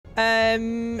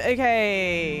Okay.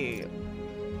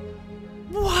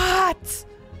 What?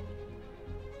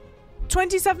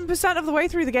 27% of the way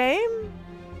through the game?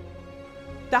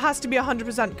 That has to be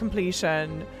 100%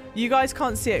 completion. You guys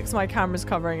can't see it because my camera's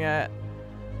covering it.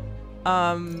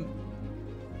 But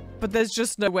there's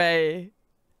just no way.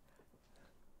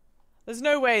 There's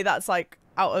no way that's like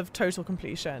out of total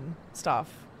completion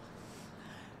stuff.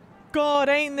 God,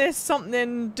 ain't this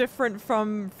something different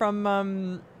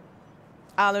from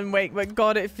Alan Wake, but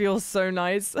God, it feels so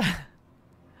nice.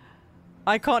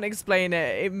 I can't explain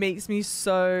it. It makes me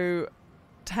so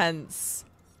tense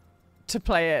to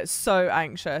play it, so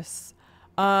anxious.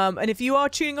 And if you are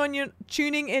tuning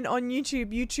in on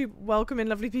YouTube, welcome in,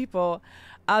 lovely people.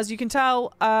 As you can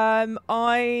tell,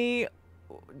 I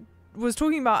was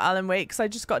talking about Alan Wake because I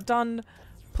just got done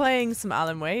playing some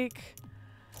Alan Wake,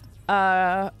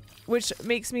 which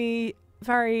makes me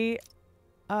very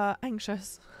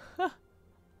anxious.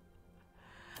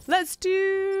 Let's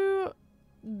do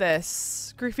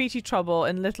this. Graffiti Trouble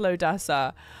in Little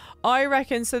Odessa. I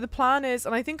reckon, so the plan is,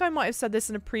 and I think I might have said this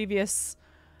in a previous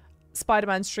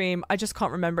Spider-Man stream, I just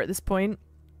can't remember at this point.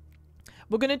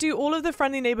 We're going to do all of the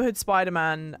Friendly Neighborhood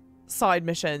Spider-Man side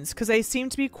missions because they seem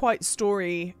to be quite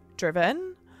story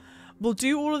driven. We'll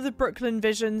do all of the Brooklyn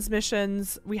Visions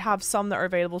missions. We have some that are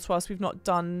available to us we've not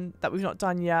done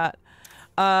yet.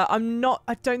 I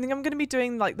don't think I'm going to be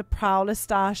doing like the Prowler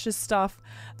stashes stuff.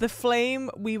 The Flame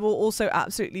we will also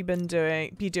absolutely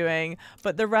be doing,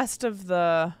 but the rest of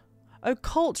the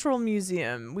Cultural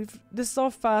Museum, this is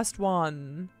our first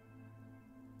one.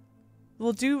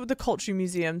 We'll do the Cultural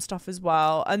Museum stuff as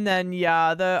well, and then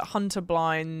yeah, the Hunter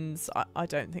Blinds. I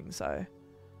don't think so.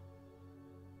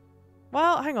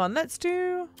 Well, hang on, let's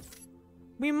do.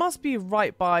 We must be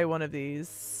right by one of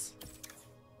these.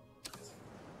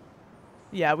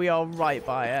 Yeah, we are right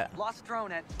by it. Lost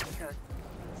drone at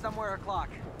somewhere o'clock.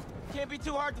 Can't be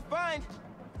too hard to find.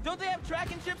 Don't they have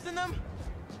tracking chips in them?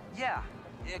 Yeah,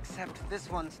 except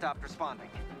this one stopped responding.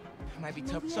 Might be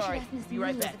tough. Sorry. Be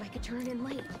right back. If I could turn it in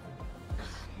late.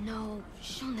 No,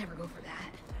 she'll never go for that.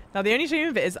 Now the only shame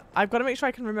of it is I've got to make sure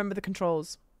I can remember the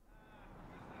controls.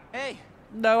 Hey.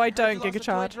 No, I don't,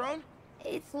 GigaChad.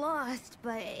 It's lost,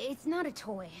 but it's not a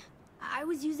toy. I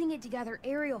was using it to gather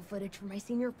aerial footage for my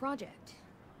senior project.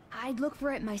 I'd look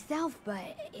for it myself, but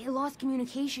it lost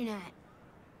communication at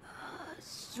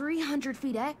 300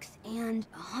 feet X and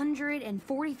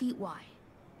 140 feet Y.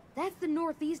 That's the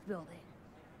northeast building.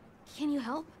 Can you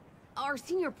help? Our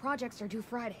senior projects are due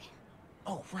Friday.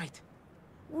 Oh, right.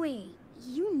 Wait,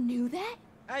 you knew that?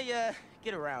 I,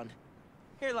 get around.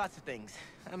 Hear lots of things.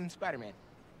 I'm Spider-Man.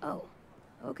 Oh,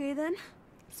 okay then.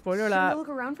 Spoiler Should alert. you look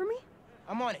around for me?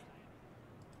 I'm on it.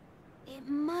 It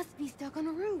must be stuck on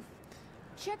a roof.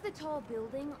 Check the tall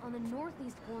building on the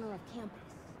northeast corner of campus.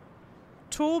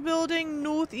 Tall building,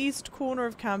 northeast corner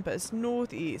of campus.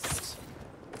 Northeast.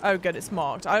 Oh, good, it's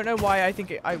marked. I don't know why I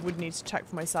think I would need to check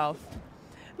for myself.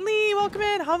 Lee, welcome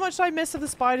in. How much did I miss of the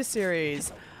Spider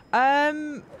series?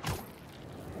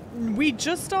 We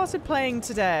just started playing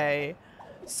today,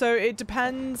 so it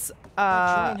depends.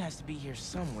 That train has to be here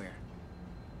somewhere.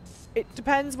 It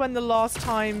depends when the last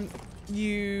time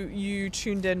you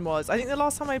tuned in was. I think the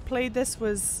last time I played this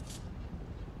was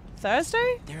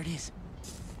Thursday? There it is.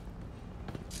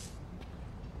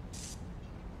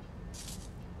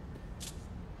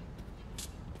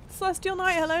 Celestial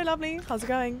Knight, hello, lovely. How's it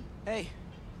going? Hey,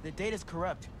 the data's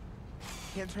corrupt.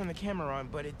 Can't turn the camera on,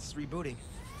 but it's rebooting.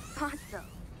 Awesome.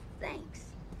 Thanks.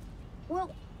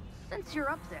 Well, since you're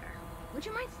up there, would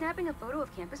you mind snapping a photo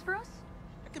of campus for us?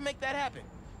 I can make that happen.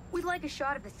 We'd like a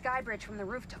shot of the sky bridge from the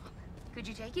rooftop. Could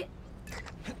you take it?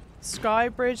 Sky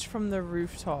bridge from the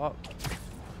rooftop.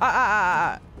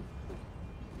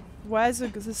 Where's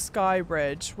the sky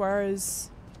bridge? Where is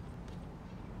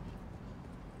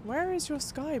your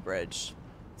sky bridge?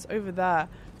 It's over there.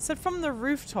 It said from the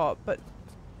rooftop, but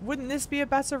wouldn't this be a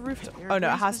better rooftop? Oh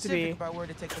no, it has to be. About where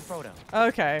to take the photo.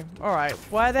 Okay, all right.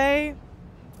 Were they?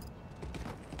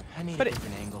 I need But a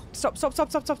different angle. Stop.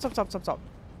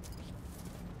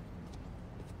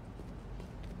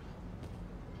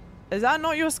 Is that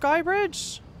not your sky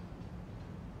bridge?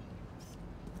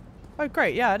 Oh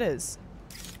great, yeah it is.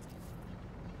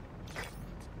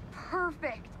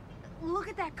 Perfect. Look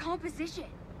at that composition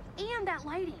and that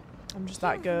lighting. I'm just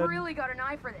that You've good. really got an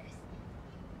eye for this.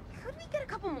 Could we get a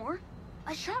couple more?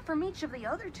 A shot from each of the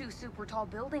other two super tall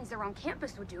buildings around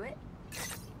campus would do it.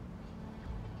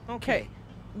 Okay.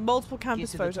 Multiple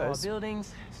campus Get to the photos. tall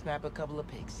buildings, snap a couple of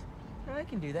pics. I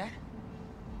can do that.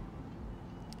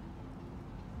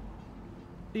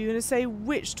 Are you going to say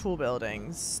which tall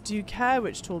buildings? Do you care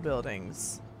which tall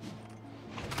buildings?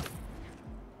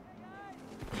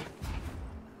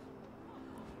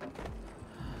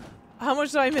 How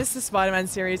much did I miss the Spider-Man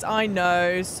series? I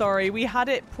know. Sorry. We had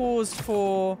it paused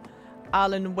for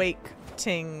Alan Wake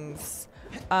tings.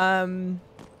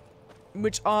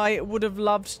 Which I would have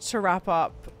loved to wrap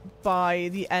up by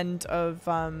the end of...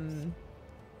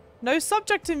 No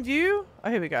subject in view? Oh,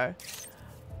 here we go.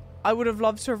 I would have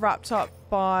loved to have wrapped up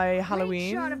by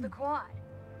Halloween. Great shot of the quad.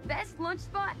 Best lunch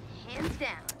spot, hands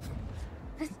down.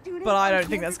 The students But I on don't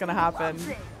think that's campus gonna happen. loves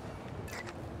it.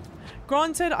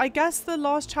 Granted, I guess the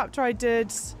last chapter I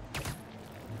did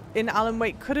in Alan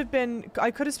Wake could have been...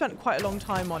 I could have spent quite a long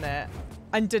time on it.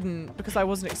 And didn't, because I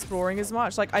wasn't exploring as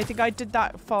much. Like, I think I did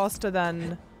that faster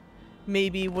than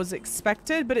maybe was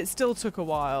expected, but it still took a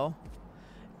while.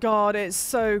 God, it's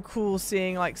so cool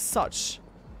seeing, like, such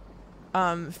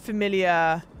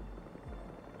familiar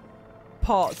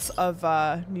parts of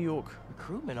New York.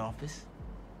 Recruitment office?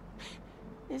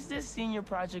 Is this senior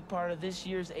project part of this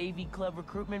year's AV Club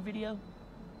recruitment video?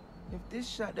 If this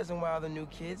shot doesn't wow the new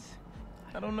kids,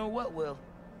 I don't know what will.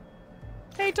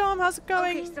 Hey, Dom, how's it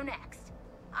going? Okay, so next.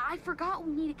 I forgot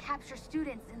we need to capture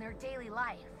students in their daily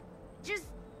life. Just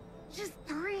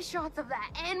 3 shots of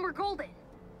that, and we're golden.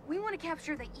 We want to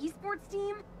capture the esports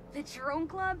team, the drone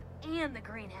club, and the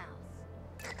greenhouse.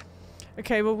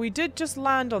 Okay, well, we did just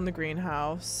land on the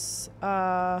greenhouse.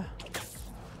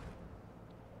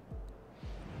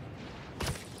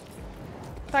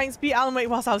 Thanks, beat Alan Wake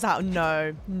whilst I was out.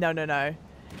 No. And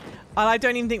I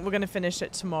don't even think we're going to finish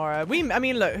it tomorrow. I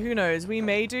mean, look, who knows? We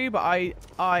may do, but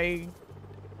I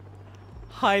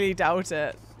highly doubt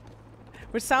it.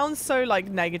 Which sounds so, like,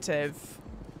 negative.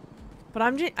 But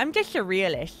I'm just a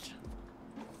realist.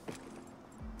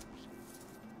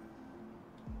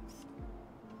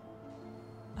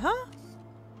 Huh?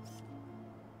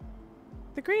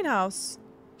 The greenhouse.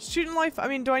 Student life. I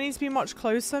mean, do I need to be much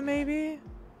closer, maybe?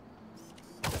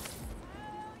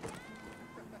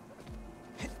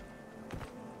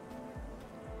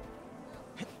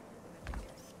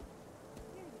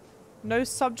 No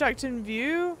subject in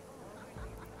view?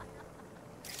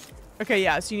 Okay,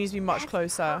 yeah, so you need to be much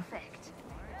closer. Perfect.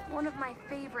 One of my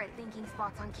favorite thinking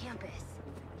spots on campus.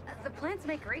 The plants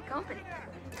make great company.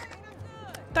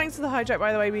 Thanks for the hijack,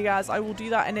 by the way, we guys. I will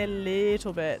do that in a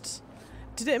little bit.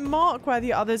 Did it mark where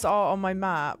the others are on my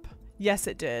map? Yes,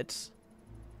 it did.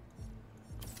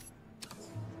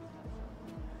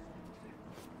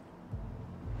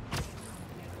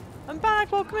 I'm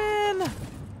back. Welcome in.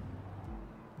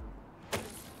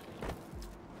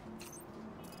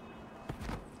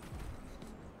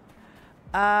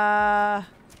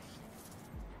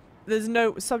 There's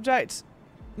no subject,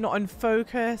 not in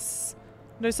focus.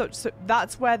 No such. So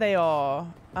that's where they are.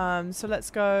 So let's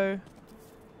go.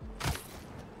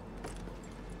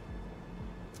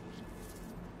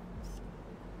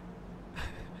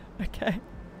 Okay.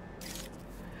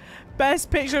 Best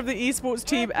picture of the esports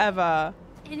team ever.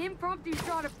 An impromptu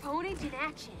shot of ponies in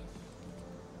action.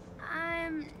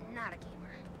 I'm not a gamer.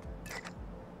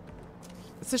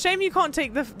 It's a shame you can't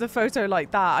take the photo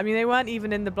like that. I mean, they weren't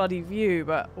even in the bloody view,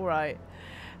 but all right.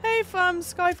 Hey,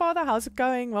 Skyfather, how's it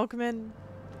going? Welcome in.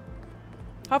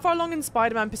 How far along in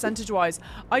Spider-Man percentage-wise?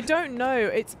 I don't know.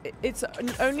 It's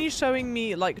only showing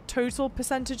me like total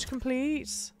percentage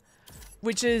complete,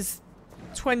 which is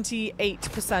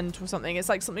 28% or something. It's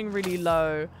like something really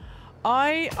low.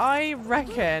 I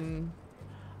reckon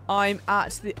I'm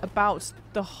at about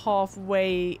the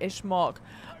halfway-ish mark.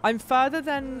 I'm further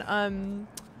than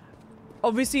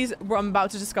obviously I'm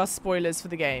about to discuss spoilers for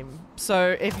the game.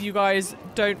 So if you guys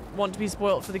don't want to be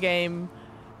spoiled for the game,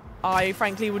 I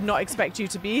frankly would not expect you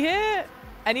to be here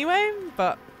anyway,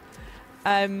 but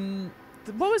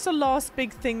what was the last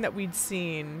big thing that we'd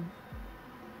seen?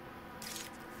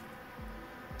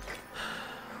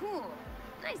 Cool.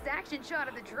 Nice action shot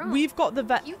of the drone. We've got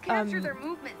the You capture their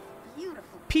movement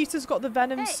beautifully. Peter's got the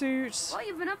Venom Hey, suit. while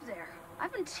you've been up there,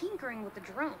 I've been tinkering with the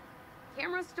drone.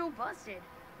 Camera's still busted,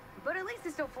 but at least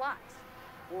it still flies.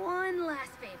 One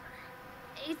last favor.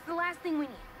 It's the last thing we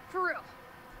need, for real.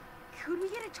 Could we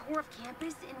get a tour of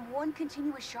campus in one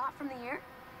continuous shot from the air?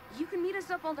 You can meet us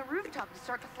up on the rooftop to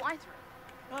start to fly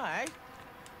through. Alright.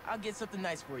 I'll get something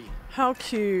nice for you. How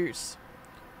cute.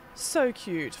 So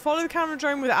cute. Follow the camera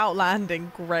drone without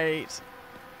landing. Great.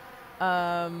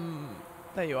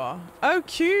 There you are. Oh,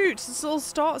 cute. It's a little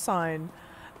start sign.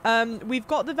 We've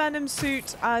got the Venom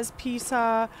suit as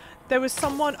Peter. There was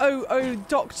someone... Oh,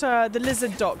 Doctor. The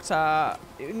Lizard Doctor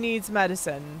needs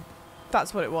medicine.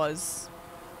 That's what it was.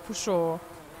 For sure.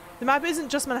 The map isn't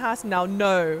just Manhattan now.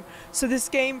 No. So this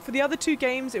game... For the other two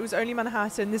games, it was only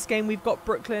Manhattan. This game, we've got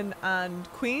Brooklyn and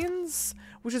Queens,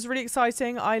 which is really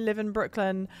exciting. I live in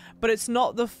Brooklyn. But it's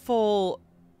not the full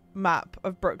map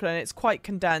of Brooklyn. It's quite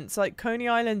condensed. Like Coney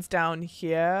Island's down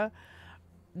here.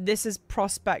 This is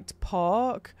Prospect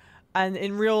Park, and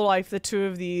in real life the two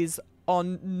of these are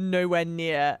nowhere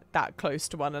near that close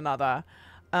to one another.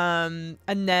 And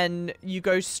then you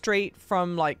go straight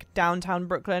from like downtown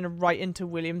Brooklyn right into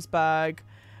Williamsburg,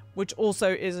 which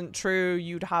also isn't true.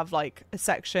 You'd have like a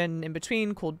section in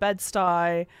between called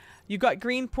Bed-Stuy. You got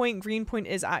Greenpoint. Greenpoint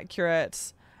is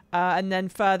accurate. And then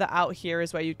further out here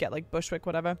is where you'd get like Bushwick,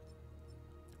 whatever.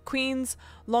 Queens,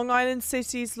 Long Island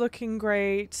City's looking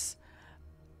great.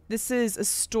 This is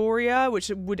Astoria, which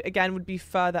would be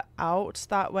further out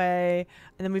that way.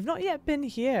 And then we've not yet been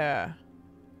here.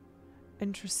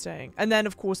 Interesting. And then,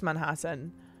 of course,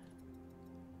 Manhattan.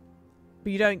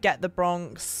 But you don't get the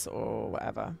Bronx or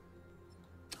whatever.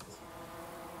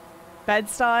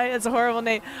 Bed-Stuy is a horrible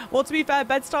name. Well, to be fair,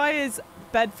 Bed-Stuy is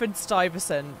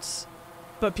Bedford-Stuyvesant.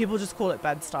 But people just call it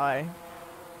Bed-Stuy.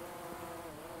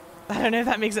 I don't know if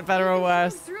that makes it better or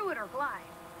worse. Through it or glide.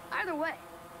 Either way,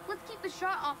 let's keep the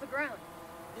shot off the ground.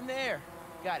 In the air.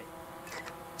 Got it.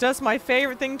 Just my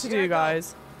favorite thing to do,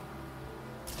 guys.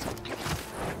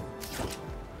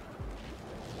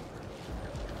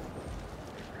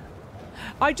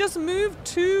 I just moved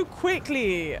too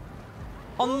quickly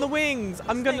on the wings.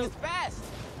 I'm gonna. Fast.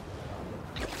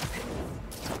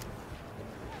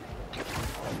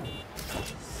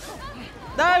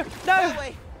 No, no.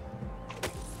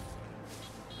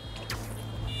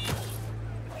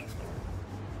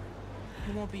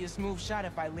 It won't be a smooth shot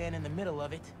if I land in the middle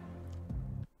of it.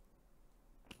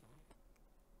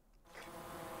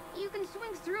 You can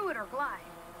swing through it or glide.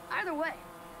 Either way,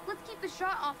 let's keep the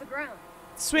shot off the ground.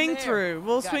 Swing through.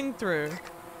 We'll swing through.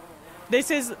 This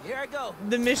is Here I go.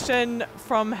 The mission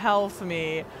from hell for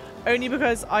me, only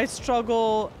because I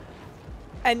struggle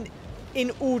an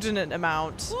inordinate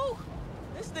amount Woo!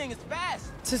 This thing is fast.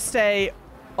 to stay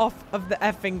off of the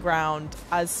effing ground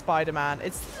as Spider-Man.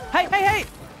 It's hey.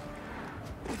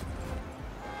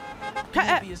 It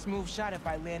won't be a smooth shot if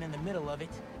I land in the middle of it.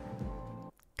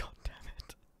 God damn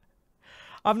it!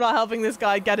 I'm not helping this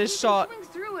guy get his shot. Swing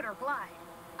through it or glide.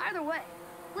 Either way,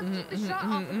 let's keep the shot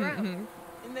off the ground.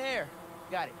 In the air.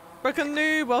 Got it. Brooklyn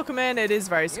Noob, welcome in. It is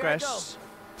very Here I go. squished.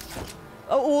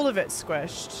 Oh, all of it's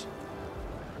squished.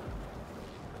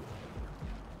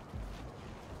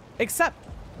 Except,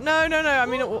 no. I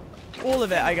mean, all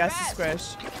of it, I guess, is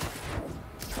squished.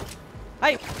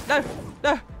 Hey, no.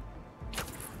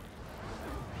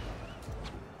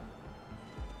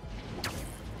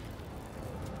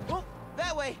 Oh,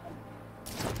 that way.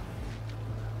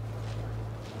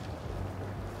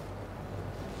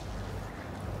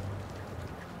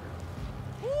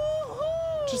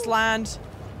 Just land.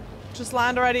 Just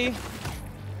land already.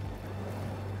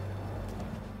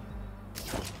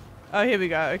 Oh, here we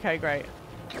go. Okay, great.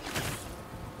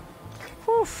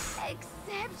 Whew.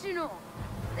 Exceptional.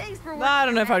 Thanks for working. I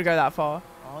don't know if I'd go that far.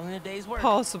 All in a day's work.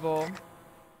 Possible.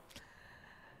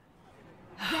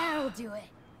 That'll do it.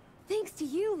 Thanks to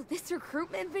you, this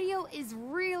recruitment video is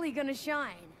really gonna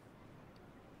shine.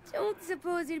 Don't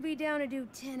suppose you'd be down to do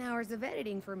 10 hours of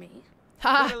editing for me?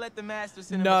 Better let the master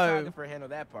cinematographer handle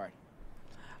that part.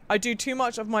 I do too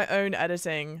much of my own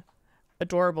editing.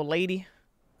 Adorable lady.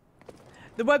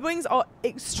 The web wings are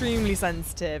extremely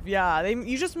sensitive. Yeah,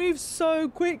 you just move so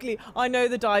quickly. I know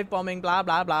the dive bombing, blah,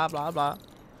 blah, blah, blah, blah.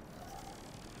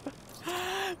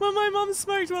 When my mum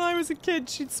smoked when I was a kid,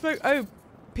 she'd smoke... Oh,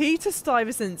 Peter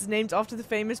Stuyvesant's named after the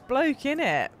famous bloke,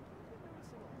 innit?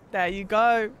 There you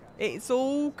go. It's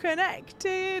all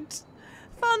connected.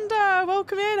 Thunder,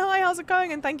 welcome in. Hi, how's it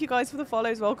going? And thank you guys for the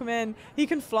follows. Welcome in. He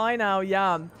can fly now.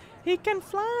 Yeah, he can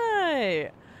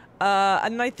fly.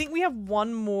 And I think we have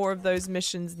one more of those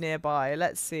missions nearby.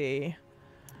 Let's see.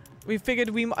 We figured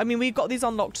we got these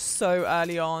unlocked so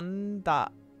early on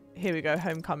that here we go.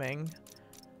 Homecoming.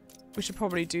 We should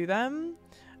probably do them.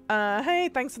 Hey,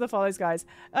 thanks for the follows, guys.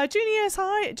 Junius,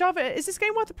 hi. Java, is this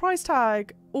game worth a price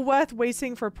tag or worth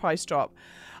waiting for a price drop?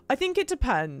 I think it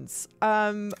depends.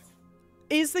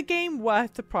 Is the game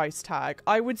worth the price tag?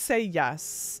 I would say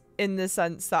yes, in the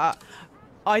sense that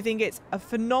I think it's a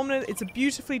phenomenal, it's a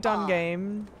beautifully done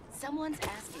game. Someone's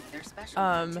asking their special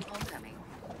homecoming,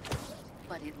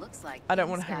 but it looks like I don't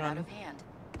want to things hang got on. out of hand.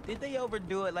 Did they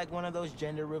overdo it like one of those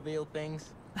gender reveal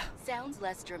things? Sounds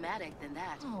less dramatic than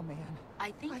that. Oh man.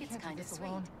 I think it's kind of sweet.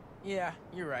 alone. Yeah,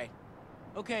 you're right.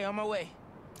 Okay, on my way.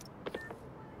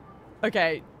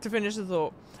 Okay, to finish the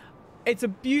thought. It's a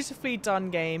beautifully done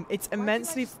game. It's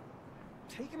immensely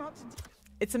Take him out to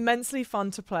it's immensely fun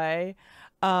to play.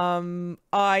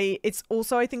 It's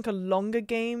also, I think, a longer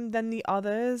game than the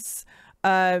others.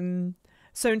 So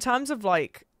in terms of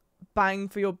like bang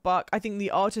for your buck. I think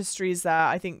the artistry is there.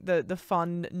 I think the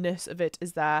funness of it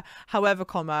is there. However,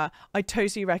 I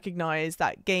totally recognize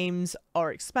that games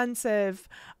are expensive.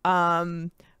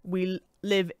 We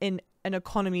live in an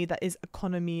economy that is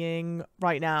economying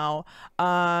right now.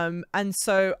 And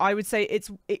so I would say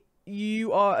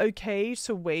you are okay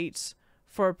to wait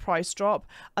for a price drop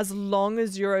as long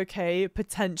as you're okay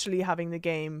potentially having the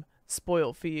game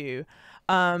spoiled for you.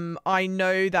 I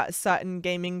know that certain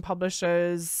gaming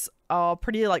publishers are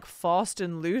pretty like fast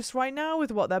and loose right now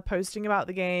with what they're posting about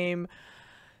the game.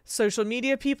 Social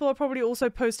media people are probably also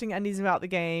posting endings about the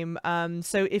game.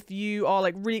 So if you are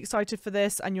like really excited for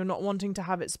this and you're not wanting to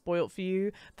have it spoiled for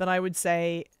you, then I would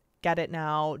say get it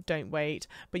now, don't wait.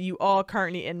 But you are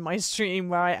currently in my stream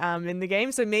where I am in the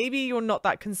game, so maybe you're not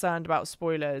that concerned about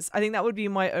spoilers. I think that would be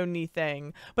my only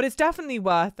thing, but it's definitely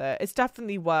worth it. It's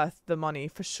definitely worth the money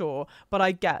for sure, but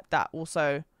I get that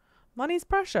also money's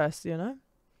precious, you know.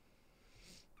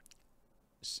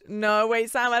 No, wait,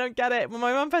 Sam, I don't get it. When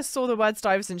my mum first saw the word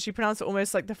Stuyvesant, she pronounced it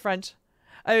almost like the French.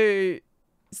 Oh,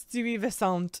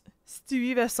 Stuyvesant.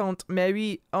 Stuyvesant. Mais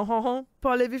oui.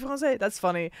 Parlez-vous français? That's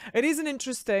funny. It is an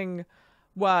interesting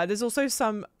word. There's also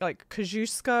some, like,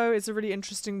 Kosciuszko is a really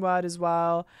interesting word as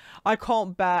well. I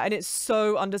can't bear, and it's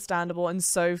so understandable and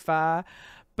so fair.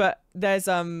 But there's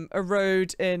a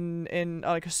road in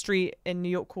like a street in New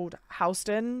York called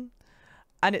Houston.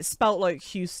 And it's spelt like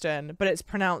Houston, but it's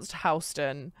pronounced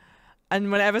Houston.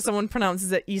 And whenever someone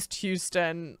pronounces it East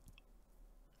Houston...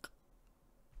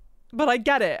 But I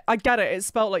get it. I get it. It's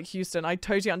spelt like Houston. I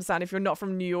totally understand. If you're not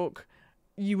from New York,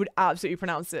 you would absolutely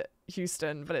pronounce it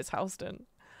Houston, but it's Houston.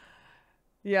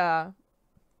 Yeah.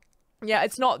 Yeah,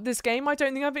 it's not this game. I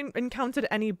don't think I've encountered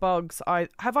any bugs.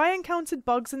 Have I encountered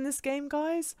bugs in this game,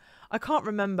 guys? I can't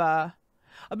remember.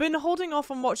 I've been holding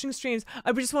off on watching streams.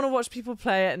 I just want to watch people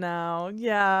play it now.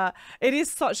 Yeah, it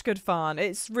is such good fun.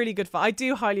 It's really good fun. I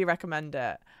do highly recommend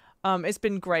it. It's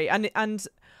been great. And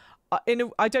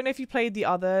I don't know if you played the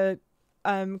other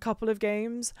couple of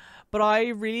games, but I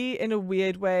really, in a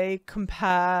weird way,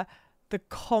 compare the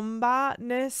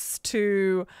combatness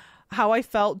to how I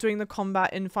felt doing the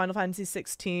combat in Final Fantasy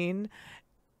 16,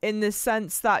 in the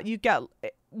sense that you get...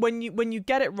 When you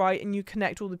get it right and you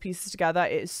connect all the pieces together,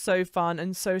 it is so fun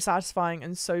and so satisfying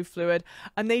and so fluid.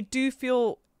 And they do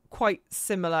feel quite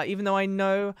similar, even though I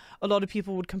know a lot of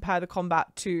people would compare the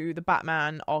combat to the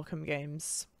Batman Arkham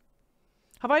games.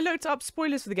 Have I looked up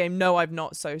spoilers for the game? No, I've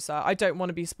not, Sosa. I don't want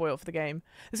to be spoiled for the game.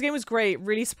 This game was great.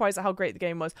 Really surprised at how great the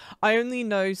game was. I only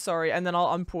know, sorry, and then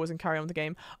I'll unpause and carry on with the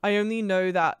game. I only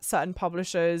know that certain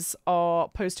publishers are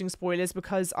posting spoilers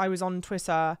because I was on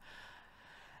Twitter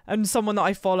and someone that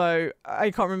I follow, I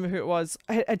can't remember who it was,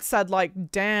 had said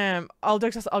like, damn, I'll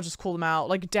just call them out.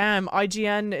 Like, damn,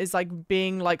 IGN is like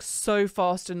being like so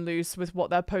fast and loose with what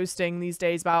they're posting these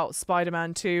days about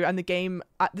Spider-Man 2 and the game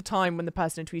at the time when the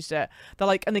person had tweeted it. They're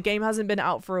like, and the game hasn't been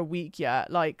out for a week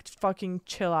yet. Like, fucking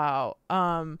chill out.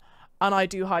 And I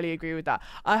do highly agree with that.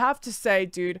 I have to say,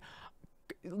 dude,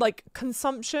 like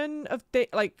consumption of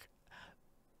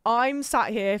I'm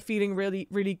sat here feeling really,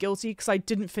 really guilty because I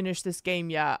didn't finish this game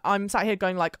yet. I'm sat here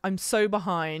going like, I'm so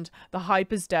behind. The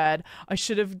hype is dead. I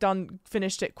should have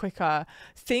finished it quicker.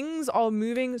 Things are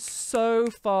moving so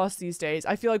fast these days.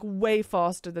 I feel like way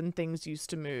faster than things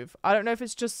used to move. I don't know if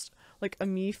it's just like a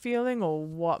me feeling or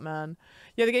what, man.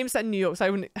 Yeah, the game's set in New York,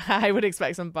 so I would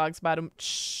expect some bugs, but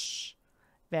shh.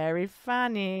 Very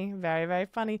funny. Very, very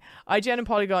funny. IGN and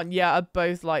Polygon, yeah, are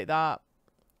both like that.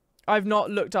 I've not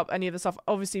looked up any of the stuff.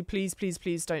 Obviously, please, please,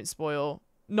 please don't spoil.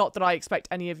 Not that I expect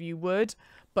any of you would,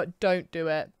 but don't do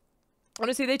it.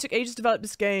 Honestly, they took ages to develop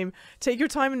this game. Take your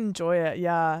time and enjoy it.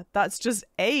 Yeah, that's just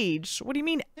age. What do you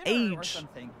mean age?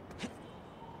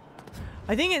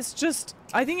 I think it's just...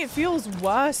 I think it feels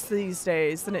worse these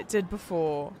days than it did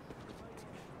before.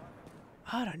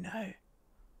 I don't know.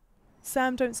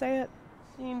 Sam, don't say it.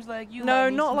 Seems like you No, might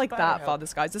need not some like spider that, help. Father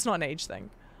Skies. It's not an age thing.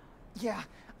 Yeah,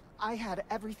 I had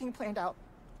everything planned out.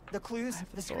 The clues,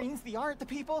 the screens, the art, the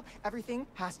people, everything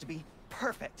has to be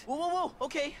perfect. Whoa, whoa, whoa.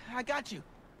 Okay, I got you.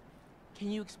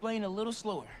 Can you explain a little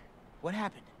slower? What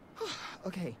happened?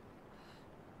 Okay.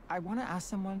 I want to ask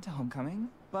someone to homecoming,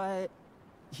 but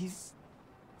he's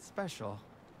special.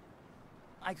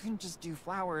 I couldn't just do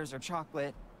flowers or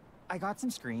chocolate. I got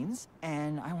some screens,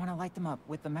 and I want to light them up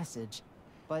with the message.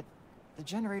 But the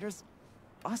generator's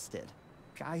busted.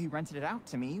 Guy who rented it out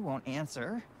to me won't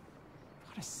answer.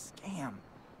 What a scam.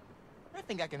 I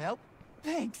think I can help.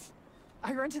 Thanks.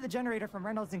 I rented the generator from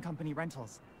Reynolds & Company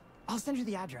Rentals. I'll send you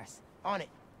the address. On it.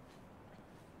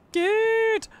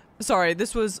 Good. Sorry,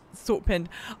 this was thought pinned.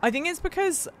 I think it's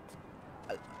because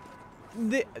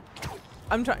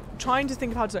I'm trying to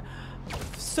think of how to.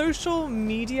 Social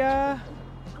media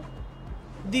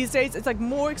these days, it's like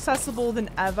more accessible than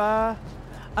ever,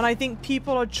 and I think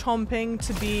people are chomping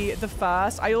to be the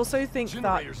first. I also think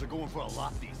Generators are going for a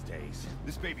lot these days.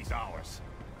 This baby's ours.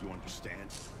 Do you understand?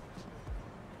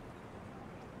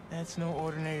 That's no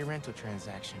ordinary rental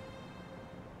transaction.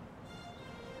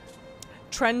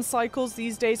 Trend cycles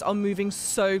these days are moving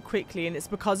so quickly, and it's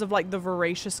because of like the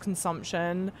voracious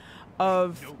consumption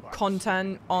of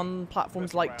content on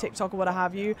platforms like TikTok or what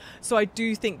have you. So I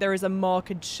do think there is a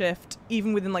marked shift,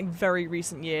 even within like very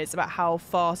recent years, about how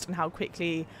fast and how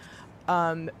quickly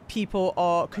people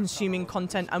are consuming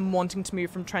content and wanting to move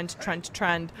from trend to trend to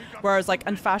trend. Whereas like,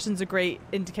 and fashion's a great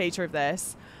indicator of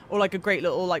this, or like a great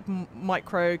little like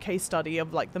micro case study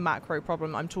of like the macro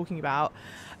problem I'm talking about.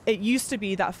 It used to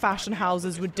be that fashion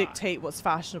houses would dictate what's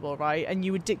fashionable, right? And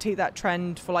you would dictate that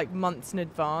trend for like months in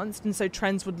advance. And so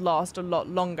trends would last a lot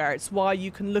longer. It's why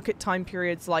you can look at time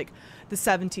periods like the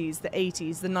 70s, the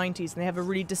 80s, the 90s, and they have a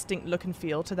really distinct look and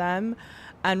feel to them.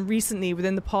 And recently,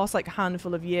 within the past like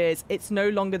handful of years, it's no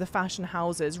longer the fashion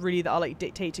houses really that are like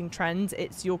dictating trends.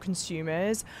 It's your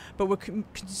consumers. But we're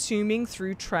consuming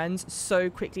through trends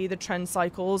so quickly. The trend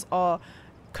cycles are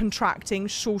contracting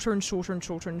shorter and shorter and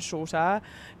shorter and shorter,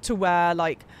 to where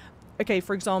like, okay,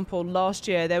 for example, last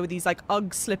year there were these like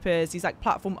UGG slippers, these like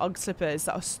platform UGG slippers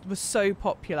that were so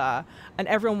popular and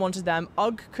everyone wanted them.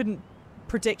 UGG couldn't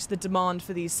predict the demand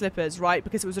for these slippers, right?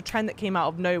 Because it was a trend that came out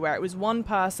of nowhere. It was one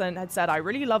person had said, I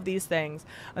really love these things,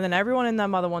 and then everyone and their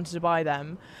mother wanted to buy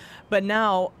them. But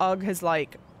now UGG has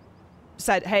like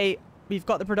said, hey, we've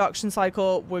got the production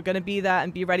cycle, we're going to be there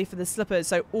and be ready for the slippers.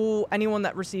 So anyone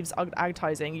that receives UGG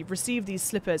advertising, you've received these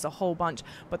slippers a whole bunch,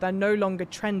 but they're no longer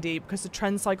trendy because the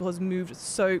trend cycle has moved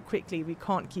so quickly we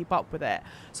can't keep up with it.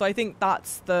 So I think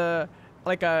that's the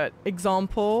like a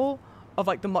example of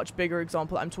like the much bigger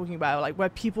example that I'm talking about, like where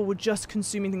people were just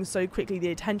consuming things so quickly,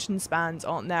 the attention spans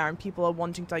aren't there, and people are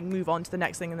wanting to like move on to the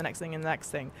next thing and the next thing and the next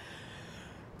thing.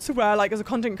 To where like as a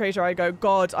content creator I go,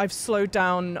 God, I've slowed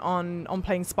down on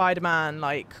playing Spider-Man,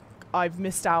 like I've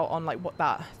missed out on like what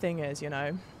that thing is, you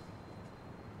know.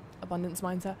 Abundance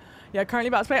mindset. Yeah, currently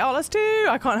about to play Outlast 2.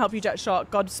 I can't help you,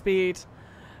 Jetshot. Godspeed.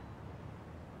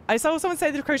 I saw someone say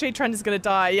the crochet trend is gonna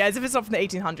die. Yeah, as if it's not from the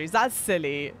 1800s. That's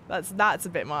silly. That's a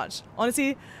bit much.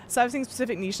 Honestly, servicing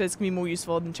specific niches can be more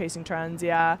useful than chasing trends.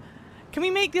 Yeah. Can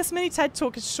we make this mini TED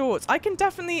Talk as shorts? I can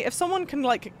definitely, if someone can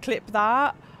like clip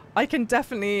that, I can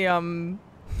definitely,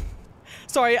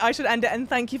 sorry, I should end it, and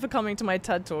thank you for coming to my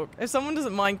TED Talk. If someone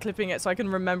doesn't mind clipping it so I can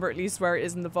remember at least where it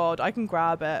is in the VOD, I can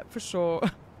grab it, for sure.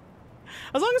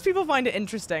 As long as people find it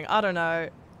interesting, I don't know.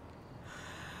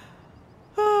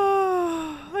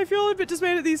 I feel a bit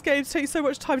dismayed that these games take so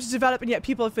much time to develop, and yet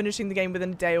people are finishing the game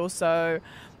within a day or so.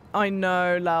 I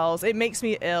know, Lals. It makes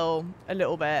me ill a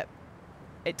little bit.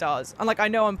 It does. And like, I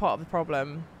know I'm part of the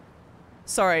problem.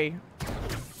 Sorry.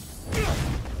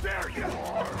 There you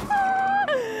are.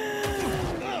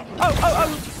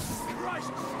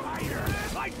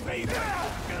 My favorite.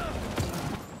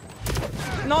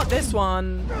 Not this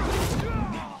one.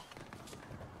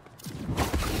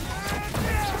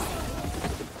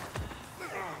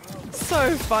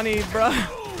 So funny, bro.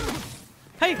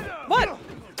 Hey, what?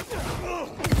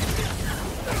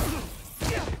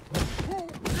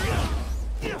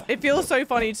 It feels so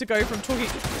funny to go from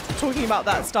talking about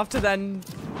that stuff to then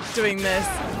doing this.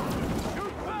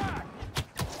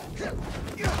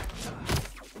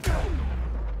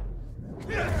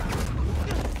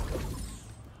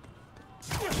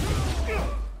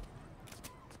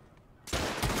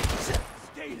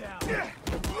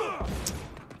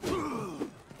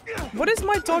 What is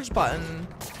my dodge button?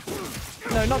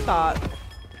 No, not that.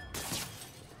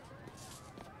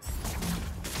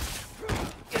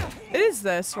 It is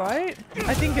this, right?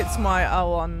 I think it's my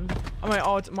L1.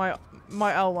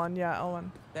 My L1, yeah, L1.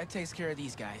 That takes care of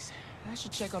these guys. I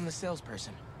should check on the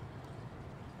salesperson.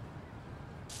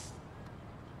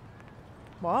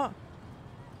 What?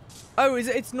 Oh,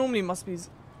 it's normally must be...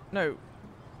 No.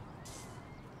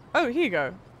 Oh, here you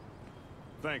go.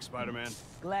 Thanks, Spider-Man.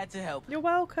 Glad to help. You're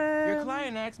welcome. Your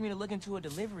client asked me to look into a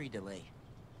delivery delay.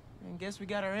 And guess we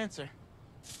got our answer.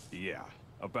 Yeah,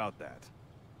 about that.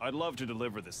 I'd love to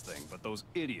deliver this thing, but those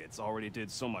idiots already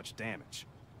did so much damage.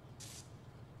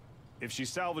 If she's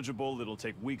salvageable, it'll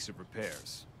take weeks of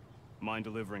repairs. Mind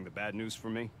delivering the bad news for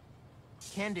me?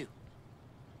 Can do.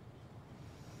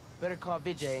 Better call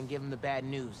Vijay and give him the bad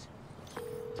news.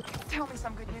 Tell me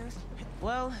some good news.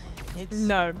 Well, it's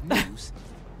no news.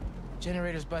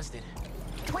 Generator's busted.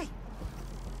 Wait.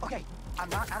 Okay, I'm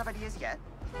not out of ideas yet.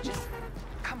 Just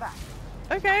come back.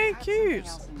 Okay, cute.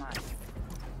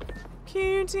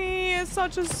 Cutie, it's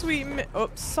such a sweet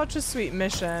such a sweet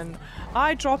mission.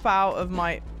 I drop out of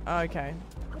my okay.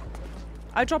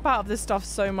 I drop out of this stuff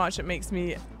so much it makes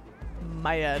me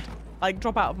mad. Like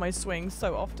drop out of my swing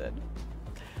so often.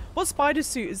 What spider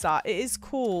suit is that? It is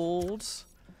called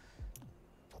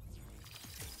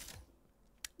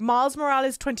Miles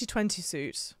Morales 2020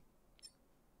 suit.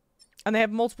 And they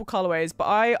have multiple colorways, but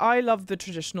I love the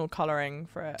traditional coloring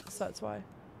for it, so that's why.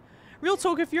 Real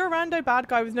talk, if you're a rando bad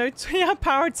guy with no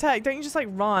power tech, don't you just like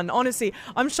run? Honestly,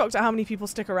 I'm shocked at how many people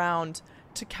stick around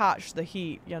to catch the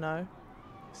heat, you know?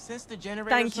 Since the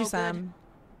generator's Thank you, no Sam. good,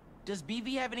 does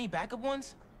BV have any backup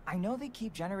ones? I know they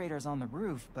keep generators on the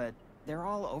roof, but they're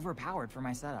all overpowered for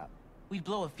my setup. We'd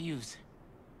blow a fuse.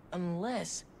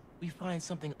 Unless we find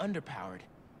something underpowered.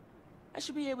 I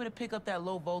should be able to pick up that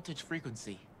low voltage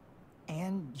frequency.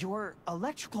 And your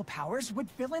electrical powers would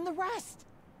fill in the rest.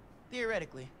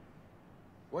 Theoretically.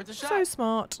 Worth a shot. So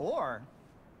smart. Or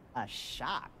a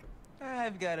shock.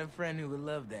 I've got a friend who would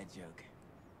love that joke.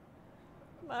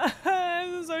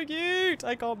 This is so cute.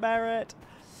 I can't bear it.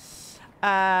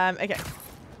 Okay.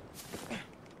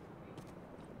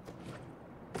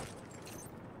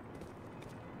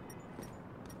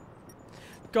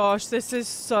 Gosh, this is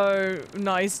so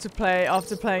nice to play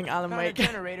after playing Alan Found a Wake.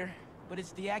 generator, but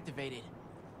it's deactivated.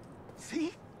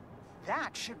 See?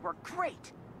 That should work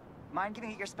great. Mind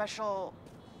giving it your special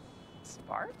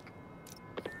spark?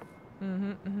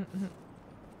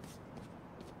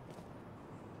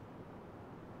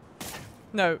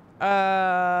 No.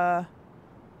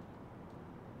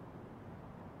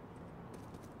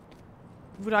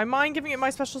 Would I mind giving it my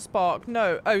special spark?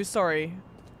 No. Oh, sorry.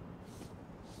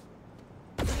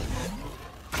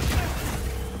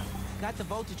 Got the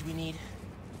voltage we need.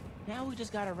 Now we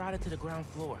just gotta route it to the ground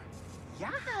floor.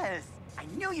 Yes! I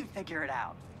knew you'd figure it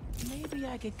out. Maybe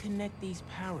I could connect these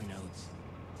power nodes.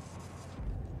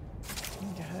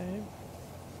 Okay.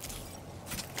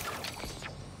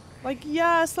 Like,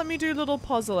 yes, let me do a little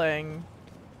puzzling.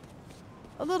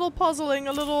 A little puzzling,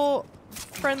 a little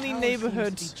friendly Power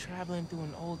neighborhood. seems to be traveling through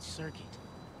an old circuit.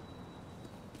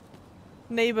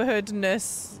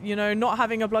 Neighborhoodness, you know, not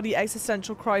having a bloody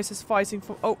existential crisis, fighting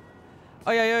for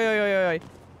yeah.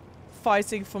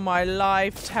 Fighting for my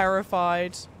life,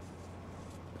 terrified.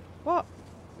 What?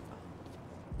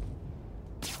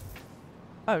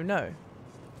 Oh no.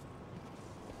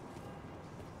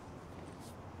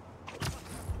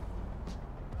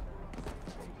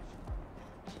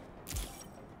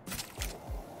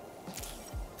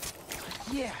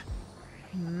 Yeah.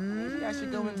 Maybe I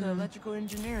should go into electrical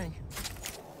engineering.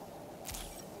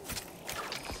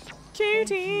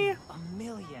 Cutie. A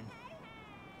million.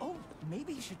 Oh,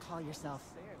 maybe you should call yourself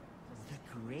the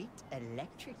Great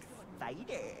Electric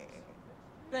Spider.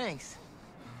 Thanks.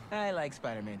 I like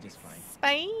Spider-Man just fine.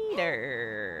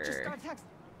 Spider. Just got a text.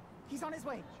 He's on his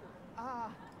way.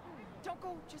 Don't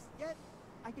go just yet.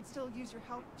 I could still use your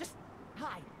help. Just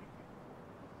hide.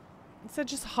 It said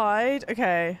just hide?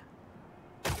 Okay.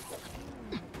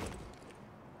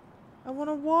 I want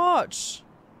to watch.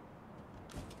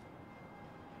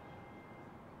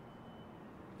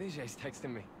 Vijay's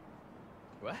texting me.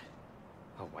 What?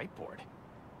 A whiteboard?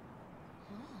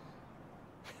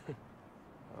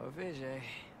 Oh, Vijay,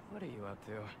 what are you up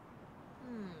to?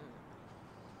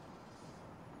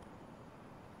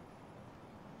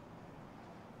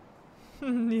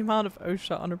 The amount of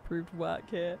OSHA unapproved work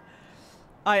here.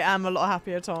 I am a lot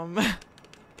happier, Tom.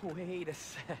 Wait a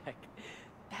sec.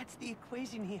 That's the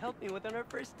equation he helped me with on our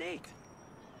first date.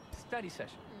 Study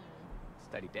session.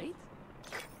 Study date?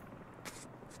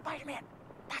 Spider-Man,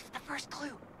 that's the first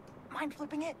clue. Mind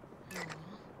flipping it?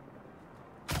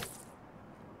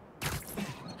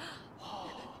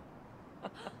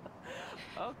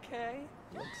 Okay,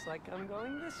 looks like I'm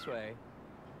going this way.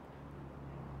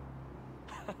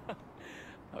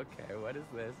 Okay, what is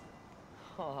this?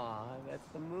 Aw, that's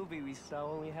the movie we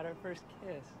saw when we had our first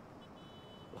kiss.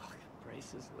 Look,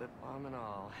 braces, lip balm and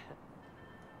all.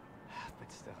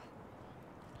 But still,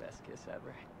 best kiss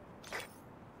ever.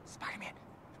 Spider-Man,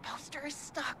 the poster is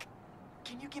stuck.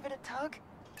 Can you give it a tug?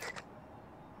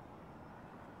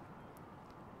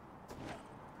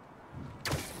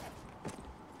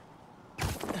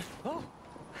 Oh!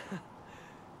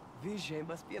 Vijay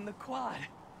must be in the quad.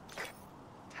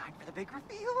 Time for the big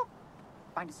reveal.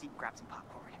 Find a seat and grab some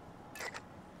popcorn.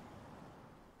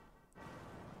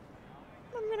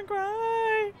 I'm gonna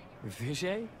cry.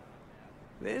 Vijay?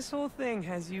 This whole thing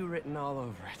has you written all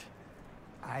over it.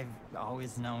 I've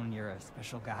always known you're a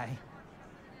special guy.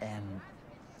 And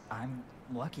I'm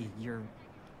lucky you're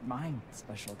my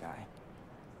special guy.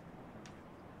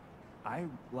 I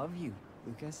love you,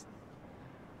 Lucas.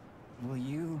 Will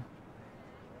you...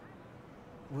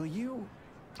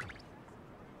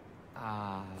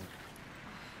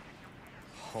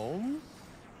 Home?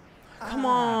 Come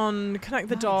on, connect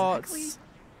the not dots. exactly.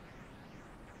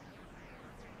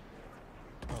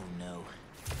 Oh no.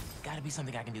 Gotta be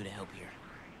something I can do to help here.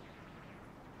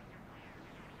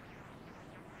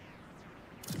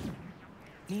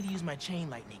 Need to use my chain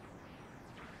lightning.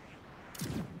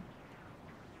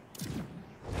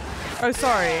 Oh,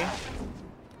 sorry.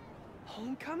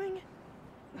 Homecoming?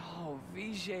 Oh,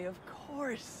 VJ, of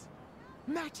course.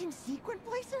 Matching sequin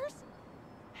placers?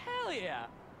 Hell yeah.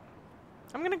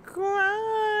 I'm gonna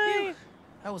cry. Phew.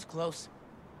 That was close.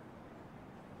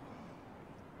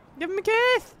 Give him a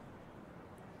kiss.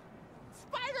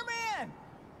 Spider-Man!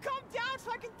 Come down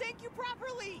so I can thank you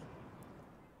properly!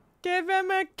 Give him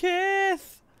a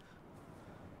kiss.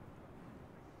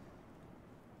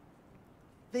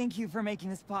 Thank you for making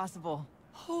this possible.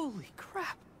 Holy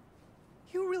crap.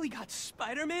 You really got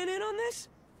Spider-Man in on this?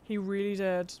 He really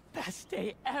did. Best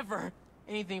day ever.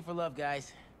 Anything for love,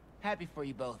 guys. Happy for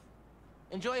you both.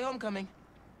 Enjoy homecoming.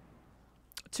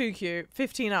 Too cute.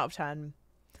 15 out of 10.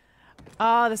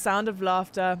 Ah, the sound of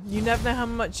laughter. You never know how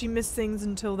much you miss things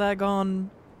until they're gone.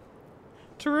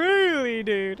 Truly,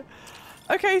 dude.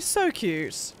 Okay, so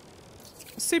cute.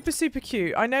 Super, super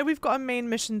cute. I know we've got a main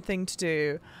mission thing to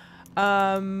do.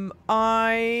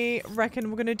 I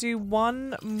reckon we're gonna do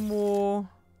one more.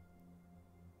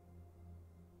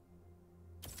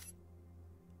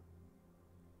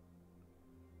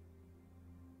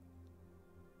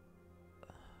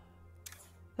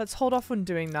 Let's hold off on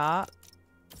doing that.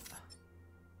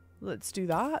 Let's do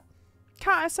that.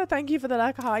 Casa, thank you for the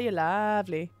like. Hi, you're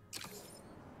lovely.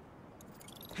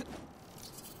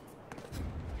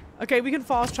 Okay, we can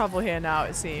fast travel here now,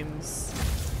 it seems.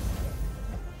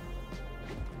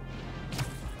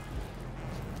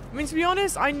 I mean, to be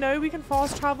honest, I know we can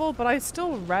fast travel, but I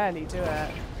still rarely do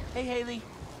it. Hey, Haley.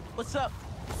 What's up?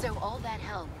 So all that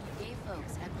help you gave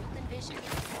folks at Brooklyn Vision,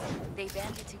 they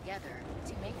banded together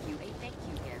to make you a thank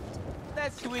you gift.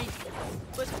 That's sweet.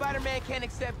 But Spider-Man can't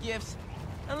accept gifts.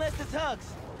 Unless it's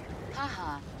hugs.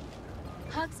 Haha.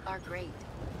 Hugs are great.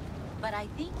 But I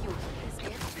think you'll put this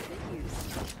gift to good use.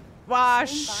 Swing by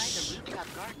Wash. the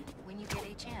rooftop garden when you get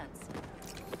a chance.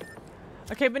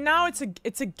 Okay, but now it's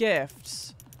a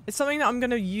gift. It's something that I'm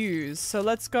gonna use. So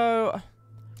let's go.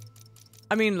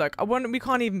 I mean, look, we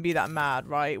can't even be that mad,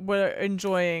 right? We're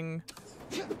enjoying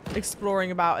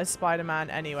exploring about as Spider-Man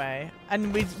anyway,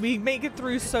 and we make it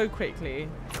through so quickly.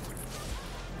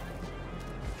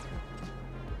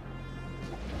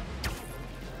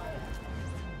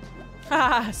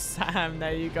 Haha, Sam,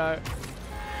 there you go.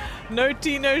 No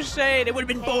tea, no shade. It would have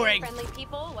been boring. Friendly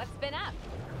people, what's been up?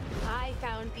 I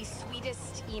found the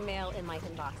sweetest email in my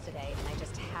inbox today, and I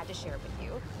just had to share it with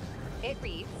you. It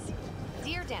reads,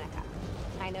 Dear Danica,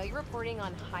 I know you're reporting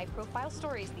on high-profile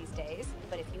stories these days,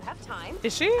 but if you have time,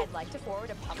 Is she? I'd like to forward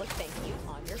a public thank you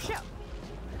on your show.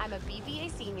 I'm a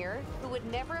BBA senior who would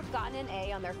never have gotten an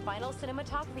A on their final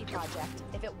cinematography project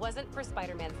if it wasn't for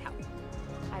Spider-Man's help.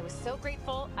 I was so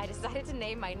grateful, I decided to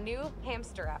name my new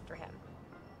hamster after him.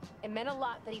 It meant a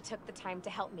lot that he took the time to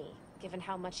help me, given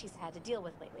how much he's had to deal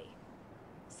with lately.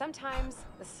 Sometimes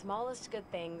the smallest good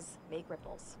things make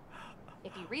ripples.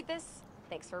 If you read this,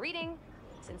 thanks for reading.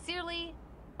 Sincerely,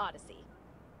 Odyssey.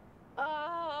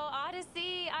 Oh,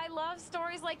 Odyssey, I love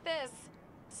stories like this.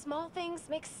 Small things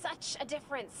make such a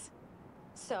difference.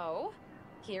 So,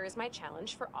 here is my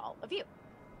challenge for all of you.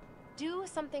 Do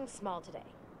something small today.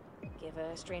 Give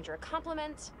a stranger a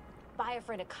compliment, buy a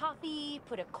friend a coffee,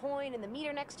 put a coin in the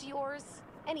meter next to yours,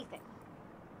 anything.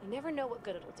 You never know what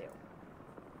good it'll do.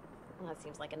 Well, that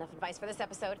seems like enough advice for this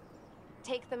episode.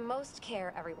 Take the most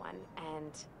care, everyone,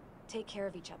 and take care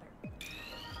of each other.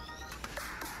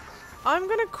 I'm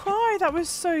gonna cry. That was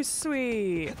so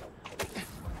sweet.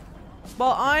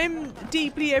 Well, I'm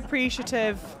deeply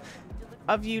appreciative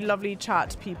of you lovely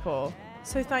chat people.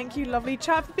 So thank you, lovely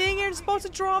chat, for being here. And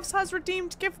Spotted Giraffes has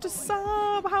redeemed gift to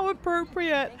sub. How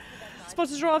appropriate.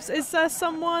 Spotted Giraffes, is there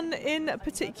someone in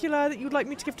particular that you'd like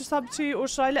me to gift a sub to, or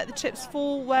should I let the chips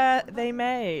fall where they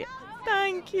may?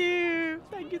 Thank you.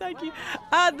 Thank you, thank you.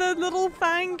 At the little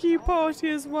thank you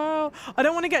party as well. I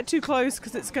don't want to get too close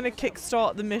because it's going to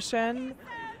kickstart the mission.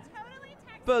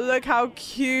 But look how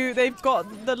cute. They've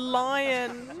got the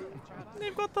lion.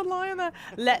 They've got the lion there.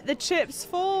 Let the chips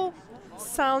fall.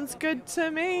 Sounds good to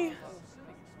me.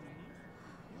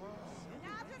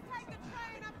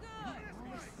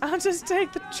 I'll just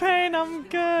take the train, I'm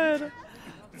good.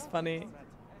 It's funny.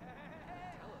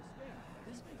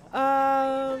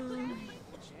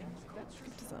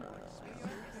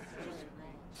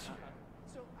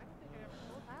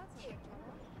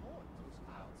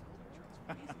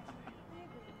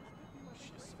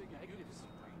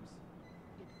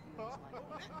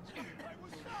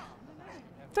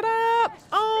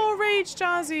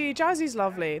 Jazzy. Jazzy's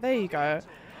lovely. There you go.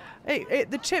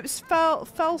 The chips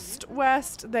felst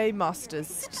west, they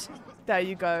mustest. There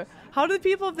you go. How do the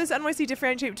people of this NYC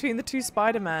differentiate between the two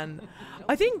Spider-Men?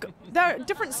 I think they're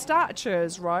different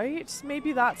statures, right?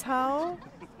 Maybe that's how?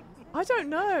 I don't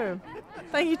know.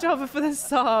 Thank you, Java, for the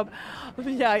sub.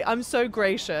 Yeah, I'm so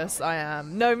gracious, I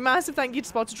am. No, massive thank you to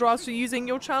Spotted Drafts for using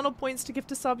your channel points to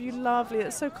gift a sub. You lovely.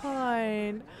 That's so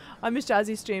kind. I miss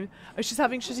Jazzy's stream. Oh, she's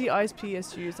having shitty ISP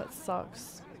issues. That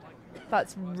sucks.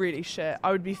 That's really shit.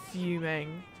 I would be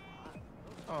fuming.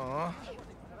 Aw.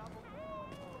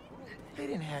 They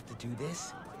didn't have to do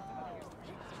this.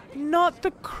 Not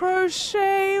the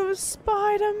crochet of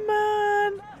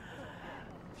Spider-Man.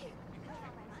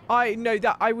 I know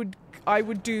that I would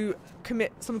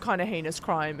commit some kind of heinous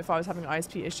crime if I was having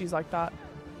ISP issues like that.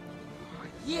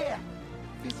 Yeah,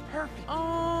 it's perfect.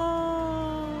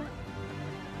 Oh.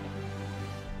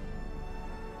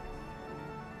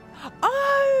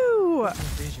 Oh.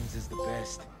 Visions is the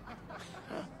best.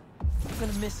 I'm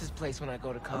gonna miss this place when I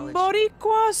go to college.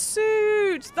 Boricua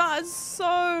suit. That is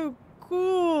so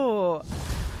cool.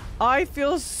 I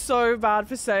feel so bad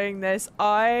for saying this.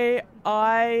 I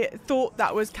thought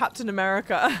that was Captain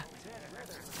America. I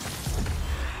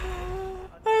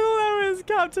thought that was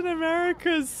Captain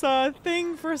America's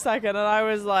thing for a second, and I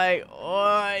was like,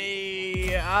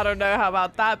 oi, I don't know how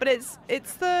about that, but it's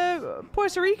the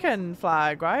Puerto Rican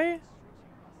flag, right?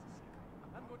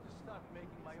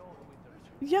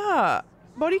 Yeah,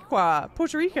 Boricua,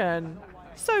 Puerto Rican.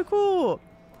 So cool.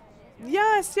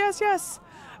 Yes, yes, yes.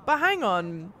 But hang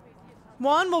on.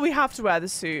 One, well, we have to wear the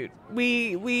suit.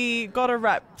 We gotta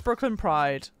rep Brooklyn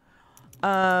Pride.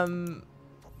 And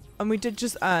we did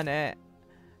just earn it.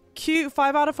 Cute,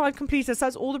 5 out of 5 completed.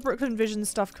 Says all the Brooklyn Vision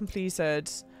stuff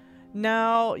completed.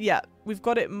 Now, yeah, we've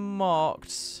got it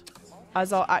marked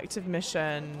as our active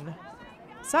mission.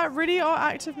 Is that really our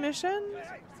active mission?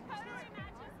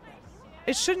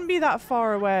 It shouldn't be that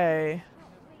far away.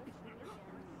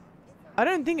 I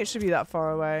don't think it should be that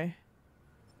far away.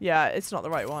 Yeah, it's not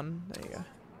the right one. There you go.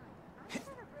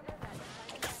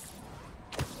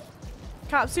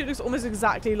 Cap suit looks almost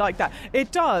exactly like that.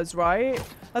 It does, right?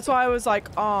 That's why I was like,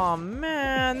 oh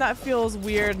man, that feels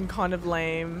weird and kind of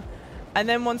lame. And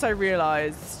then once I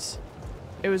realized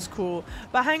it was cool.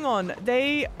 But hang on,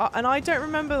 and I don't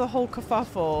remember the whole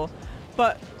kerfuffle,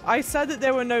 but I said that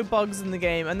there were no bugs in the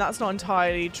game, and that's not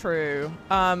entirely true.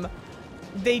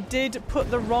 They did put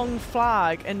the wrong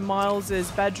flag in Miles's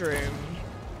bedroom.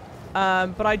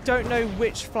 But I don't know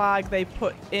which flag they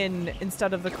put in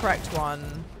instead of the correct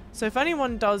one. So if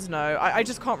anyone does know, I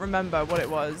just can't remember what it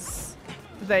was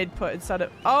they'd put instead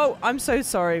of... Oh, I'm so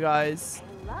sorry, guys.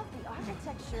 I love the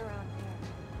architecture around here.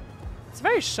 It's a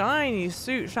very shiny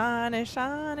suit. Shiny,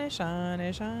 shiny,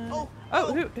 shiny, shiny.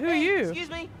 Oh, who are you? Excuse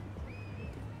me.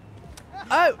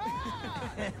 Oh.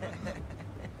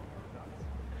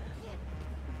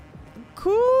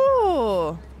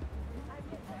 Cool.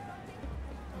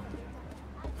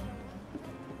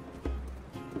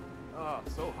 I'm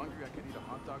so hungry I could eat a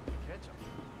hot dog with ketchup.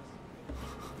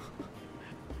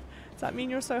 Does that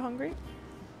mean you're so hungry?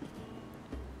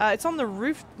 It's on the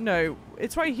roof. No,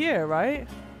 it's right here, right?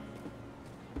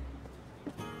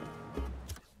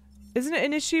 Isn't it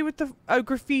an issue with the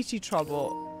graffiti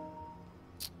trouble?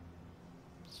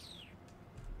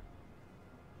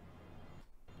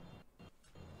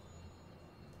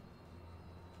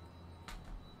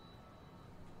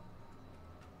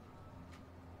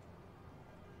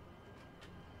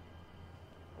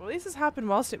 Well, at least this happened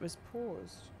whilst it was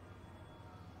paused.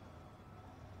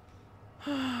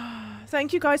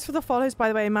 Thank you guys for the follows, by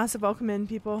the way. Massive welcome in,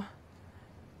 people.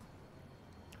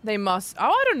 They must. Oh,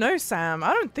 I don't know, Sam.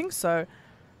 I don't think so.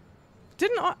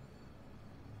 Didn't I?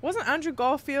 Wasn't Andrew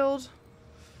Garfield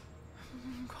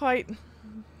quite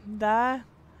there?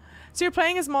 So you're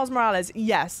playing as Miles Morales?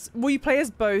 Yes. Well, you play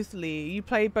as both, Lee. You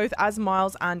play both as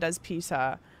Miles and as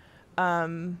Peter. I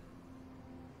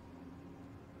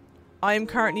am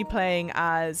currently playing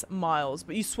as Miles,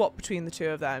 but you swap between the two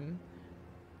of them.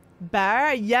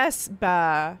 Bear? Yes,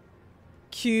 Bear.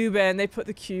 Cuban. They put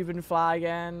the Cuban flag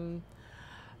in.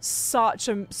 Such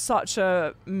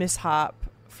a mishap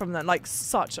from them. Like,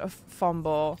 such a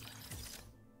fumble.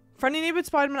 Friendly neighborhood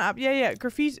Spider-Man app. Yeah.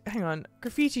 Graffiti. Hang on.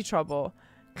 Graffiti trouble.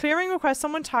 Clearing request.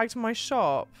 Someone tagged my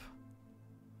shop.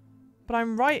 But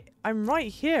I'm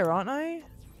right here, aren't I?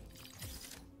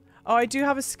 Oh, I do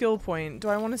have a skill point. Do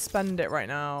I want to spend it right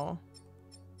now?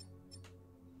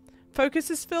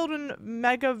 Focus is filled when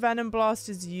Mega Venom Blast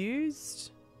is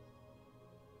used.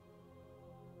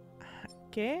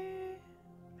 Okay.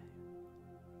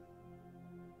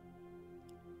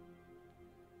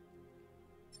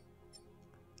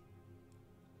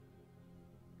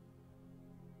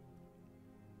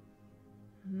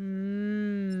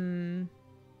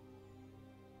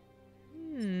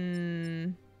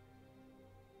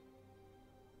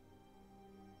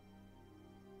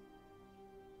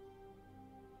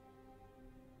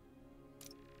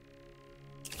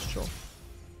 Sure.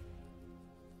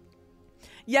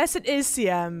 Yes, it is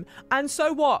CM. And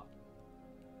so what?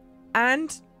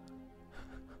 And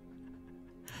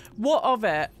what of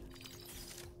it?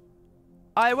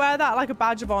 I wear that like a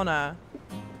badge of honor.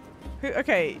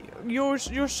 Okay, your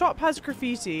shop has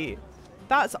graffiti.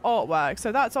 That's artwork,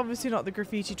 so that's obviously not the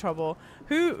graffiti trouble.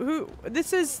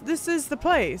 This is the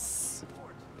place.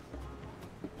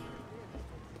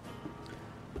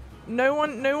 No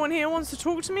one here wants to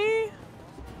talk to me?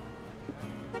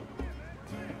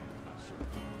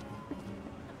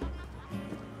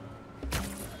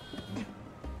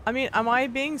 I mean, am I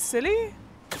being silly?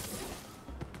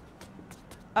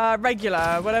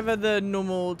 Regular, whatever the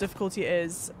normal difficulty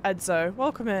is. Edzo,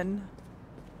 welcome in.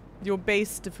 Your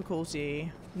base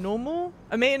difficulty. Normal?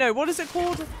 I mean, no, what is it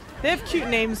called? They have cute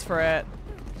names for it.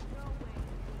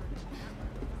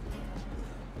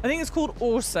 I think it's called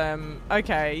awesome.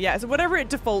 Okay, yeah, so whatever it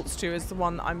defaults to is the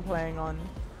one that I'm playing on.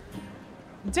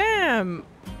 Damn!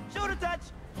 Shoulder touch!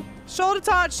 Shoulder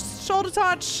touch! Shoulder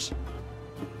touch!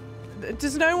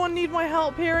 Does no one need my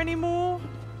help here anymore?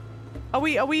 Are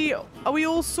we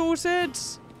all sorted?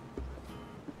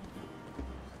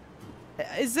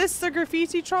 Is this the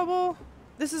graffiti trouble?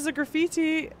 This is a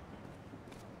graffiti.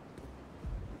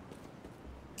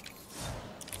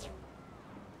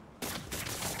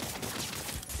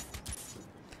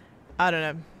 I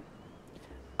don't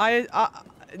know.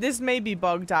 This may be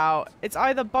bugged out. It's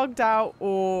either bugged out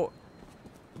or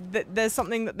there's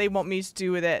something that they want me to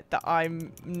do with it that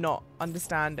I'm not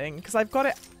understanding. Because I've got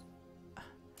it.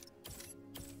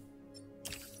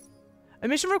 A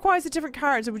mission requires a different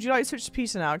character. Would you like to switch to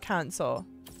Peter now? Cancel.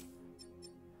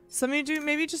 So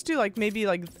maybe just do like make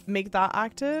that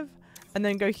active and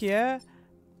then go here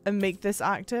and make this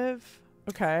active.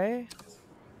 Okay.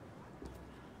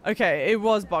 Okay, it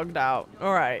was bugged out.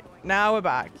 All right, now we're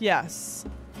back. Yes.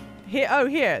 Here. Oh,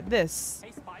 here. This.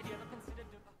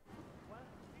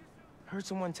 Heard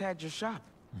someone tagged your shop.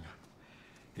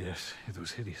 Yes, it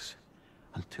was hideous.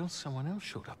 Until someone else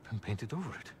showed up and painted over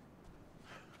it.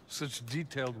 Such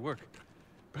detailed work.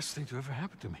 Best thing to ever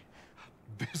happen to me.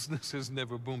 Business has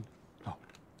never boomed. No,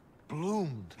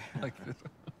 bloomed like this.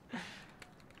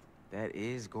 That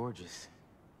is gorgeous.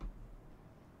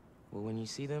 Well, when you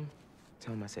see them,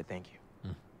 tell them I said thank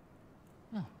you.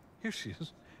 Oh, here she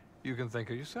is. You can thank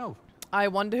her yourself. I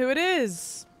wonder who it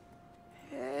is.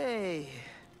 Hey,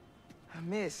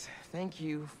 miss, thank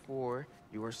you for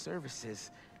your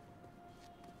services.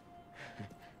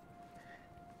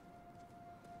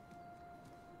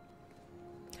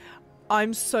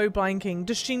 I'm so blanking.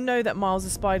 Does she know that Miles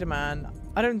is Spider-Man?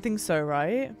 I don't think so,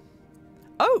 right?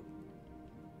 Oh!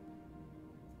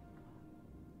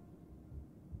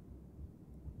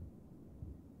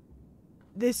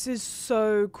 This is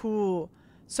so cool.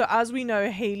 So as we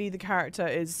know, Haley, the character,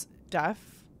 is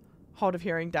deaf. Hard of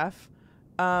hearing, deaf.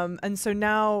 And so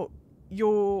now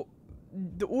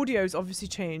the audio's obviously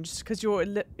changed because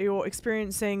you're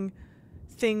experiencing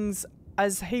things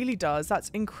as Haley does. That's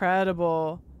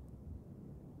incredible.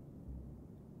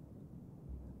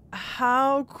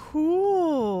 How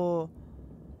cool.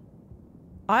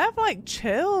 I have like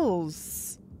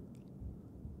chills.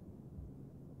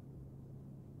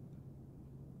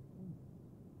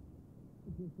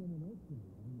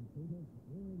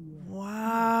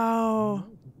 Wow.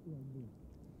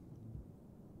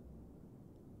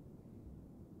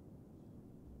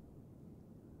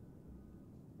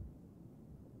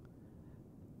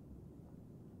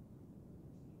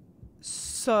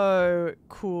 So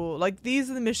cool. Like,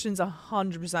 these are the missions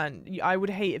 100%. I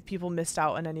would hate if people missed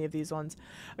out on any of these ones.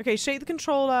 Okay, shake the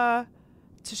controller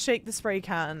to shake the spray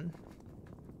can.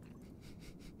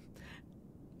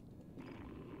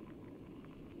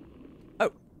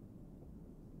 Oh.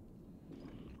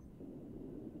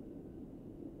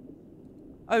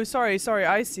 Oh, sorry.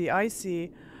 I see.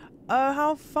 Oh,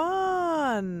 how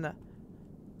fun.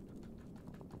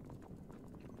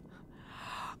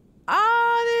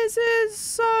 Ah, this is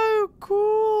so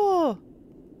cool.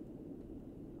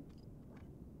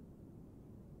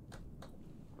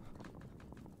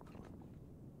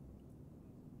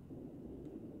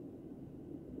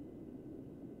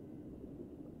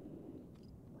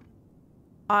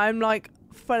 I'm like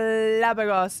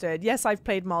flabbergasted. Yes, I've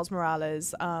played Miles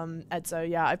Morales, Edzo.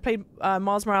 Yeah, I've played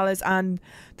Miles Morales and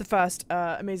the first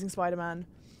Amazing Spider-Man.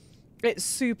 It's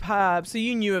superb. So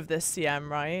you knew of this, CM,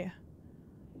 right?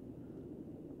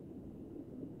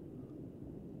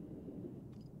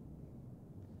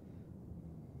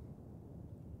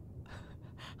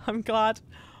 I'm glad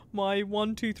my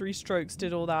 1, 2, 3 strokes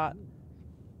did all that.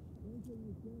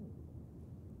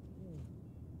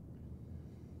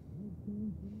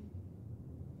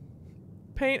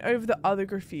 paint over the other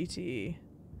graffiti.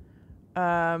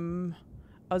 I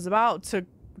was about to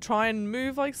try and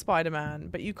move like Spider-Man,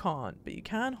 but you can't. But you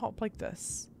can hop like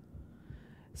this.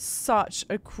 Such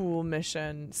a cool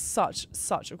mission. Such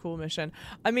a cool mission.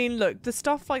 I mean, look, the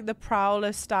stuff like the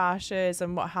Prowler stashes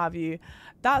and what have you,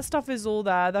 that stuff is all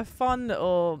there. They're fun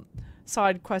little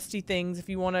side questy things if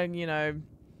you want to, you know,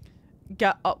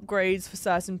 get upgrades for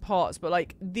certain parts. But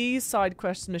like these side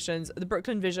quest missions, the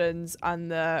Brooklyn Visions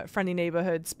and the Friendly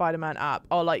Neighborhood Spider-Man app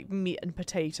are like meat and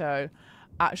potato,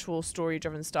 actual story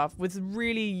driven stuff with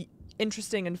really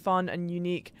interesting and fun and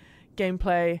unique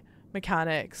gameplay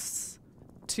mechanics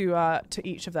to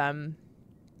each of them.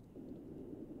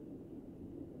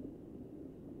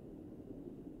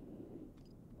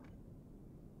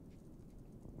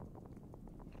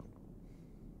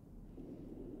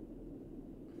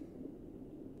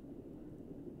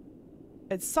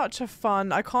 It's such a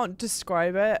fun, I can't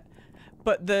describe it,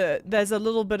 but there's a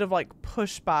little bit of like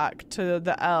pushback to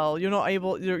the L. You're not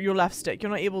able, your left stick, you're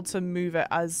not able to move it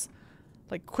as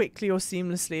like quickly or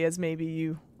seamlessly as maybe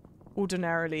you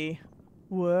ordinarily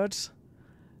would.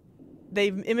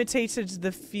 They've imitated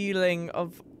the feeling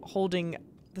of holding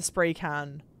the spray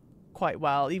can quite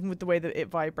well, even with the way that it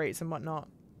vibrates and whatnot.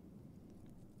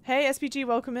 Hey SPG,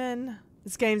 welcome in.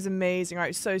 This game's amazing,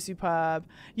 right? So superb.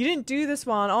 You didn't do this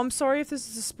one. Oh, I'm sorry if this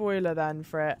is a spoiler then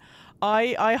for it.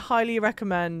 I highly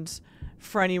recommend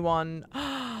for anyone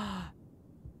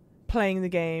playing the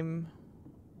game.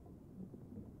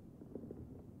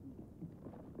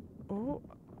 Oh.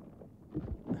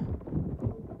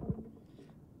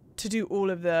 To do all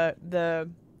of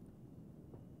the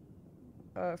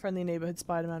Friendly Neighborhood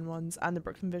Spider-Man ones and the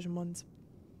Brooklyn Vision ones.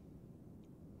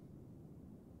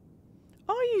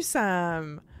 Are you,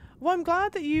 Sam? Well, I'm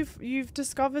glad that you've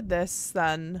discovered this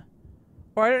then.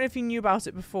 Or I don't know if you knew about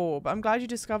it before, but I'm glad you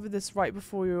discovered this right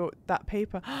before that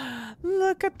paper.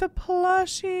 Look at the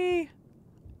plushie.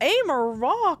 Aim a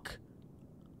rock.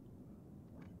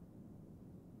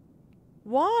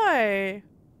 Why?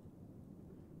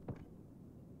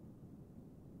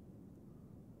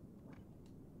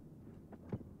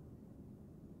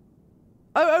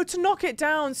 Oh, to knock it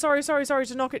down. Sorry,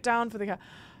 to knock it down for the cat.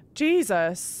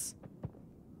 Jesus.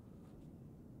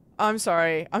 I'm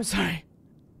sorry.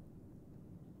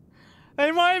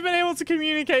 They might have been able to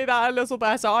communicate that a little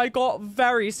better. I got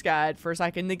very scared for a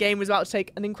second. The game was about to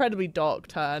take an incredibly dark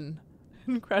turn.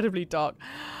 Incredibly dark.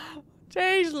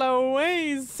 Jeez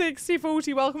Louise,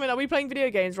 6040, welcome in. Are we playing video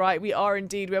games? Right, we are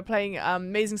indeed. We are playing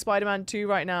Amazing Spider-Man 2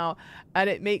 right now, and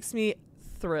it makes me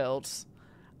thrilled.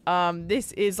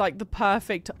 This is like the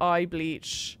perfect eye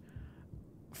bleach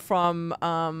from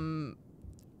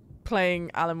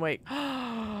playing Alan Wake.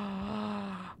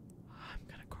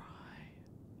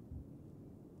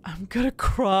 I'm gonna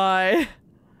cry.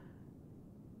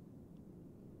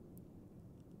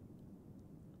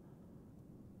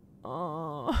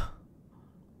 Oh.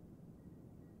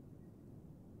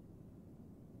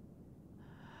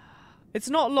 It's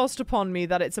not lost upon me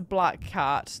that it's a black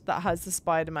cat that has the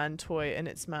Spider-Man toy in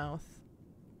its mouth.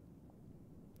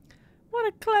 What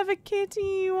a clever kitty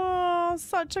you are.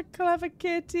 Such a clever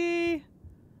kitty.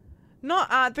 Not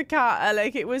at the cat,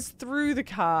 Alec. It was through the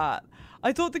cat.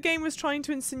 I thought the game was trying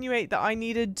to insinuate that I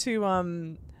needed to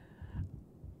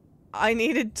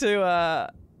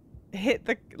hit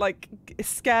the, like,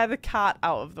 scare the cat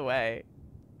out of the way.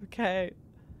 Okay.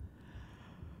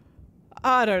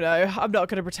 I don't know. I'm not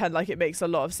going to pretend like it makes a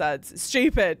lot of sense. It's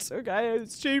stupid. Okay,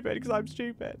 it's stupid because I'm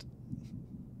stupid.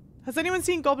 Has anyone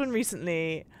seen Goblin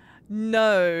recently?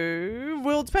 No.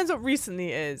 Well, it depends what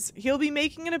recently is. He'll be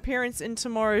making an appearance in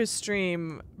tomorrow's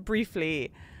stream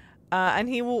briefly. And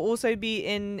he will also be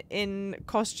in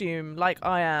costume like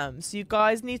I am. So you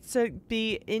guys need to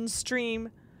be in stream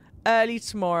early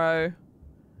tomorrow.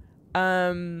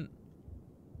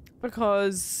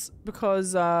 Because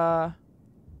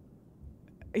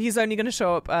he's only going to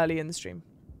show up early in the stream.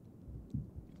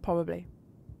 Probably.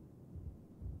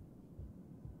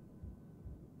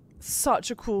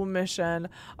 Such a cool mission.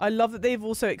 I love that they've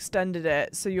also extended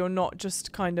it so you're not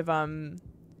just kind of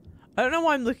I don't know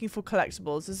why I'm looking for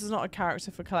collectibles. This is not a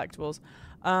character for collectibles.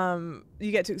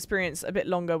 You get to experience a bit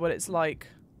longer what it's like.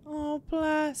 Oh,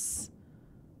 bless.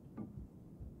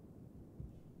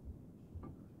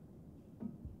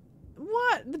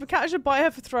 What? The cat should bite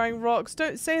her for throwing rocks.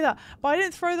 Don't say that. But I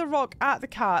didn't throw the rock at the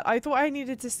cat. I thought I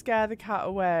needed to scare the cat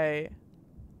away.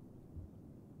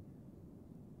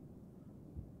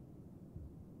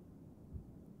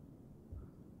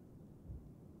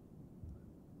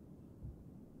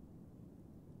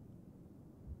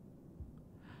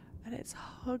 And it's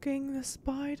hugging the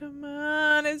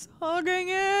Spider-Man. It's hugging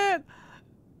it.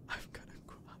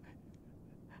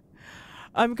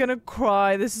 I'm gonna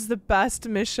cry. This is the best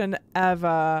mission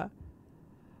ever.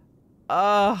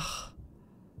 Ugh.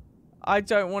 I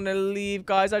don't want to leave,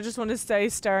 guys. I just want to stay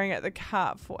staring at the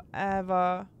cat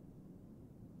forever.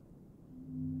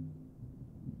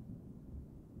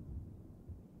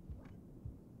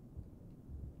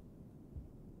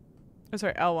 Oh,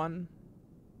 sorry, L1.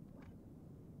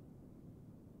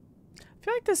 I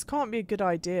feel like this can't be a good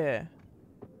idea.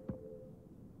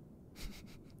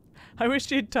 I wish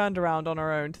she'd turned around on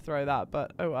her own to throw that,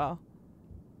 but oh well.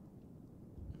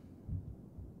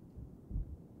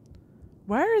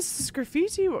 Where is this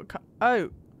graffiti? What? Oh,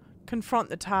 confront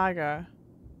the tagger.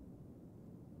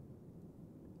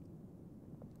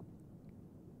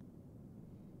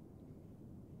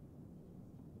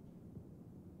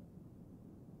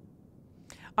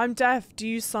 I'm deaf. Do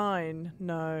you sign?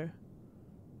 No.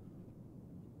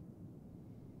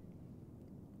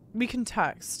 We can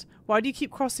text. Why do you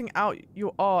keep crossing out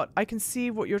your art? I can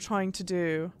see what you're trying to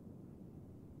do.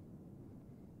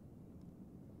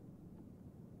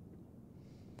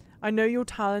 I know you're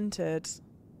talented.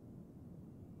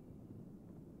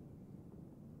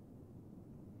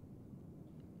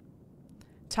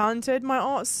 Talented? My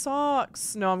art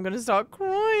sucks. No, I'm gonna start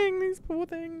crying. These poor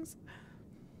things.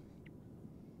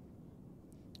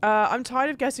 I'm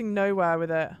tired of getting nowhere with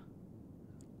it.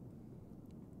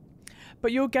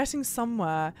 But you're getting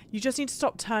somewhere. You just need to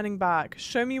stop turning back.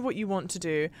 Show me what you want to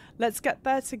do. Let's get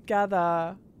there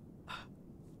together.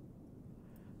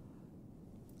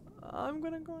 I'm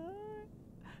gonna cry.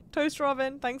 Toast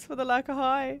Robin, thanks for the lurker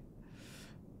high.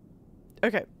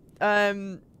 Okay.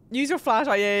 Use your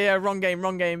flashlight. Yeah, wrong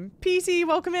game. PC,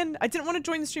 welcome in. I didn't want to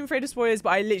join the stream afraid of spoilers,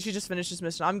 but I literally just finished this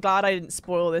mission. I'm glad I didn't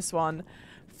spoil this one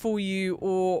for you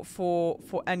or for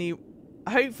any,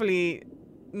 hopefully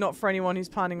not for anyone who's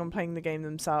planning on playing the game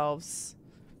themselves.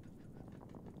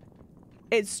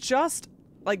 It's just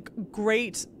like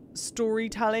great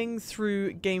storytelling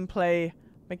through gameplay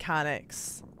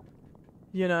mechanics,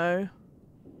 you know?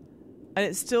 And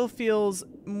it still feels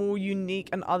more unique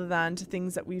and other than to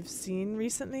things that we've seen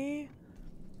recently.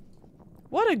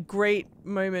 What a great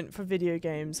moment for video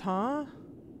games, huh?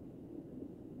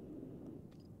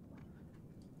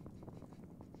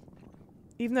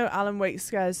 Even though Alan Wake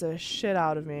scares the shit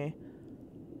out of me,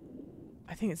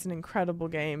 I think it's an incredible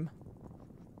game.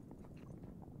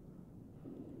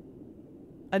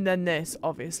 And then this,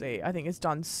 obviously, I think it's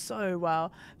done so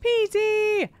well.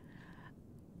 PT!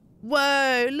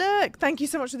 Whoa, look! Thank you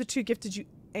so much for the 2 gifted, you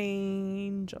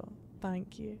angel.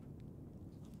 Thank you.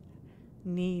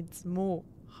 Needs more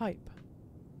hype.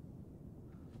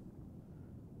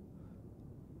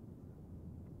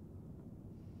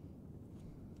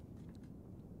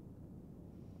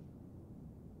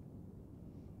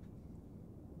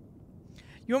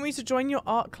 You want me to join your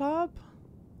art club?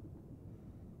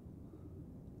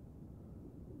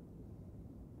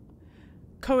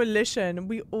 Coalition.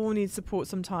 We all need support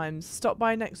sometimes. Stop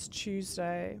by next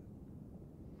Tuesday.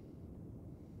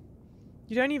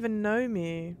 You don't even know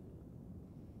me.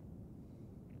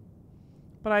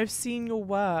 But I've seen your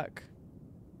work.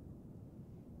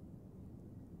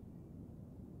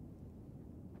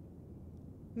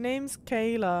 Name's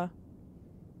Kayla.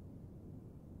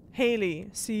 Haley,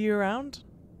 see you around?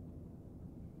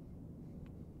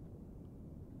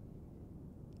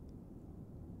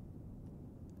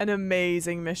 An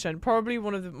amazing mission. Probably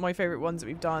one of my favorite ones that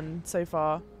we've done so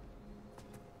far.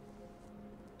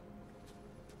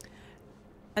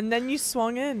 And then you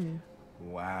swung in.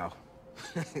 Wow.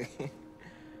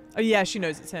 Oh yeah, she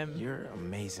knows it's him. You're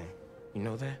amazing. You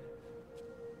know that?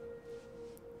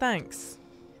 Thanks.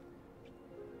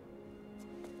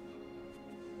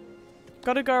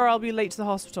 Gotta go or I'll be late to the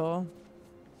hospital.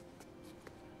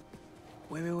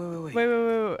 Wait. Wait.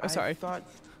 Oh, sorry. I thought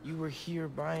you were here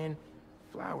buying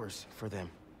flowers for them.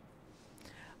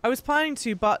 I was planning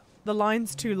to, but the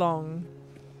line's too long.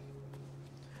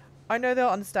 I know they'll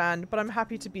understand, but I'm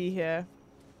happy to be here.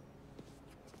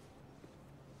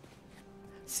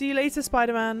 See you later,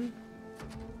 Spider-Man.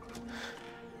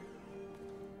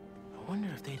 I wonder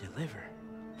if they deliver.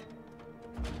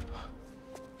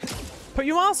 Put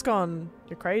your mask on.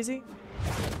 You're crazy.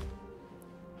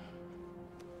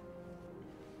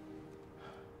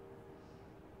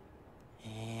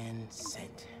 And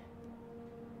sent.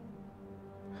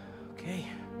 Okay.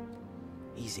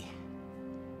 Easy.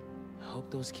 I hope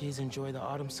those kids enjoy the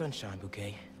autumn sunshine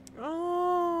bouquet.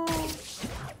 Oh.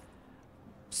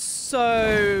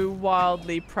 So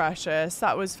wildly precious.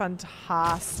 That was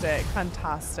fantastic.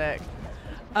 Fantastic.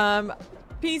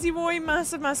 Peasy Boy,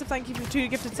 massive thank you for 2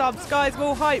 gifted subs. Guys, we're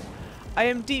all hype. I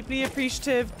am deeply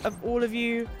appreciative of all of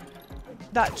you.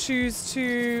 that choose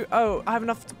to... Oh, I have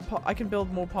enough... I can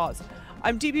build more parts.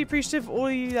 I'm deeply appreciative of all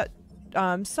of you that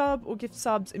sub or gift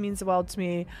subs. It means the world to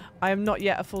me. I am not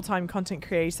yet a full-time content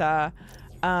creator.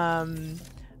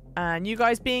 And you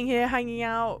guys being here, hanging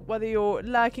out, whether you're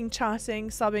lurking, chatting,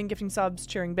 subbing, gifting subs,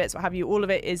 cheering bits, what have you, all of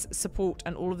it is support,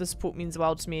 and all of the support means the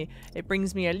world to me. It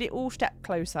brings me a little step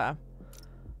closer.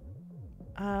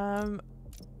 I've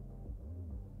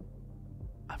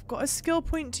got a skill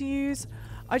point to use.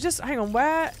 Hang on,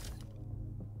 where?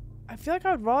 I feel like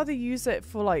I'd rather use it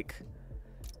for like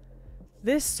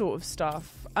this sort of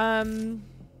stuff. Yeah,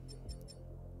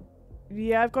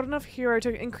 I've got enough hero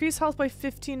to increase health by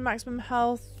 15 maximum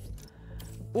health.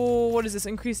 Or what is this?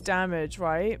 Increase damage,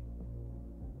 right?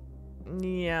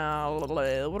 Yeah. What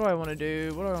do I want to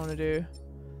do? What do I want to do?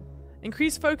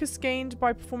 Increase focus gained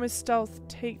by performance stealth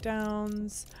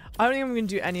takedowns. I don't think I'm going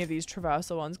to do any of these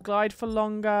traversal ones. Glide for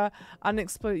longer.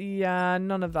 Yeah,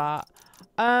 none of that.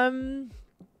 I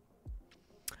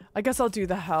guess I'll do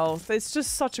the health. It's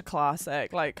just such a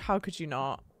classic. Like, how could you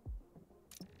not?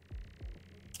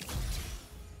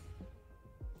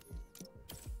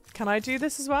 Can I do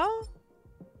this as well?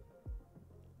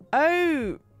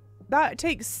 Oh, that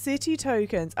takes city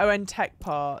tokens. Oh, and tech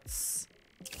parts.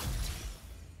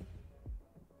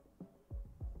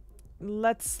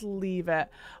 Let's leave it.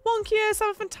 Wonkius,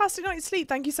 have a fantastic night's sleep.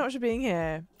 Thank you so much for being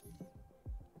here.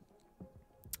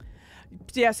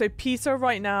 Yeah, so Peter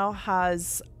right now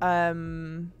has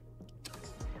Venom,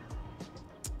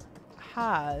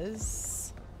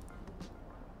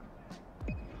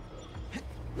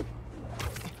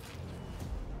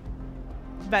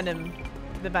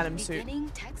 the Venom suit. Beginning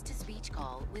text-to-speech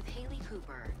call with Haley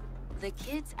Cooper. The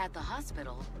kids at the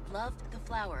hospital loved the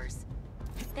flowers.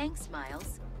 Thanks,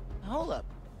 Miles. Hold up.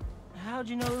 How'd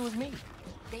you know it was me?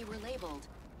 They were labeled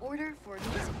Order for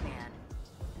Music Man.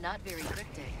 Not very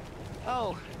cryptic.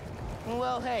 Oh,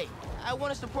 well, hey, I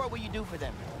want to support what you do for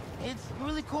them. It's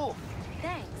really cool.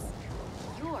 Thanks.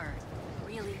 You're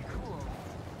really cool.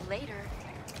 Later,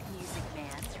 Music Man.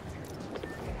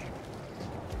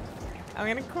 I'm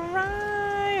gonna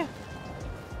cry.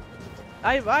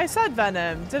 I said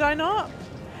Venom, did I not?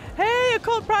 Hey,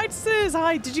 occult practices!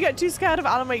 Hi, did you get too scared of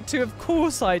Alan Wake 2? Of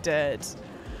course I did.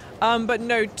 But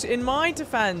no, in my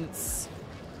defense,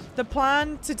 the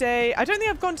plan today... I don't think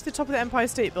I've gone to the top of the Empire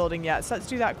State Building yet, so let's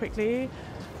do that quickly.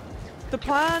 The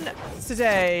plan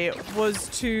today was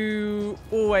to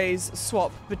always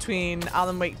swap between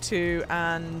Alan Wake 2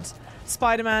 and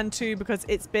Spider-Man 2 because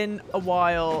it's been a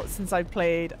while since I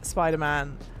played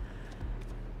Spider-Man.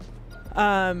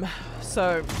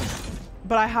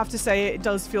 But I have to say it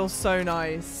does feel so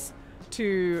nice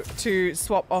to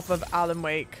swap off of Alan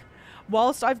Wake.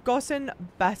 Whilst I've gotten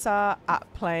better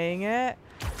at playing it,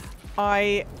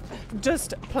 I'm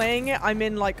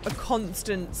in like a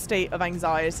constant state of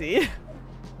anxiety.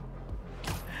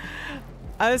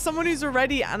 As someone who's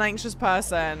already an anxious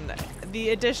person, the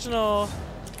additional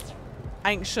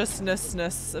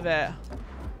anxiousness of it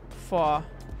for...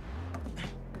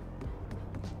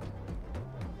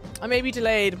 I may be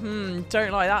delayed.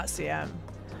 Don't like that, CM.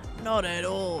 Not at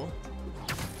all.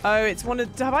 Oh, it's one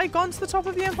of... Have I gone to the top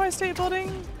of the Empire State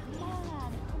Building?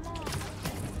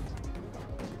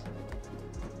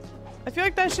 I feel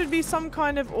like there should be some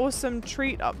kind of awesome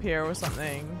treat up here or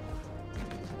something.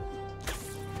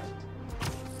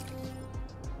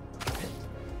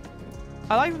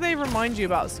 I like that they remind you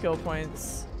about skill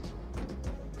points.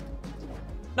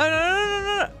 No, no, no, no,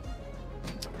 no, no.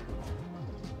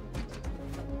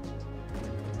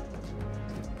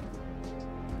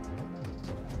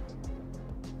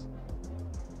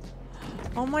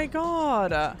 Oh my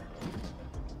god. I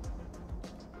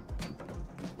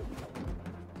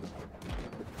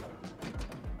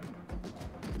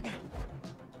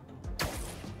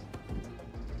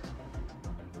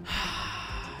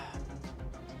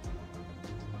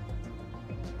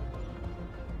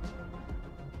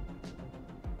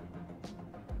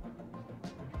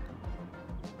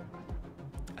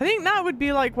think that would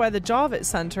be like where the Jarvis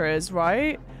Center is,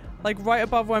 right? Like right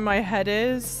above where my head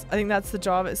is. I think that's the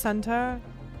Jarvis Center.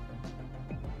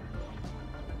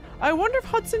 I wonder if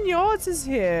Hudson Yards is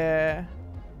here.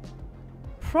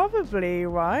 Probably,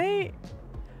 right?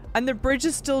 And the bridge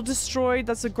is still destroyed.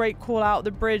 That's a great call out. The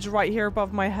bridge right here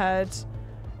above my head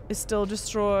is still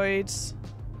destroyed.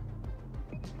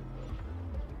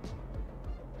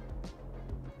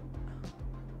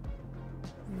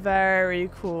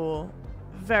 Very cool.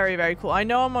 Very, very cool. I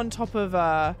know I'm on top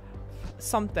of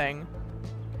something.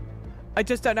 I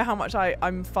just don't know how much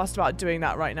I'm fussed about doing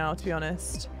that right now, to be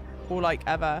honest. Or like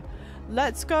ever.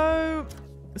 Let's go.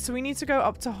 So we need to go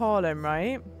up to Harlem,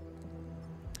 right?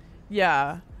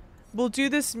 Yeah. We'll do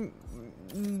this,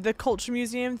 the Culture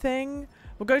Museum thing.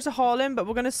 We'll go to Harlem, but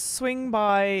we're going to swing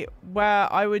by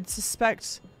where I would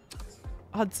suspect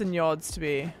Hudson Yards to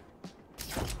be.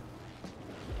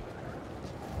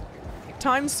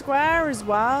 Times Square as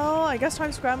well. I guess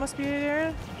Times Square must be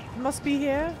here. Must be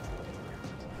here.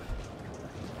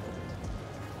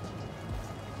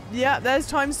 Yeah, there's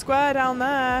Times Square down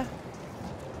there.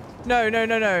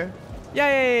 No.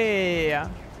 Yeah.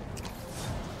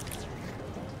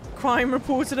 Crime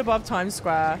reported above Times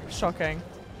Square. Shocking.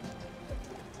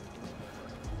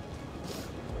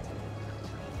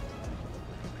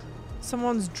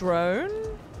 Someone's drone?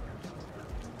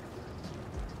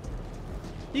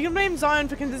 You can blame Zion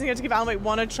for convincing to give Alan Wake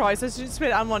 1 a try, so to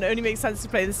play Alan 1, it only makes sense to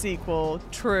play the sequel.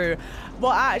 True.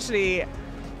 Well, actually,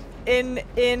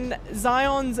 in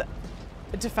Zion's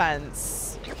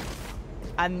defense,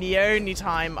 and the only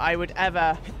time I would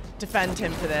ever defend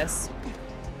him for this,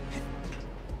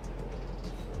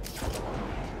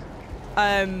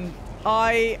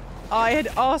 I had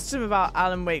asked him about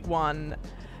Alan Wake 1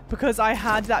 because I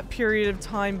had that period of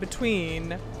time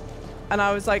between, and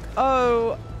I was like,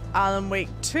 oh, Alan Wake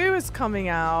 2 is coming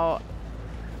out.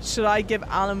 Should I give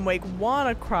Alan Wake 1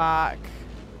 a crack?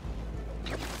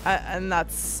 And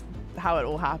that's how it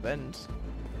all happened.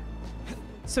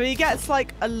 So he gets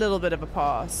like a little bit of a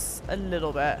pass. A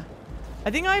little bit.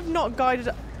 I think I've not guided...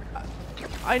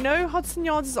 I know Hudson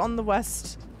Yards is on the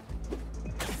west,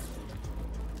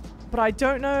 but I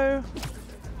don't know...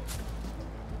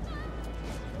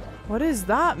 What is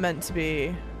that meant to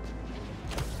be?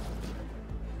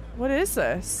 What is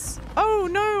this? Oh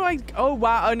no, oh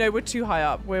wow, oh no, we're too high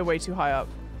up. We're way too high up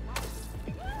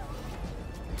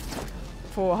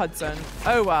for Hudson.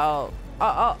 Oh well,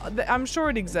 I'm sure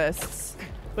it exists,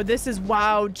 but this is,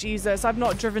 wow, Jesus, I've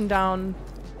not driven down,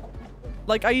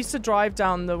 like I used to drive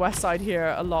down the west side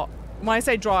here a lot. When I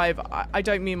say drive, I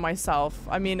don't mean myself.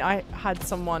 I mean I had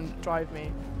someone drive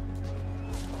me.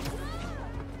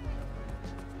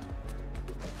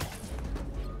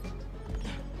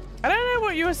 I don't know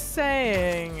what you were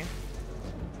saying,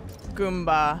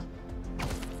 Goomba.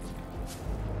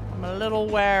 I'm a little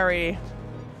wary.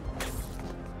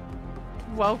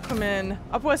 Welcome in.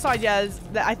 Upper West Side, yeah,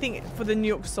 I think for the New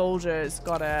York soldiers.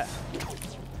 Got it.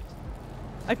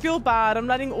 I feel bad. I'm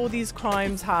letting all these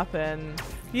crimes happen.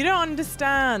 You don't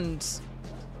understand.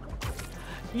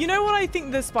 You know what I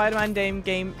think the Spider-Man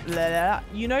game...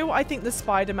 You know what I think the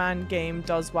Spider-Man game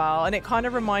does well? And it kind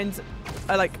of reminds...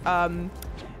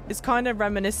 it's kind of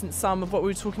reminiscent some of what we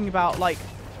were talking about, like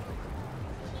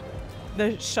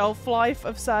the shelf life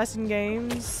of certain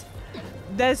games.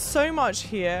 There's so much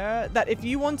here that if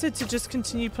you wanted to just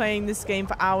continue playing this game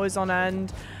for hours on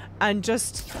end and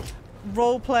just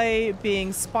roleplay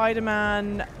being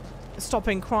Spider-Man,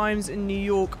 stopping crimes in New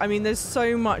York, I mean, there's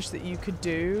so much that you could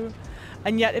do.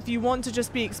 And yet if you want to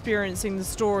just be experiencing the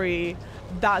story,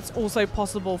 that's also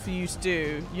possible for you to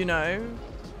do, you know?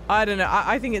 I don't know.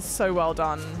 I think it's so well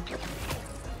done.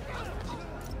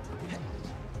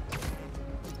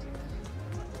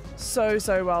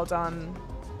 So well done.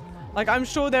 Like, I'm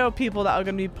sure there are people that are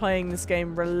going to be playing this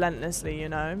game relentlessly, you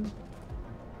know?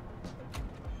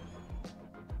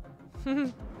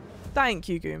 Thank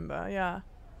you, Goomba. Yeah.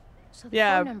 So the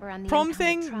yeah. phone number on the Prom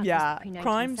thing? truck Yeah. is the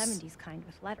Crimes? pre-1970s kind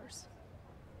with letters.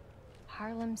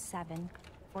 Harlem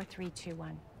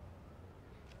 74321.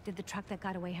 Did the truck that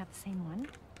got away have the same one?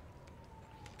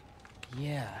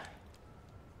 Yeah.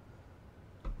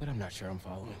 But I'm not sure I'm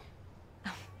following.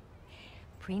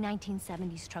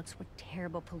 Pre-1970s trucks were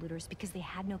terrible polluters because they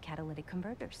had no catalytic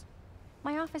converters.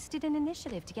 My office did an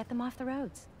initiative to get them off the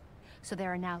roads. So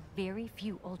there are now very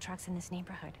few old trucks in this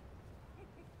neighborhood.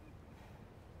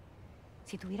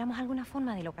 Si tuviéramos alguna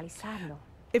forma de localizarlo.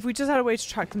 If we just had a way to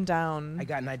track them down. I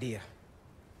got an idea.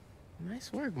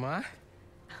 Nice work, Ma.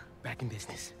 Back in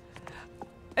business.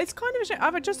 It's kind of a shame.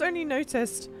 I've just only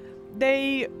noticed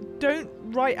they don't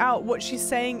write out what she's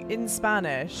saying in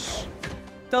Spanish.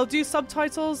 They'll do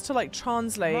subtitles to like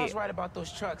translate. Mom's right about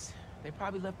those trucks. They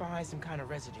probably left behind some kind of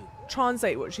residue.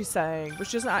 Translate what she's saying, but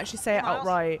she doesn't actually say it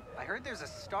outright. I heard there's a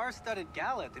star-studded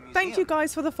gala at the museum. Thank you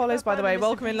guys for the follows, by the way.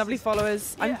 Welcome in, lovely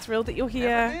followers. Yeah. I'm thrilled that you're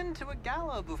here. Never been to a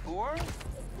gala before.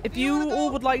 If you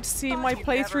all would like to see my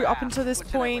playthrough up until this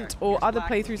point, or other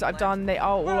playthroughs I've done, they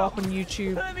are all up on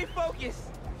YouTube. Let me focus.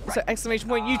 So exclamation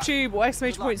point YouTube or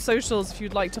exclamation point socials if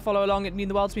you'd like to follow along. It'd mean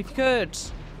the world to me if you could.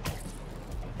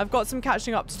 I've got some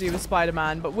catching up to do with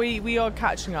Spider-Man, but we are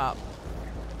catching up.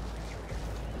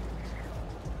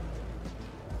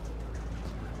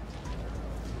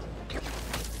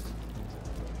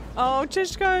 Oh,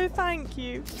 Chishko, thank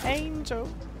you. Angel.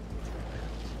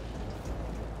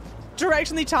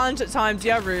 directionally challenged at times.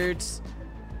 Yeah, rude.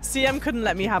 CM couldn't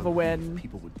let me have a win.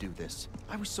 People would do this.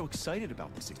 I was so excited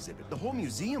about this exhibit. The whole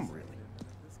museum, really.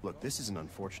 Look, this is an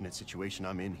unfortunate situation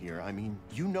I'm in here. I mean,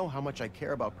 you know how much I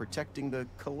care about protecting the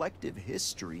collective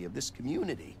history of this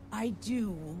community. I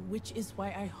do, which is why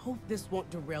I hope this won't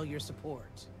derail your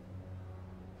support.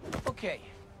 Okay,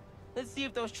 let's see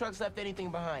if those trucks left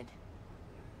anything behind.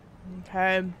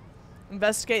 Okay.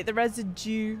 Investigate the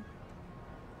residue.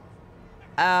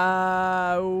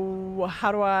 How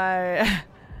do I...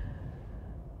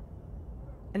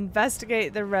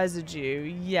 Investigate the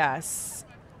residue. Yes.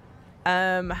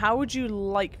 How would you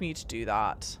like me to do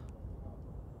that?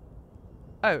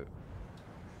 Oh.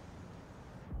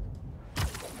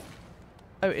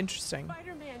 Oh, interesting.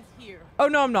 Spider-Man's here. Oh,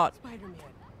 no, I'm not. Spider-Man.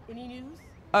 Any news?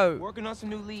 Oh. Working on some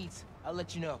new leads. I'll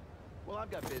let you know. Well,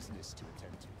 I've got business to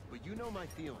attend to, but you know my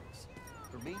feelings.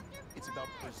 For me, it's about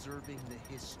preserving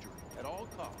the history at all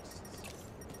costs.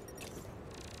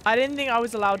 I didn't think I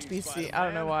was allowed to be seen. I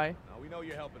don't know why. We know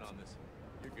you're helping on this.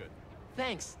 You're good.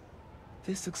 Thanks.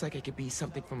 This looks like it could be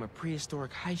something from a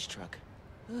prehistoric heist truck.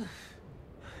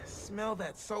 Smell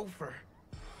that sulfur.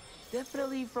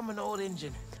 Definitely from an old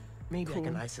engine. Maybe I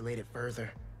can isolate it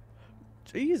further.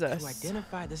 Jesus. To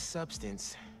identify the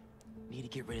substance, need to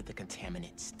get rid of the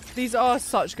contaminants. These are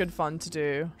such good fun to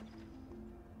do.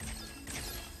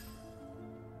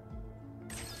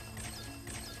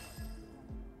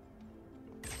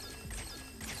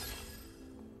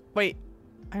 Wait,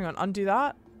 hang on, undo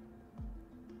that.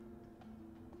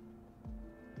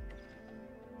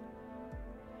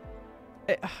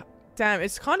 Damn,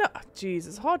 it's kind of, jeez,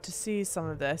 it's hard to see some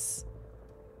of this.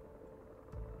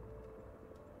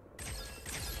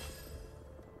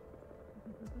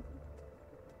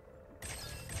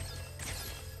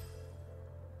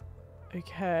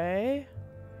 Okay.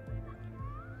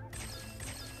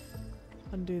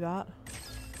 Undo that.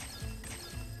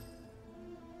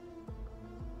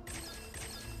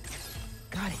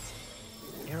 Got it.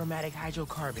 Aromatic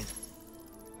hydrocarbon.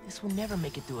 This will never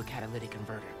make it through a catalytic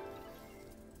converter.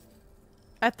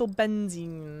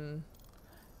 Ethylbenzene.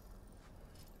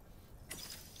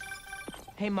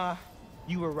 Hey, Ma.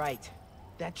 You were right.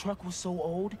 That truck was so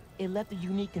old, it left a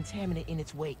unique contaminant in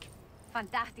its wake.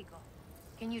 Fantastico.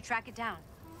 Can you track it down?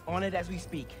 On it as we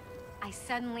speak. I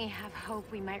suddenly have hope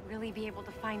we might really be able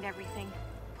to find everything,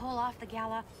 pull off the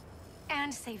gala,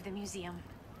 and save the museum.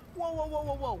 Whoa, whoa, whoa,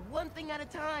 whoa, whoa. One thing at a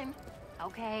time.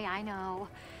 Okay, I know.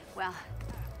 Well,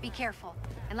 be careful,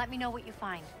 and let me know what you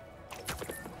find.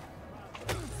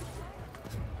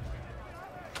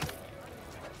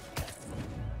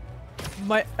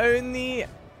 My only...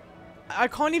 I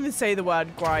can't even say the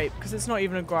word gripe, because it's not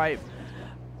even a gripe.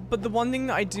 But the one thing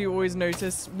that I do always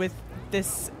notice with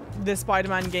the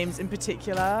Spider-Man games in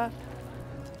particular,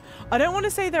 I don't want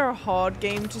to say they're a hard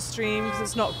game to stream, because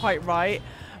it's not quite right.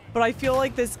 But I feel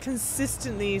like there's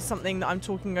consistently something that I'm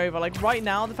talking over. Like right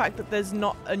now, the fact that there's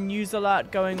not a news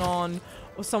alert going on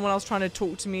or someone else trying to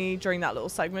talk to me during that little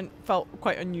segment felt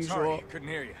quite unusual. Sorry, couldn't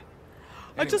hear you.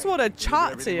 I just want to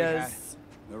chat to you.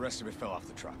 The rest of it fell off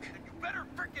the truck. Then you better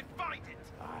frickin' find it!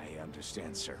 I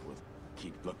understand, sir. We'll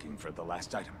keep looking for the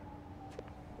last item.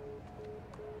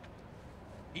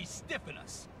 He's stiffing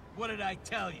us. What did I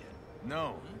tell you?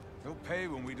 No. He'll pay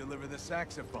when we deliver the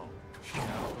saxophone.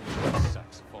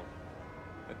 Saxophone.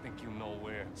 I think you know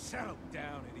where. Settle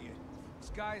down, idiot.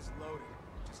 This guy's loaded.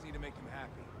 Just need to make him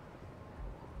happy.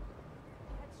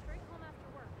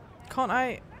 Can't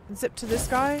I zip to this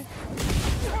guy?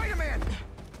 Spider-Man!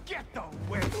 Get the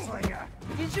web slinger!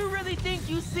 Did you really think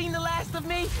you've seen the last of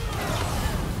me?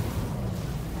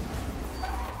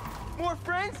 More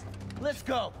friends? Let's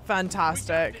go.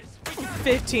 Fantastic.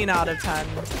 15 out of 10.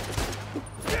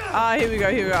 Ah, here we go,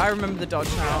 here we go. I remember the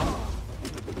dodge now.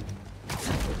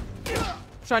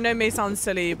 So I know it may sound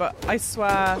silly, but I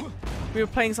swear we were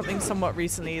playing something somewhat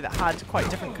recently that had quite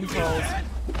different controls.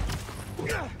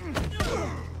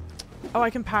 Oh, I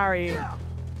can parry.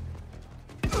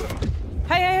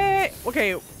 Hey, hey, hey!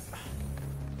 Okay.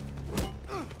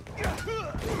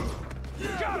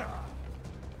 Got him!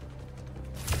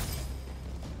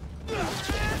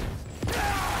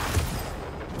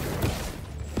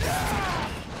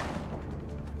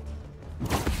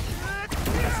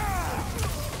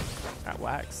 That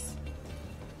wax.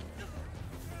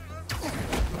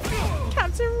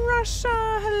 Captain Russia,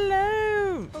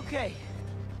 hello! Okay.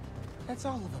 That's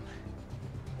all of them.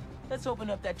 Let's open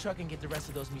up that truck and get the rest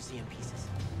of those museum pieces.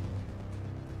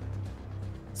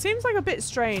 Seems like a bit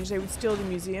strange they would steal the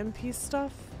museum piece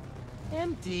stuff.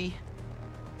 Empty.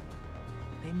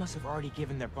 They must have already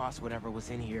given their boss whatever was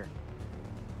in here.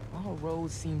 All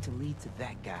roads seem to lead to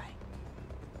that guy.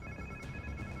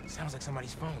 Sounds like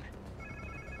somebody's phone.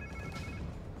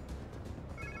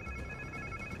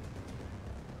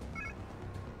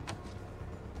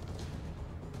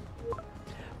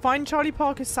 Find Charlie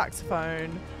Parker's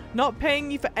saxophone. Not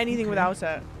paying you for anything without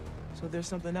it. So there's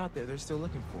something out there they're still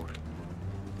looking for.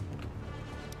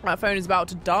 That phone is about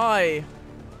to die.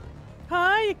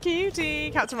 Hi, you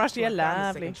cutie. Captain Rusty, you're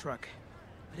lovely. Second truck,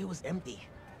 but it was empty.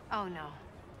 Oh no.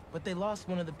 But they lost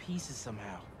one of the pieces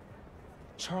somehow.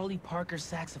 Charlie Parker's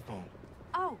saxophone.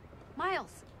 Oh,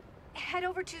 Miles. Head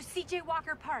over to CJ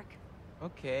Walker Park.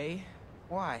 Okay.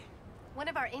 Why? One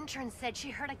of our interns said she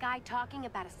heard a guy talking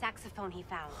about a saxophone he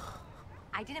found.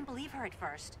 I didn't believe her at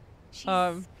first. She's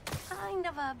kind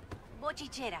of a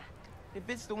bochichera. If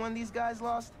it's the one these guys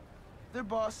lost, their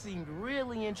boss seemed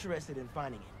really interested in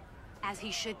finding it. As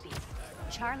he should be.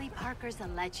 Charlie Parker's a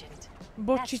legend.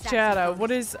 Bochichera.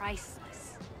 What is...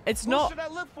 It's not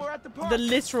the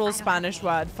literal Spanish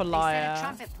word for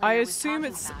liar. I assume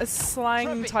it's a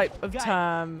slang type of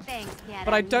term,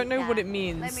 but I don't know what it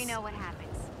means. Let me know what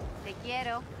happens. Te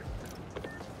quiero.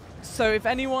 So if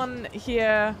anyone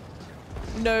here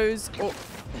knows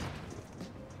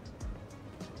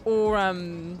or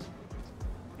in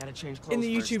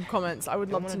the YouTube comments, I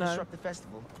would love to know.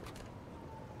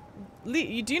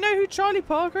 Lee, do you know who Charlie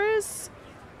Parker is?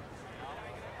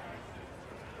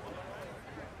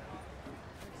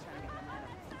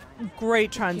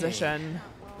 Great transition.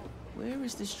 Okay. Where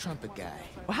is this trumpet guy?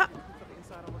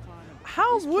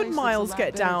 How would Miles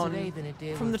get down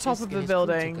from the top of the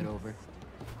building?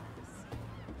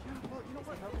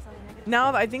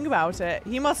 Now that I think about it,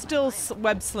 he must still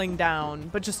web sling down,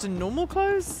 but just in normal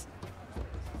clothes?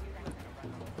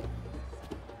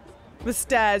 The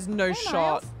stairs, no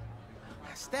shot.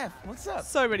 Steph, what's up?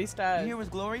 So many stairs. You here with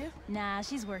Gloria? Nah,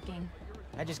 she's working.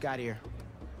 I just got here.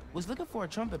 Was looking for a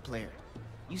trumpet player.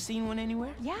 You seen one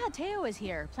anywhere? Yeah, Teo is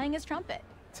here, playing his trumpet.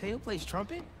 Teo plays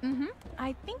trumpet? Mm-hmm.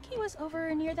 I think he was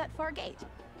over near that far gate.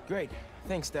 Great.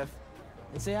 Thanks, Steph.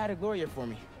 And say hi to Gloria for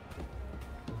me.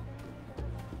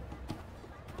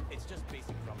 It's just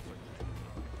basic drum circuitry.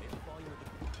 Maybe volume of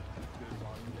the good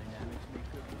volume dynamics make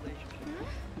good relationship.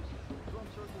 Drum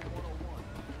circle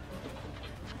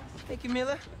 101. Hey,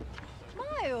 Camila.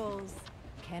 Miles,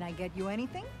 can I get you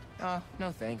anything?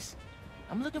 No thanks.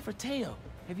 I'm looking for Teo.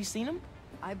 Have you seen him?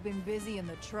 I've been busy in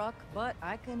the truck, but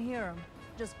I can hear him.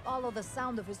 Just follow the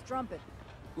sound of his trumpet.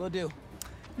 Will do.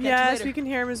 Yes, we can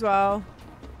hear him as well.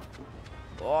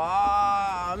 Oh,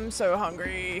 I'm so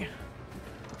hungry.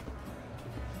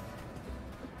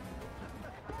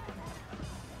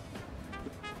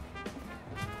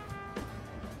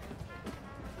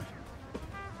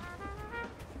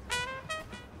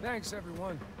 Thanks,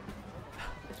 everyone.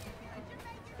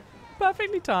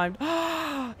 Perfectly timed.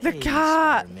 The hey,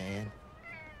 cat! Man.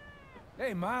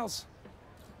 Hey, Miles.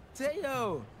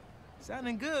 Teo!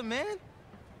 Sounding good, man.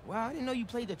 Wow, I didn't know you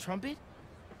played the trumpet.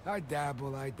 I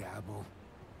dabble.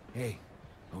 Hey,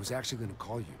 I was actually gonna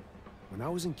call you. When I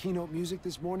was in Keynote Music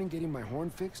this morning getting my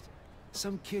horn fixed,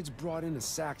 some kids brought in a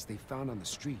sax they found on the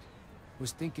street.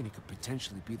 Was thinking it could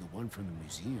potentially be the one from the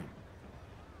museum.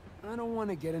 I don't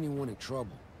want to get anyone in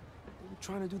trouble. They were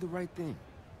trying to do the right thing.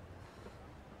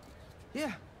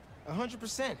 Yeah,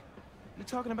 100%. You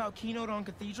talking about Keynote on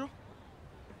Cathedral?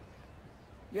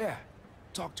 Yeah.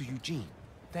 Talk to Eugene.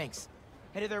 Thanks.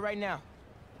 Headed there right now.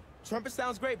 Trumpet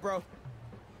sounds great, bro.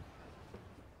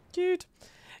 Cute.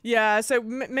 Yeah, so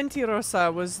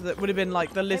mentirosa would have been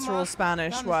like the literal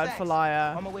Spanish word for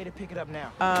liar. On my way to pick it up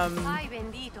now. Ay,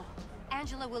 bendito.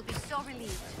 Angela will be so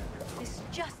relieved. This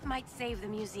just might save the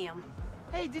museum.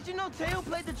 Hey, did you know Teo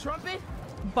played the trumpet?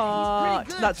 But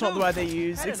that's not the word they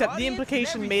use, except the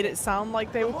implication made it sound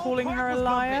like they were calling her a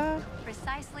liar.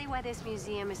 Precisely why this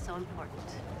museum is so important.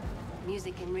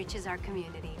 Music enriches our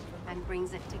community and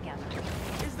brings it together.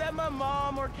 Is that my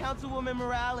mom or Councilwoman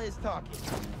Morales talking?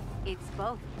 It's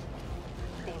both.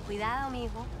 Ten cuidado,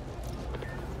 mijo.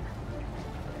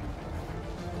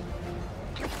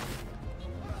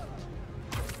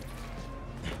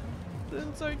 This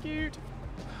is so cute.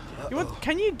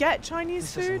 Can you get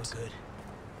Chinese food?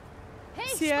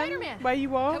 Hey, CM, Spider-Man! where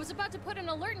you are? I was about to put an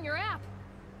alert in your app.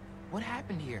 What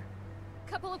happened here?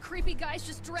 Couple of creepy guys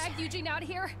just dragged Eugene out of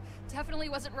here. Definitely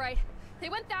wasn't right. They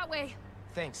went that way.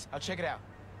 Thanks. I'll check it out.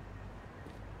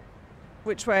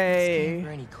 Which way? Scan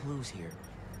for any clues here.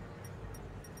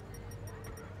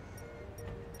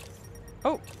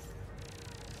 Oh.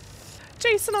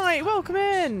 Jasonite, welcome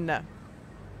in.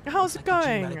 How's it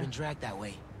going? Might have been dragged that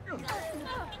way.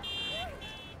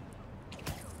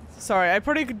 Sorry, I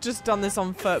probably could just done this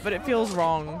on foot, but it feels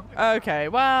wrong. Okay,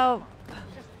 well,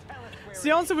 so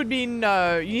the answer would be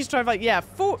no. You need to drive like, yeah,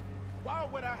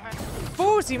 what I have.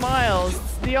 40 miles.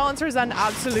 The answer is an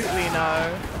absolutely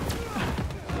no.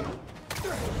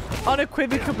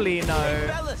 Unequivocally no. Hey,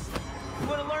 fellas, you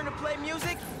want to learn to play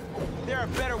music? There are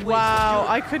better ways. Wow,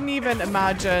 I couldn't even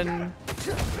imagine.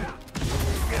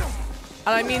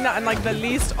 And I mean that in like the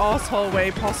least asshole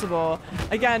way possible.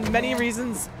 Again, many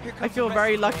reasons I feel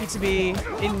very lucky to be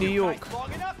in New York.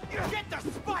 Get the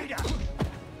spider!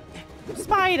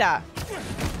 Spider!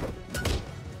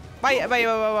 Wait.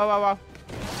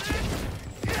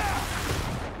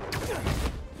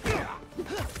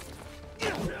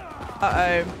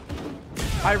 Uh-oh.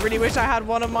 I really wish I had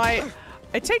one of my...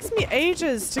 It takes me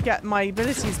ages to get my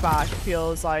abilities back, it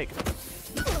feels like.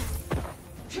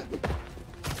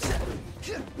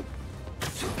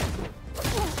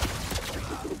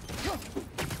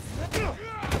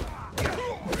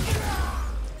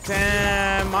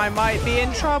 Damn, I might be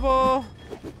in trouble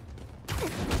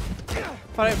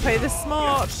if I don't play this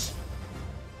smart.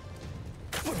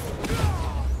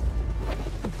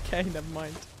 Okay, never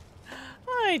mind.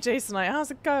 Hi, Jasonite.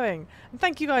 How's it going? And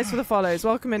thank you guys for the follows.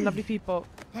 Welcome in, lovely people.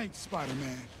 Thanks,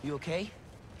 Spider-Man. You okay?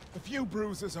 A few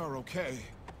bruises are okay,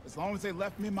 as long as they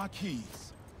left me my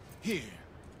keys. Here,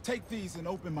 take these and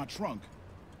open my trunk.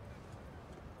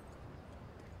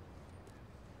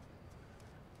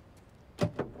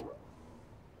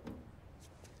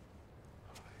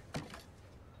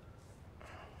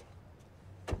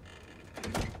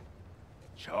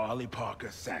 Charlie Parker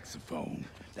saxophone.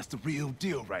 That's the real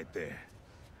deal right there.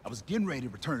 I was getting ready to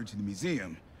return it to the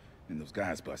museum, and those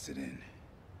guys busted in.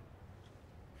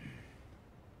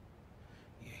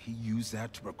 Yeah, he used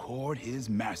that to record his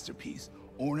masterpiece,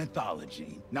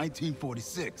 Ornithology,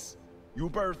 1946. You a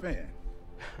Bird fan?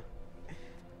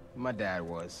 My dad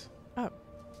was. Oh.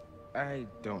 I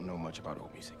don't know much about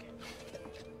old music.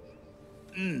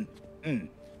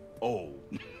 Old.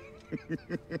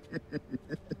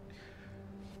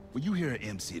 When you hear an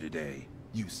MC today,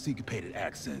 use syncopated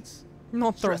accents.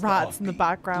 Not the rats in the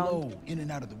background. Flow in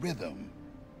and out of the rhythm.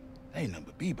 They ain't nothing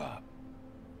but bebop.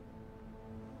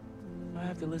 I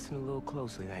have to listen a little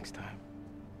closely next time.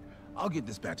 I'll get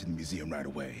this back to the museum right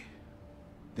away.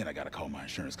 Then I gotta call my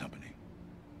insurance company.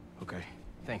 Okay,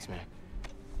 thanks, man.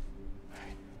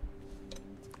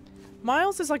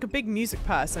 Miles is like a big music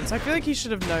person, so I feel like he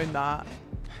should have known that.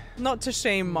 Not to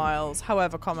shame Miles,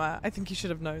 however, I think he should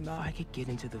have known that. If I could get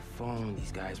into the phone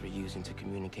these guys were using to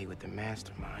communicate with the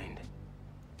mastermind.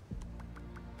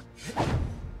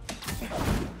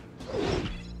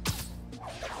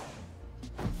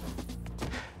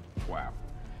 Wow.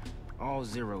 All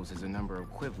zeros is a number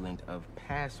equivalent of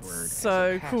password.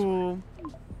 So cool.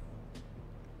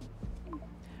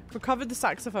 Recovered the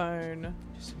saxophone.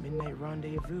 Just a midnight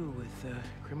rendezvous with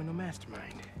criminal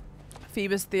mastermind.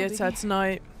 Phoebus Theatre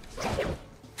tonight.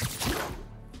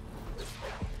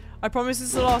 I promise this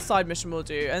is the last side mission we'll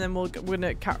do, and then we're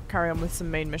gonna carry on with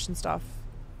some main mission stuff.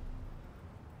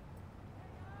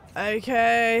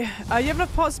 Okay, you have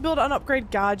enough parts to build an upgrade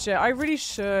gadget. I really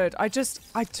should. I just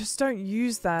don't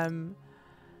use them.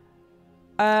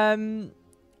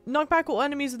 Knock back all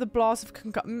enemies with a blast of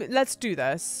let's do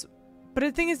this. But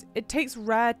the thing is, it takes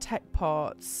rare tech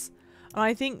parts, and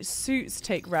I think suits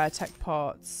take rare tech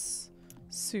parts.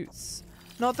 Suits.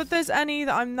 Not that there's any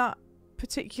that I'm not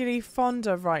particularly fond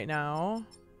of right now.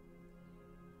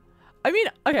 I mean,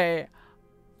 okay.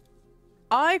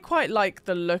 I quite like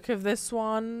the look of this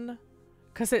one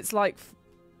because it's like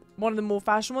one of the more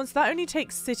fashion ones. That only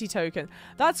takes city token.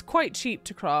 That's quite cheap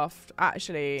to craft,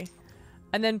 actually.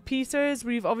 And then Peter's,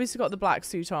 we've obviously got the black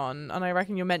suit on, and I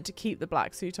reckon you're meant to keep the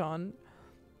black suit on.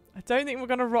 I don't think we're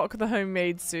going to rock the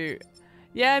homemade suit.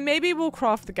 Yeah, maybe we'll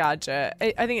craft the gadget.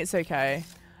 I think it's okay.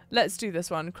 Let's do this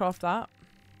one. Craft that.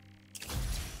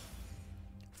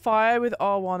 Fire with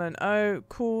R1 and O.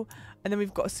 Cool. And then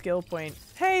we've got a skill point.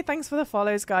 Hey, thanks for the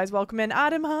follows, guys. Welcome in.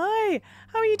 Adam, hi.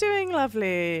 How are you doing,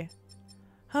 lovely?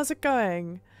 How's it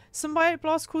going? Symbiotic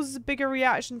Blast causes a bigger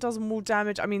reaction, does more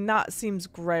damage. I mean, that seems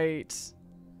great.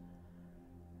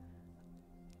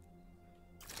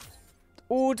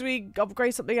 Or do we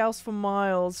upgrade something else for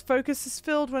Miles? Focus is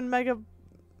filled when Mega...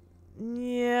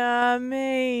 Yeah,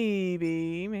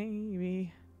 maybe.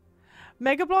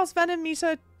 Mega Blast Venom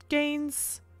meter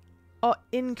gains are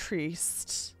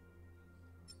increased.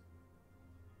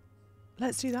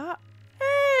 Let's do that.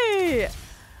 Hey!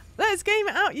 Let's game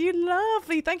it out, you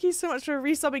lovely. Thank you so much for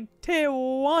resubbing tier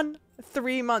 1.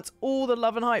 3 months. All the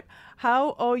love and hype.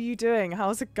 How are you doing?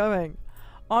 How's it going?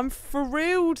 I'm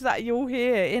thrilled that you're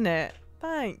here, innit?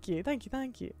 Thank you.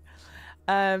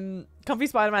 Comfy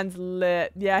Spider-Man's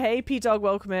lit. Yeah, hey P-Dog,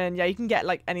 welcome in. Yeah, you can get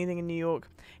like anything in New York.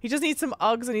 He just needs some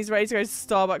Uggs and he's ready to go to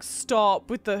Starbucks. Stop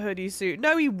with the hoodie suit.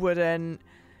 No, he wouldn't.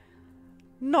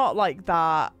 Not like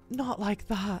that. Not like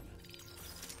that.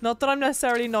 Not that I'm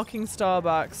necessarily knocking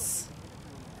Starbucks.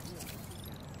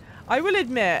 I will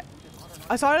admit,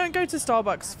 so I don't go to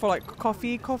Starbucks for like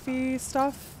coffee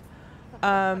stuff.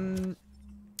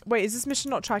 Wait, is this mission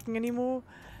not tracking anymore?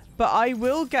 But I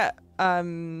will get a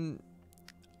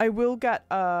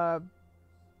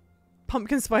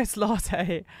pumpkin spice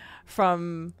latte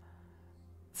from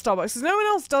Starbucks because no one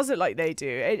else does it like they do.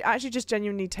 It actually just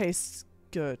genuinely tastes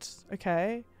good.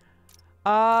 Okay.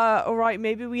 All right.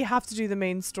 Maybe we have to do the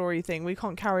main story thing. We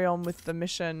can't carry on with the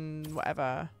mission,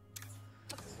 whatever.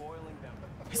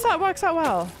 So that works out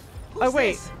well. Oh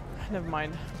wait, never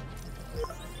mind.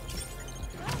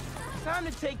 Time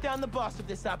to take down the boss of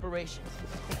this operation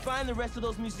and find the rest of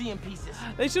those museum pieces.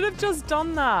 They should have just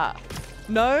done that.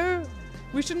 No,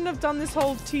 we shouldn't have done this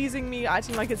whole teasing me,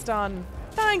 acting like it's done.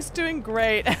 Thanks, doing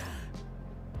great.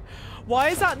 Why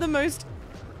is that the most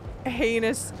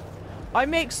heinous? I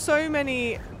make so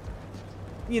many,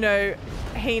 you know,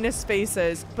 heinous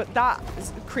faces, but that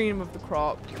is cream of the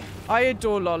crop. I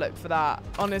adore Lollip for that.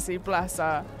 Honestly, bless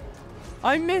her.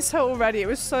 I miss her already. It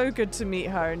was so good to meet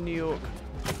her in New York.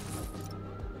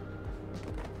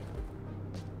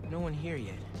 No one here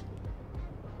yet.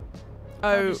 Oh.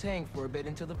 I'll just hang for a bit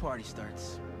until the party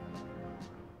starts.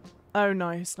 Oh,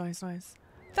 nice, nice, nice.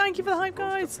 Thank you for the hype,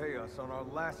 guys. Pay us on our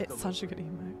last It's such a good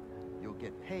emote. You'll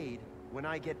get paid when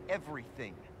I get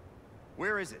everything.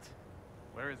 Where is it?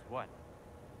 Where is what?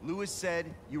 Lewis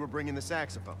said you were bringing the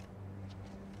saxophone.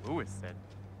 Lewis said?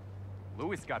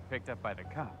 Lewis got picked up by the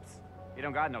cops. He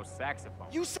don't got no saxophone.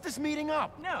 You set this meeting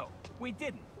up! No, we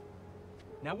didn't.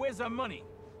 Now where's our money?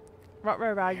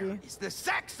 Ruh-roh, Raggy. It's the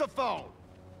saxophone!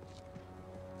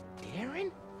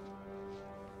 Aaron?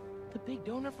 The big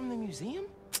donor from the museum?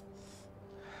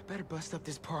 Better bust up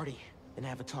this party and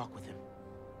have a talk with him.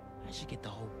 I should get the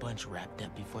whole bunch wrapped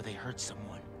up before they hurt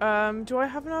someone. Do I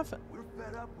have enough?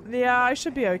 Yeah, I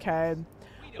should be okay.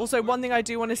 Also, one thing I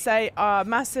do want to say,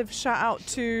 massive shout out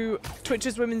to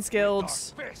Twitch's Women's Guild.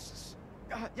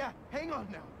 Yeah, hang on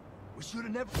now. We should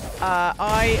have never.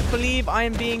 I believe I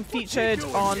am being featured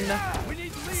on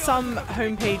some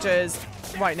homepages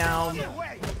right now.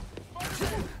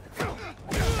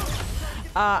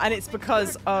 And it's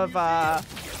because of, I'm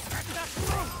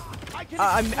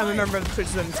a member of the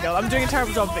Twitch's Women's Guild. I'm doing a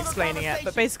terrible job of explaining it,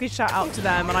 but basically shout out to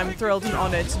them, and I'm thrilled and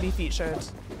honored to be featured.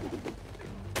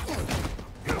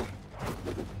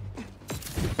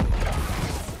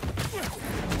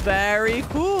 Very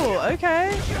cool.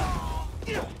 Okay.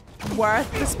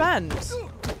 Worth the spend.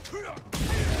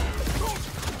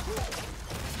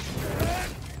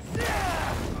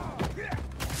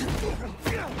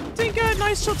 Doing good.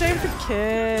 Nice chill day with the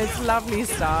kids. Lovely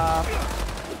stuff.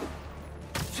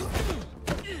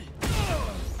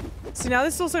 So now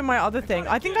this is also my other thing.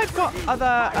 I think I've got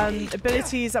other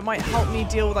abilities that might help me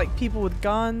deal with like people with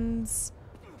guns.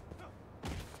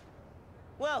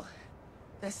 Well,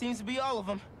 that seems to be all of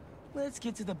them. Let's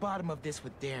get to the bottom of this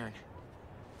with Darren.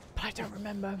 But I don't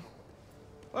remember.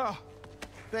 Oh,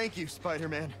 thank you,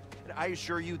 Spider-Man. And I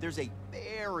assure you, there's a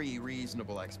very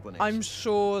reasonable explanation. I'm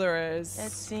sure there is.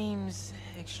 That seems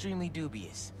extremely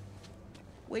dubious.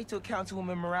 Wait till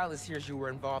Councilwoman Morales hears you were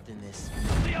involved in this.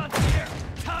 Leon's here!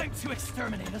 Time to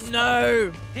exterminate us!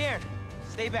 No! Darren,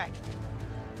 stay back.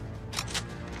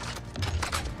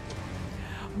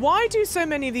 Why do so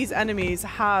many of these enemies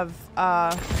have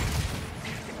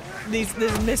these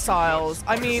missiles?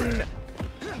 I mean,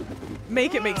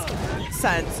 make it make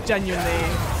sense, genuinely.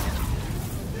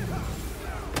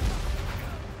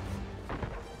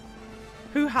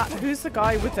 Who's the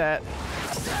guy with it?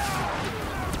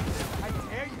 I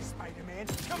dare you, Spider-Man!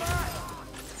 Come on!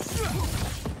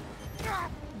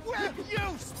 Where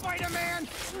you, Spider-Man?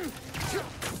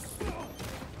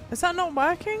 Is that not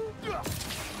working?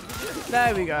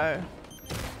 There we go.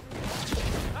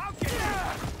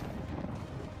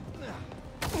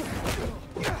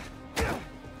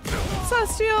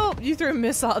 Celestial, you threw a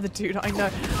missile at the dude. I know.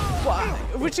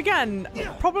 Which again,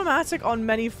 problematic on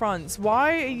many fronts.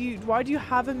 Why do you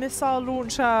have a missile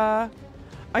launcher?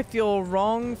 I feel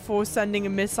wrong for sending a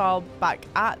missile back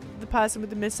at the person with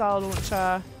the missile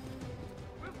launcher.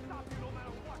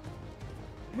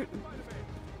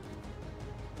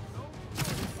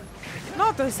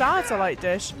 Not the satellite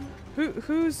dish.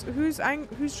 Who's trying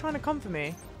to come for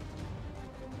me?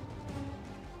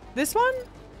 This one?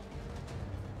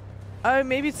 Oh,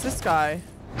 maybe it's this guy.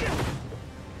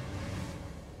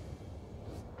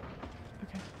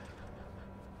 Okay.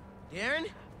 Darren?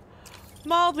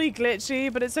 Mildly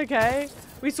glitchy, but it's okay.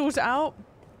 We sort it out.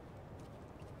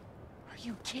 Are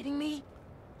you kidding me?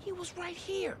 He was right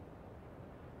here.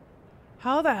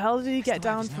 How the hell did he get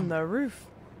down from the roof?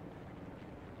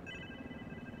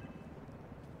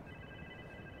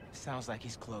 Sounds like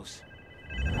he's close.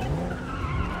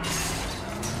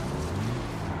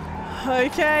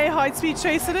 Okay, high speed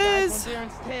chase it is.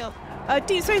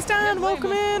 Deep Space Dan,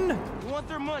 welcome in. You want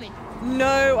their money?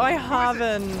 No, I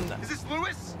haven't. Is this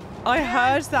Lewis? I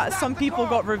heard that some people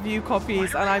got review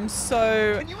copies, and I'm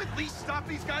so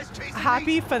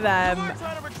happy for them.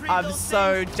 I'm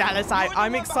so jealous.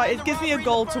 I'm excited. It gives me a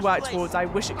goal to work towards. I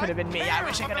wish it could have been me. I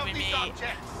wish it could have been me.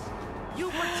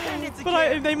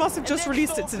 But they must have just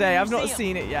released it today. I've not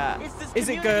seen it yet. Is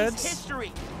it good? It's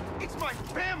my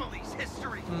family's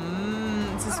history.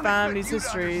 It's his family's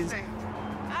histories.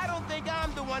 I don't think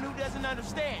I'm the one who doesn't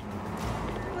understand.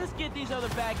 Let's get these other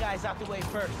bad guys out the way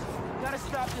first. Gotta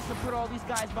stop this and put all these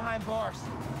guys behind bars,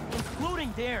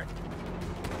 including Darren.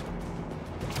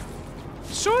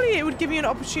 Surely it would give you an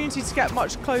opportunity to get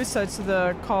much closer to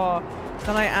the car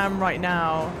than I am right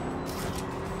now.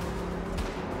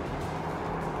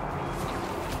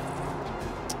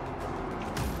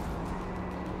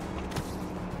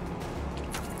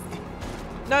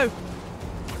 No.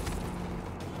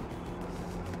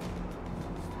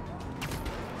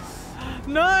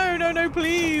 No, no, no,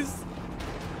 please.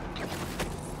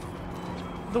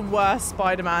 The worst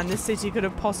Spider-Man this city could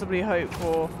have possibly hoped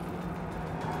for.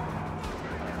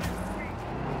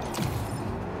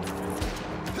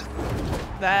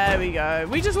 There we go.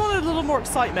 We just wanted a little more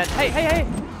excitement. Hey, hey, hey.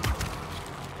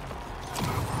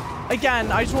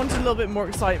 Again, I just wanted a little bit more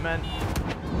excitement.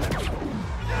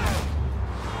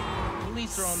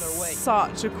 Police are on their way.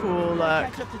 Such a cool look.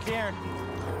 Catch up to Darren.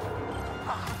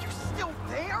 You're still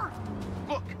there?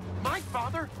 Look, my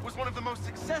father was one of the most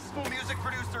successful music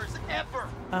producers ever.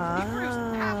 He produced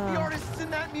half the artists in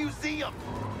that museum.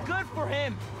 Good for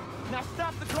him. Now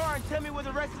stop the car and tell me where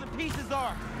the rest of the pieces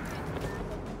are.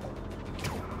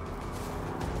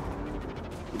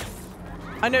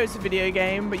 I know it's a video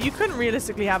game, but you couldn't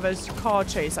realistically have a car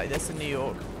chase like this in New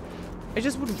York. It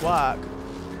just wouldn't work.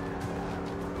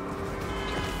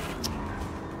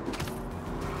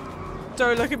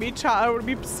 Don't look at me, chat. I want to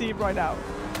be perceived right now.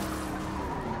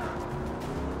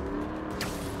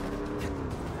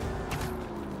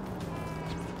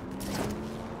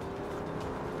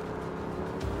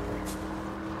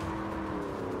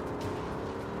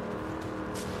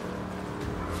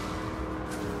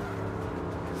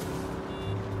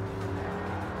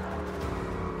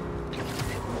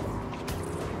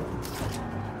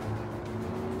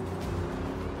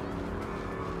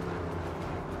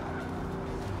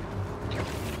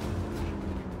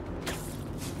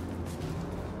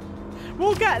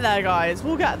 We'll get there, guys.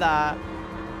 We'll get there.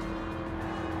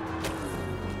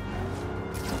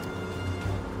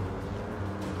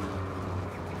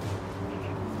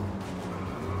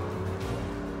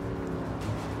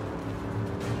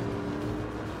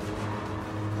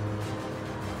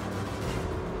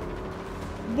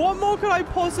 What more could I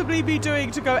possibly be doing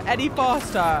to go any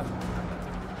faster?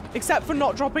 Except for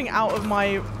not dropping out of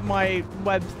my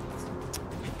web.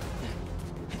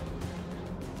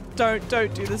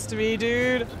 Don't do this to me,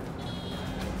 dude.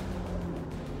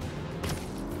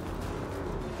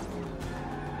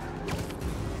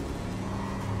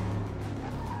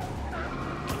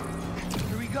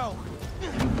 Here we go.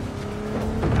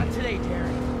 Not today,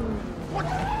 Darren. What?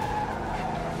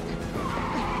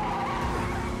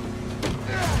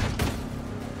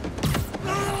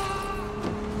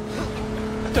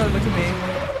 Don't look at me.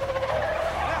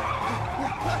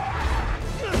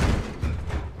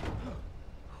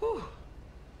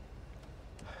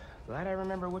 Glad I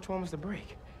remember which one was the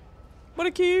break. What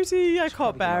a cutie! I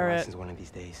can't bear it. One of these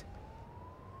days.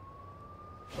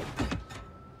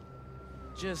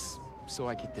 Just so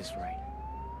I get this right.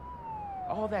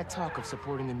 All that talk of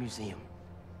supporting the museum,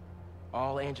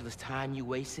 all Angela's time you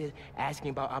wasted asking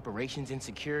about operations and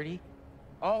security,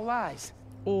 all lies.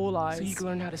 All lies. So you can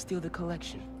learn how to steal the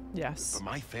collection. Yes. For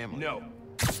my family. No.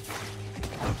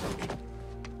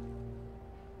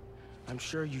 I'm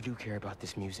sure you do care about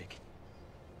this music.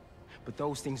 But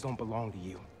those things don't belong to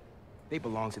you. They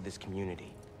belong to this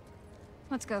community.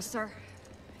 Let's go, sir.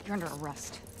 You're under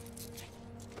arrest.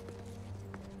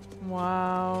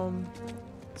 Wow.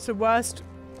 So worst,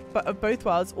 but of both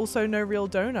worlds, also no real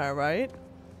donor, right?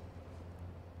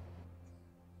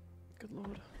 Good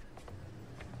lord.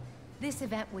 This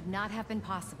event would not have been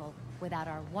possible without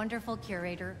our wonderful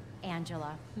curator,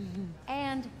 Angela,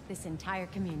 and this entire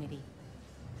community.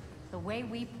 The way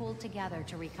we pulled together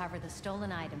to recover the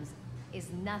stolen items is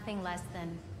nothing less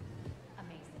than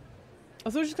amazing. I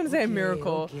thought she was going to say a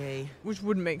miracle, which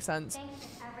wouldn't make sense.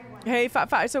 Hey, Fat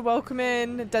Factor, welcome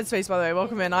in. Dead Space, by the way,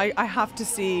 welcome in. I have to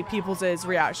see people's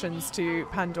reactions to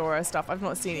Pandora stuff. I've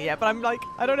not seen it yet, but I'm like,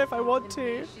 I don't know if I want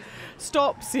to.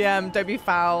 Stop, CM, don't be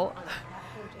foul.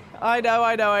 I know.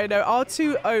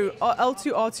 R2, L2,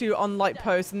 R2 on light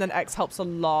post, and then X helps a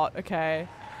lot, okay?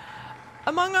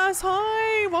 Among Us,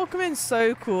 hi! Welcome in,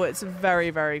 so cool. It's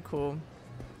very, very cool.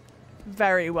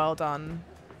 Very well done.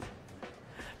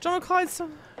 John McClyde's...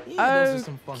 Yeah, those are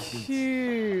some fun cute.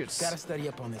 Beats. Gotta study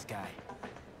up on this guy.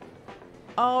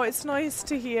 Oh, it's nice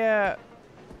to hear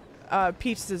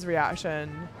Peter's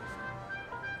reaction.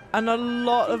 And a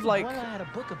lot of like I had a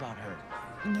book about her.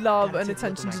 Love and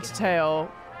attention to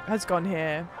detail has gone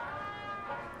here.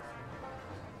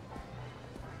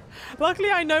 Luckily,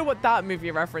 I know what that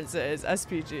movie reference is,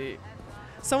 SPG.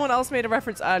 Someone else made a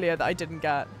reference earlier that I didn't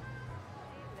get.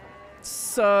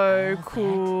 So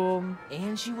cool.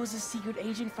 And she was a secret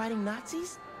agent fighting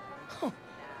Nazis? Huh.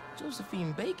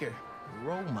 Josephine Baker,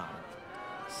 role model.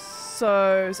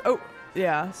 So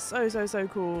yeah, so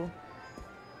cool.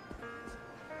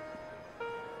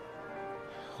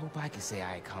 Hope I can say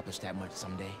I accomplished that much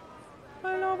someday.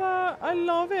 I love her. I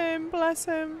love him. Bless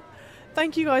him.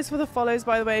 Thank you guys for the follows,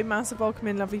 by the way. Massive welcome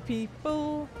in, lovely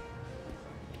people.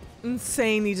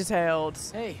 Insanely detailed.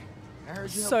 Hey, I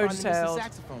heard you so helped find detailed. the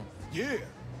saxophone. Yeah,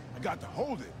 I got to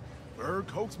hold it. Bird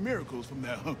coaxed miracles from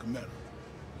that hunk of metal.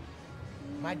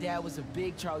 My dad was a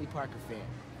big Charlie Parker fan.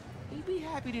 He'd be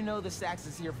happy to know the sax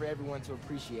is here for everyone to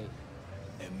appreciate.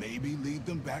 And maybe lead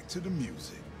them back to the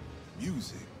music.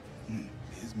 Music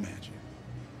is magic.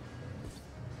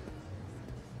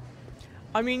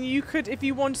 I mean, you could, if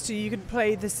you wanted to, you could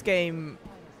play this game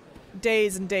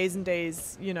days and days and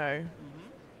days, you know,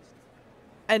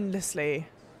 endlessly.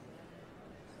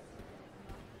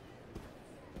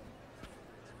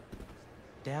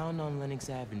 Down on Lenox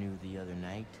Avenue the other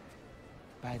night,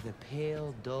 by the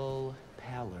pale, dull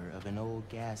pallor of an old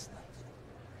gas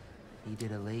light, he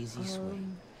did a lazy sway.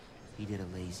 He did a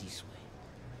lazy sway.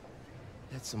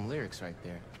 That's some lyrics right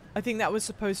there. I think that was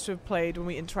supposed to have played when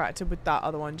we interacted with that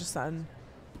other one just then.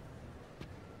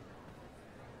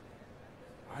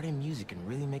 Art and music can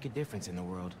really make a difference in the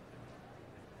world.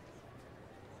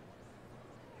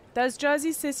 There's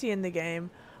Jersey City in the game.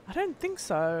 I don't think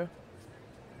so.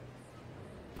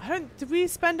 Did we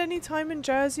spend any time in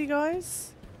Jersey,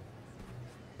 guys?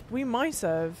 We might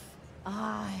have.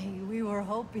 We were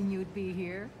hoping you'd be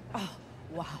here. Oh,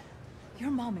 wow. Your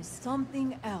mom is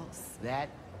something else. That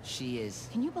she is.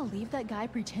 Can you believe that guy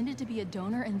pretended to be a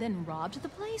donor and then robbed the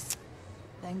place?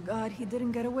 Thank God he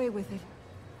didn't get away with it.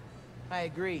 I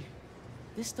agree.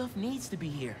 This stuff needs to be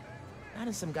here. Not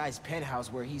in some guy's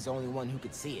penthouse where he's the only one who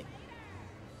could see it.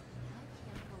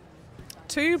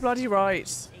 Too bloody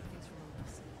right.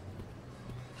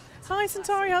 Hi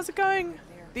Centauri, how's it going?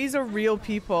 These are real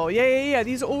people. Yeah.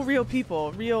 These are all real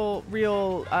people. Real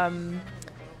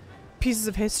pieces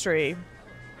of history.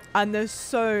 And there's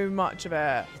so much of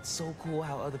it. It's so cool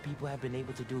how other people have been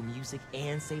able to do music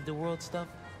and save the world stuff.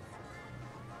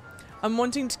 I'm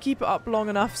wanting to keep it up long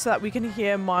enough so that we can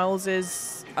hear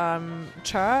Miles's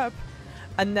chirp.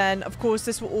 And then, of course,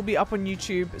 this will all be up on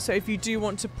YouTube. So if you do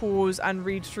want to pause and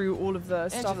read through all of the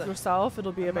stuff yourself,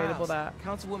 it'll be available there.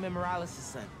 Councilwoman Morales'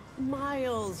 son.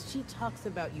 Miles, she talks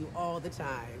about you all the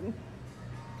time.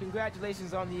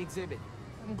 Congratulations on the exhibit.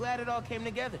 I'm glad it all came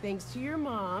together. Thanks to your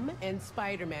mom and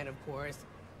Spider-Man, of course.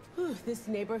 Whew, this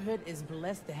neighborhood is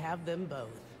blessed to have them both.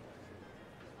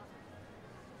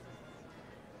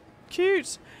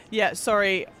 Cute. Yeah,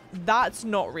 sorry. That's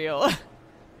not real.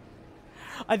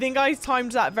 I think I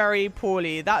timed that very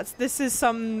poorly. This is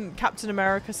some Captain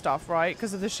America stuff, right?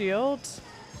 Because of the shield?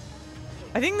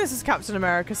 I think this is Captain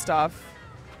America stuff.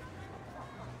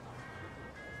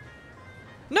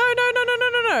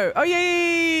 No. Oh,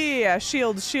 yeah.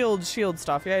 Shield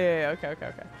stuff. Yeah.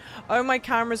 Okay. Oh, my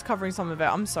camera's covering some of it.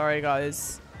 I'm sorry,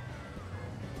 guys.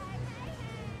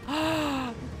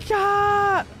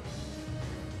 God!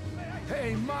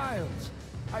 Hey, Miles.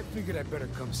 I figured I'd better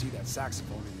come see that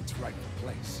saxophone in its rightful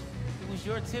place. It was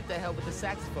your tip that helped with the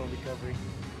saxophone recovery.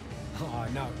 Oh,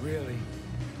 not really.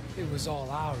 It was all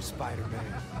ours, Spider-Man.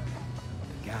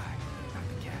 The guy, not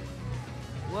the cat.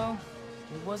 Well,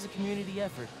 it was a community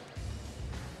effort.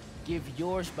 Give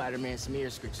your Spider-Man some ear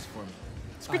scritches for me.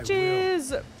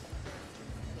 Scritches!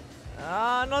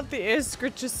 Not the ear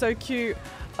scritches, so cute.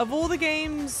 Of all the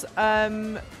games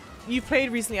you've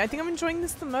played recently, I think I'm enjoying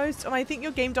this the most, and I think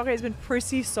your game docket has been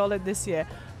pretty solid this year.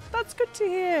 That's good to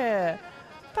hear.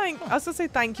 I was gonna say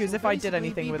thank you as if I did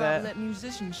anything with it. Let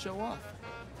musicians show off.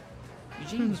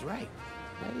 Eugene was right.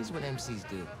 That is what MCs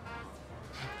do.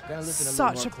 Gotta listen a little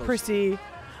Such more a closely. pretty.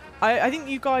 I think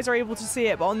you guys are able to see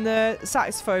it, but on the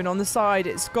saxophone on the side,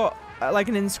 it's got like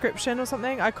an inscription or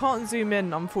something. I can't zoom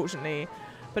in, unfortunately,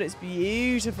 but it's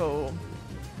beautiful.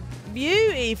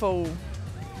 Beautiful.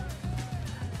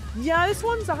 Yeah, this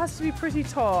one has to be pretty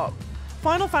top.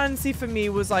 Final Fantasy for me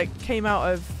was like came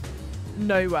out of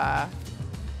nowhere.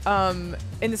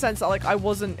 In the sense that like I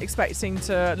wasn't expecting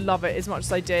to love it as much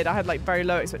as I did. I had like very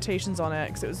low expectations on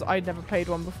it because I'd never played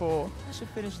one before. I should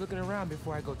finish looking around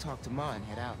before I go talk to Ma and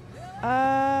head out.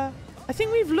 I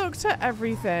think we've looked at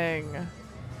everything.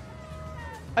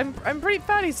 I'm pretty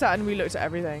fairly certain we looked at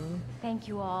everything. Thank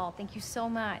you all. Thank you so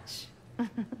much.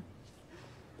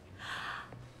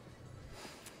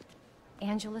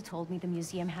 Angela told me the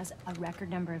museum has a record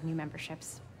number of new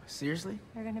memberships. Seriously?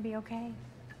 They're gonna be okay.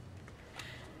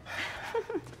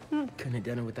 Couldn't have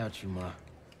done it without you, Ma.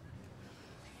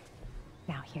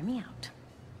 Now hear me out.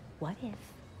 What if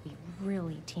we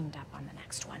really teamed up on the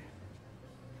next one?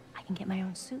 I can get my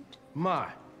own suit. Ma!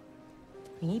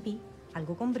 Maybe.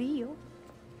 Algo con brillo.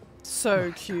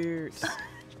 So cute.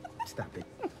 Stop it.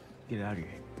 Get out of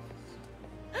here.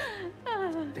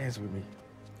 Dance with me.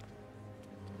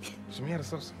 Show me how to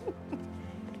salsa.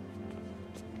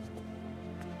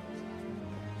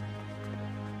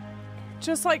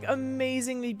 Just like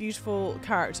amazingly beautiful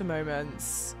character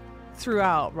moments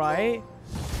throughout, right?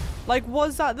 Like,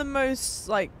 was that the most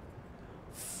like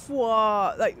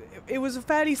it was a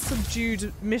fairly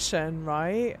subdued mission,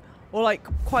 right? Or like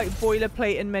quite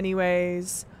boilerplate in many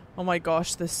ways. Oh my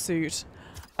gosh, this suit.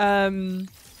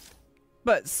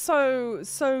 But so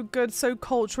good, so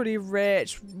culturally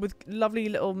rich with lovely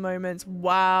little moments.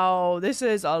 Wow, this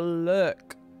is a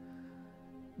look.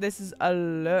 This is a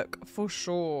look for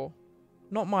sure.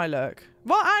 Not my look.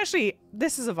 Well, actually,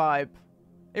 this is a vibe.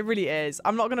 It really is.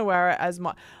 I'm not going to wear it as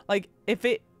much. Like, if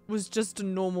it was just a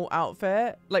normal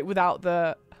outfit, like without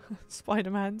the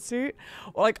Spider-Man suit,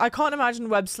 or like, I can't imagine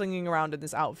web slinging around in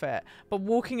this outfit, but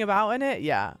walking about in it,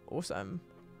 yeah, awesome.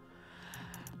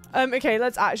 Okay,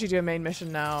 let's actually do a main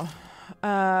mission now.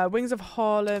 Wings of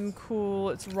Harlem, cool.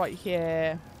 It's right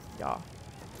here. Yeah.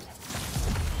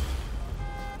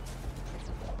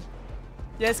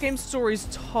 Yeah, this game's story's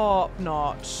top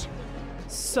notch.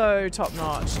 So top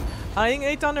notch. I think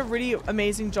they've done a really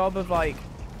amazing job of like,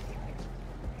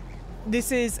 the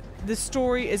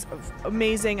story is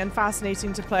amazing and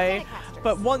fascinating to play,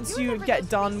 but once you get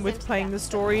done with playing the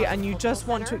story and you just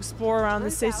want to explore around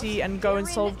the city and go and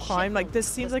solve crime, like this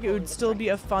seems like it would still be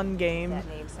a fun game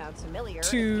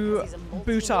to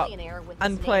boot up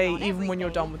and play even when you're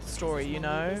done with the story, you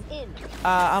know?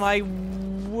 And I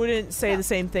wouldn't say the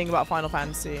same thing about Final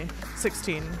Fantasy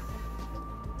 16.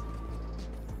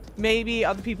 Maybe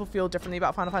other people feel differently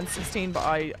about Final Fantasy 16, but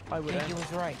I wouldn't. I think he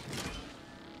was right.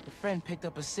 The friend picked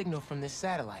up a signal from this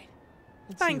satellite.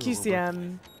 Thank you,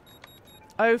 CM.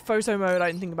 Oh, photo mode. I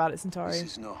didn't think about it, Centauri. This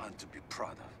is no hunt to be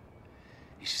proud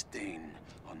of. A stain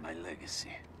on my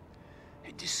legacy.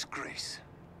 A disgrace.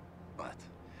 But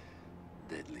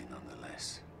deadly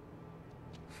nonetheless.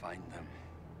 Find them.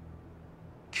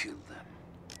 Kill them.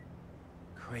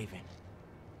 Craven.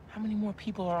 How many more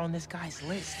people are on this guy's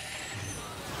list?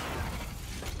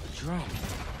 A drone.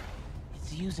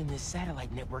 It's using this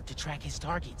satellite network to track his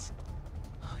targets.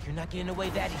 Oh, you're not getting away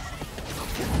that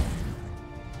easy.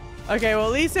 Okay, well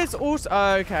at least it's also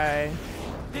okay.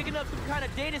 Picking up some kind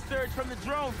of data surge from the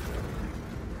drone.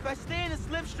 If I stay in the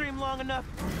slipstream long enough,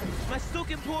 my suit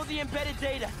can pull the embedded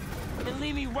data and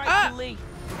lead me right to Lee.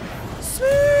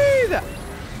 Smooth!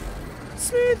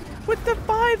 Smooth with the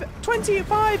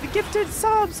 25 gifted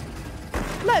subs.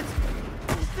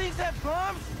 These things have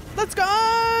bombs? Let's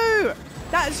go!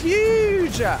 That's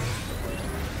huge!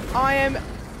 I am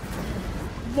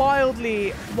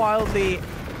wildly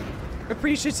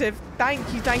appreciative.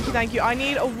 Thank you, thank you, thank you. I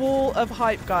need a wall of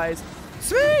hype, guys.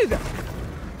 Smooth!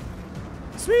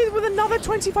 Smooth with another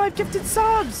 25 gifted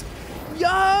subs!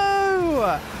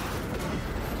 Yo!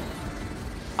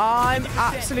 I'm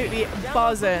absolutely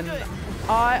buzzing.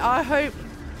 I hope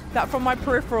that from my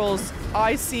peripherals,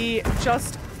 I see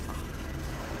just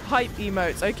hype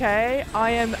emotes, okay?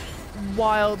 I am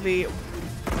wildly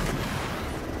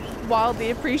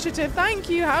appreciative. Thank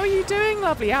you. How are you doing,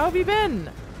 lovely? How have you been?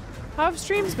 How have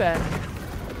streams been?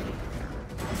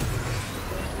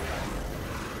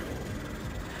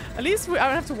 At least I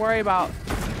don't have to worry about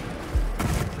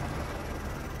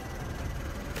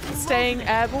staying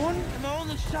airborne. I'm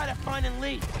only shot at finding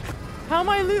Lee. How am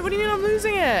I what do you mean I'm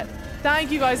losing it?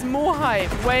 Thank you guys. More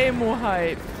hype. Way more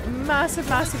hype. Massive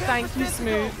thank you,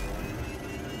 Smooth.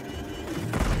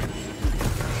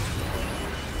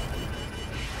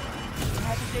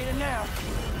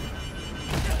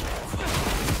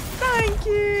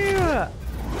 Thank you.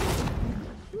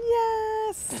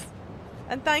 Yes.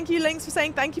 And thank you, Lynx, for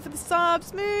saying thank you for the sub.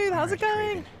 Smooth, how's it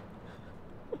going?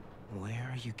 Where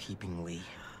are you keeping Lee?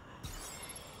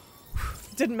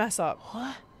 Didn't mess up.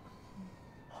 What?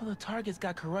 All the targets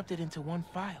got corrupted into one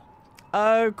file.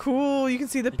 Oh, cool. You can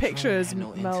see the drone pictures had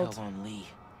no meld. intel on Lee.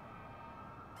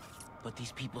 But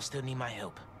these people still need my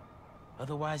help.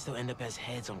 Otherwise, they'll end up as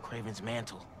heads on Craven's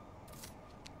mantle.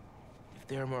 If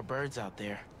there are more birds out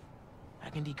there, I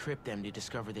can decrypt them to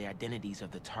discover the identities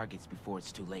of the targets before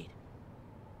it's too late.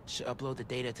 Should upload the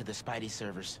data to the Spidey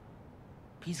servers.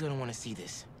 Pete's gonna want to see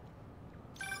this.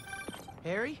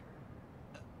 Harry?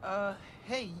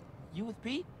 Hey, you with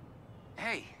Pete?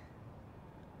 Hey.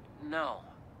 No.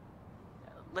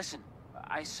 Listen,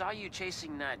 I saw you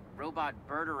chasing that robot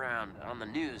bird around on the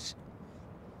news.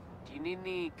 Do you need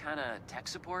any kind of tech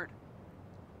support?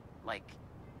 Like,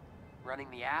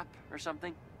 running the app or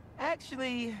something?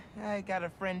 Actually, I got a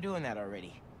friend doing that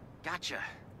already. Gotcha.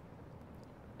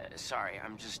 Sorry,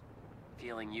 I'm just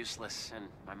feeling useless, and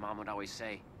my mom would always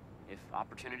say, if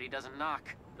opportunity doesn't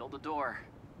knock, build a door.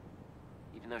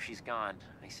 Even though she's gone,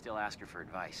 I still ask her for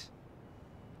advice.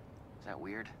 Is that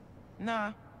weird?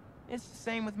 Nah, it's the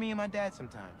same with me and my dad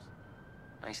sometimes.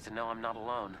 Nice to know I'm not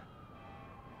alone.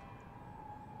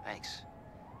 Thanks.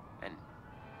 And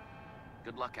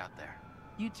good luck out there.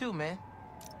 You too, man.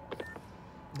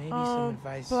 Maybe Oh, some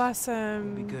advice bless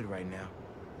him. would be good right now.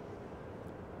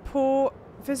 Poor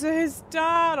visit his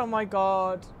dad. Oh my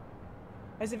god.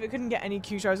 As if it couldn't get any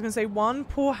cuter. I was gonna say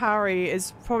poor Harry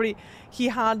is probably, he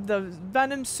had the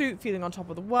Venom suit feeling on top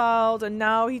of the world, and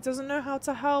now he doesn't know how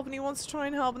to help, and he wants to try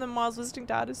and help, and then Miles visiting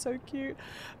dad is so cute.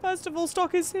 First of all,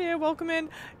 Stock is here. Welcome in.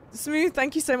 Smooth,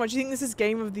 thank you so much. You think this is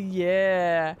game of the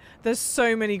year? There's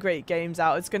so many great games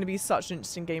out. It's going to be such an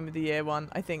interesting game of the year one,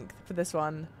 I think, for this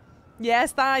one.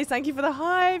 Yes, Thighs, thank you for the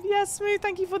hive. Yes, Smooth,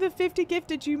 thank you for the 50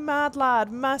 gifted, you mad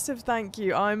lad. Massive thank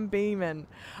you. I'm beaming.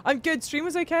 I'm good. Stream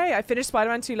was okay. I finished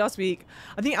Spider-Man 2 last week.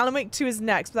 I think Alan Wake 2 is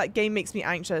next, but that game makes me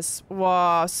anxious.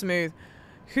 Wow, Smooth.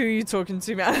 Who are you talking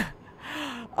to, man?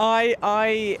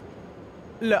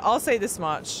 Look, I'll say this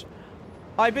much.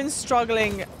 I've been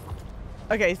struggling.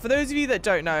 Okay, for those of you that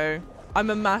don't know, I'm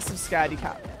a massive scaredy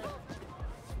cat.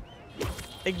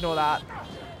 Ignore that.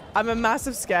 I'm a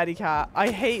massive scaredy cat. I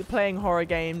hate playing horror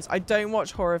games. I don't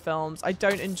watch horror films. I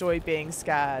don't enjoy being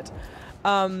scared.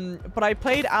 But I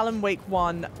played Alan Wake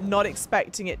 1 not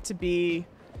expecting it to be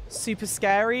super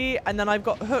scary, and then I've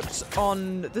got hooked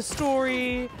on the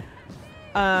story.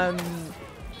 And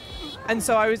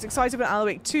so I was excited when Alan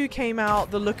Wake 2 came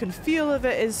out. The look and feel of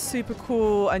it is super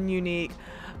cool and unique.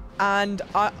 And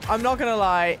I'm not gonna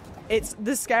lie, it's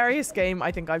the scariest game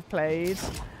I think I've played.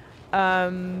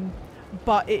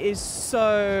 But it is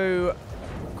so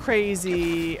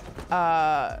crazy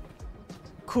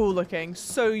cool looking,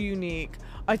 so unique.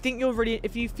 I think you'll really,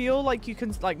 if you feel like you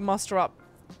can like muster up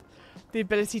the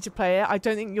ability to play it, I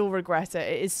don't think you'll regret it.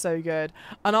 It is so good.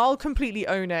 And I'll completely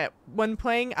own it. When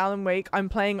playing Alan Wake,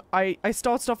 I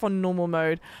started off on normal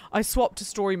mode. I swapped to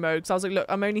story mode because I was like, look,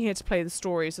 I'm only here to play the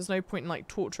story, so there's no point in like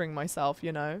torturing myself,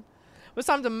 you know? But it's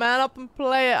time to man up and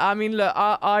play it. I mean, look,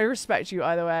 I respect you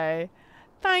either way.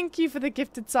 Thank you for the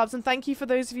gifted subs, and thank you for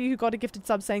those of you who got a gifted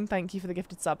sub saying thank you for the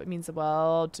gifted sub. It means the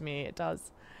world to me. It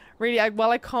does. Really,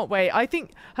 I can't wait. I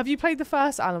think, have you played the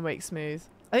first Alan Wake, Smooth?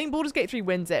 I think Baldur's Gate 3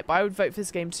 wins it, but I would vote for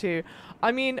this game too.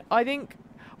 I mean, I think,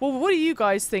 well, what do you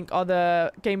guys think are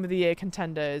the Game of the Year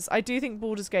contenders? I do think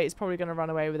Baldur's Gate is probably going to run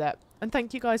away with it. And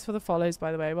thank you guys for the follows,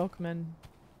 by the way. Welcome in.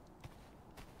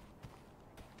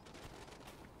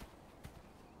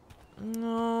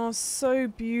 Oh, so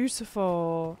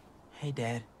beautiful. Hey,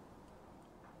 Dad.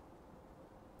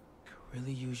 Could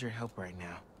really use your help right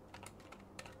now.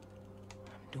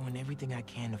 I'm doing everything I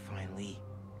can to find Lee.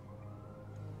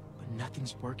 But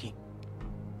nothing's working.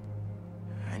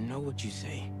 I know what you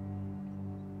say.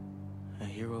 A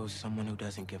hero is someone who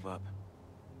doesn't give up.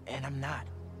 And I'm not.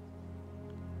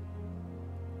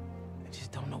 I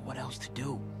just don't know what else to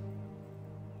do.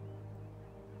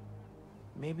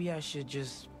 Maybe I should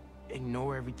just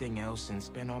ignore everything else and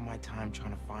spend all my time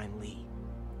trying to find Lee.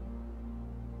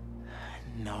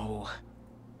 No.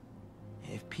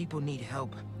 If people need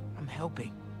help, I'm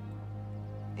helping.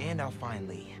 And I'll find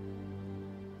Lee.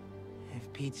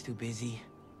 If Pete's too busy,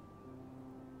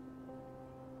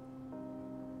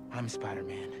 I'm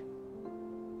Spider-Man.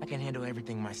 I can handle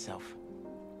everything myself.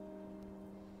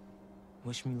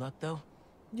 Wish me luck, though?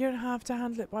 You don't have to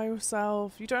handle it by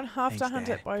yourself. You don't have to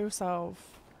handle it by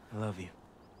yourself. I love you.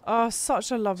 Oh,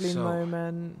 such a lovely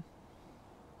moment.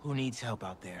 Who needs help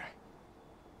out there?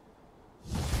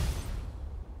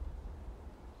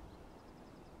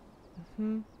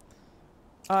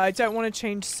 I don't want to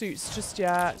change suits just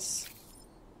yet.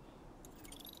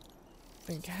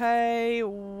 Okay,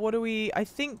 what do we... I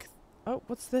think... Oh,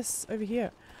 what's this over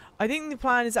here? I think the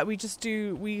plan is that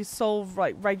we solve,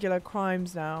 like, regular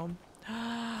crimes now.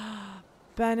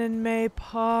 Ben and May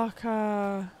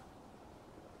Parker.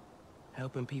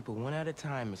 Helping people one at a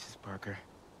time, Mrs. Parker.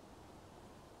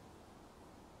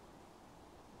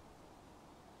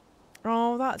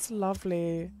 Oh, that's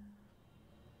lovely.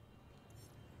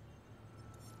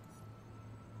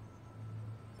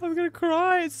 I'm gonna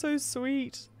cry, it's so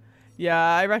sweet. Yeah,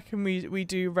 I reckon we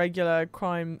do regular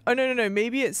crime. Oh, no,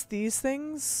 maybe it's these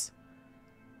things?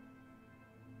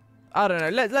 I don't know.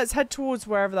 Let's head towards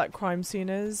wherever that crime scene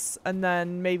is, and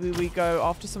then maybe we go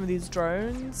after some of these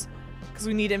drones, because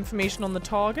we need information on the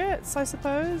targets, I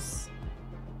suppose.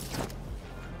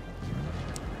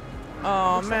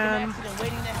 Oh, man.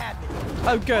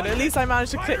 Oh, good. At least I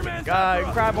managed to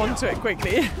grab onto it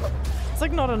quickly. It's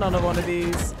like not another one of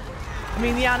these. I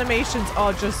mean, the animations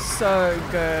are just so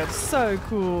good. So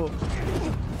cool.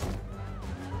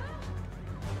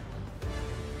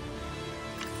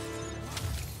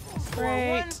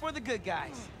 Great. One for the good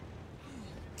guys.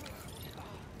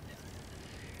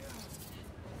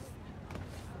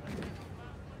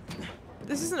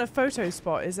 This isn't a photo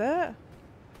spot, is it?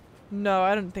 No,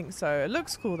 I don't think so. It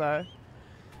looks cool, though.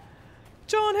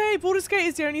 John, hey, Baldur's Gate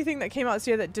is the only thing that came out this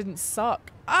year that didn't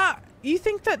suck. Ah, you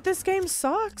think that this game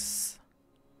sucks?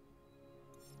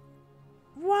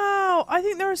 Wow, I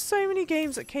think there are so many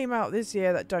games that came out this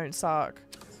year that don't suck.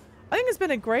 I think it's been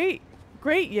a great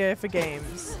year for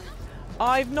games.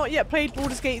 I've not yet played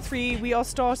Baldur's Gate 3. We are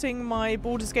starting my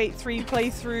Baldur's Gate 3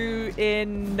 playthrough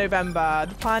in November.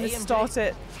 The plan is to start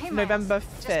it November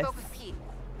 5th. Just spoke with Pete.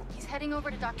 He's heading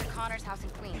over to Dr. Connor's house in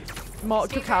Queens.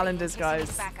 Mark your calendars,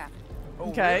 guys.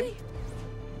 Oh, Okay. Really?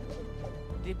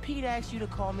 Did Pete ask you to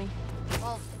call me?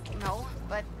 Well, no,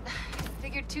 but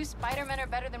figured 2 Spider-Men are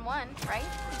better than 1, right?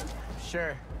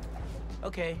 Sure.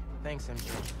 Okay, thanks,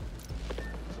 MJ.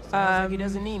 Sounds like he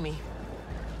doesn't need me.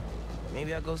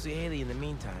 Maybe I'll go see Haley in the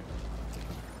meantime.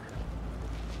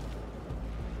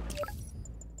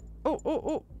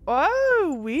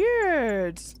 Oh,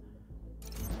 weird.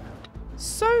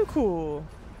 So cool.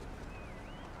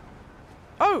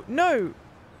 Oh, no.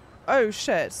 Oh,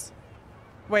 shit.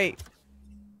 Wait.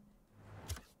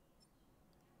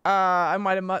 I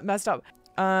might have messed up.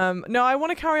 No, I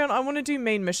want to carry on. I want to do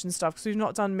main mission stuff because we've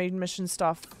not done main mission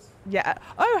stuff yet.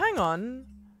 Oh, hang on.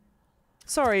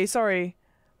 Sorry.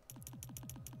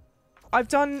 I've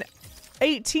done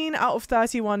 18 out of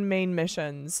 31 main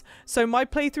missions. So my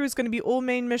playthrough is going to be all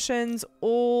main missions,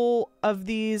 all of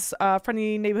these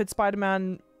Friendly Neighborhood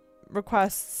Spider-Man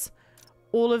requests,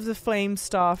 all of the flame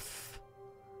stuff,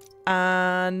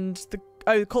 and the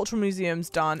Cultural Museum's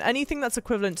done. Anything that's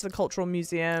equivalent to the Cultural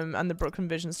Museum and the Brooklyn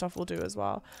Vision stuff we'll do as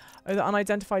well. Oh, the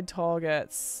unidentified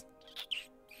targets.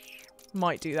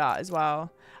 Might do that as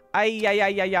well.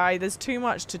 Ay, there's too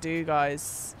much to do,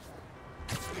 guys.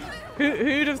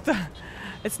 Who'd have thought?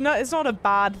 It's not a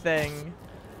bad thing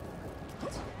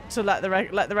to let the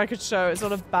record show. It's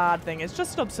not a bad thing. It's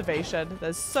just an observation.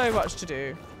 There's so much to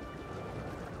do.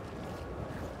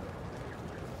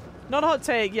 Not a hot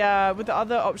take, yeah. With the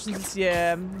other options this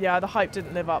year, yeah, the hype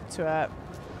didn't live up to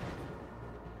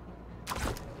it.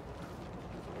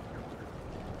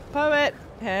 Poet,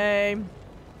 hey.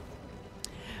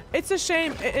 It's a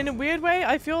shame. In a weird way,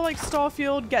 I feel like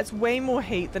Starfield gets way more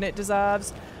hate than it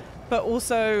deserves. But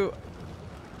also,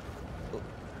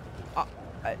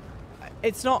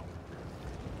 it's not...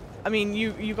 I mean,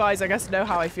 you guys, I guess, know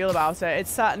how I feel about it.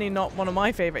 It's certainly not one of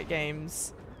my favorite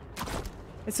games.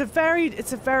 It's a very...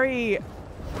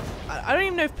 I don't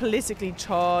even know if politically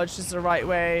charged is the right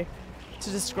way to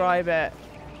describe it.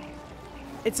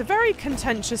 It's a very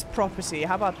contentious property.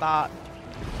 How about that?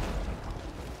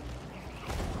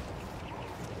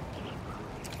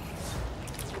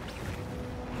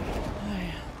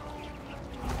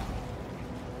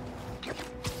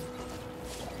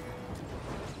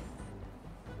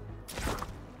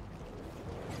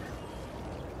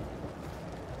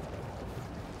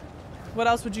 What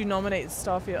else would you nominate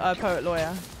Starfield? Poet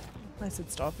Lawyer. I said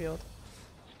Starfield.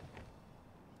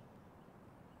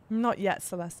 Not yet,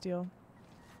 Celestial.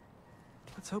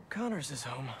 Let's hope Connors is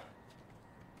home.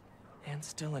 And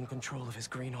still in control of his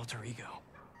green alter ego.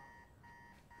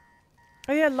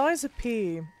 Oh yeah, Liza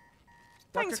P.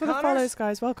 Thanks for the follows,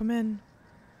 guys. Welcome in.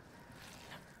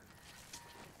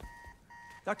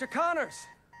 Dr. Connors!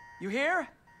 You here?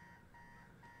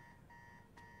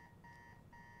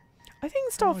 I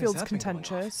think Starfield's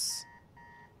contentious.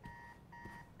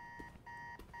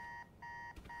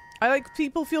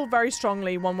 people feel very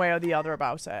strongly one way or the other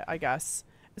about it, I guess.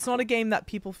 It's not a game that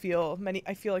people feel,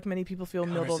 I feel like many people feel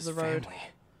middle of the road. Family.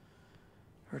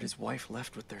 Heard his wife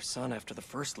left with their son after the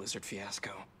first lizard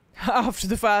fiasco. After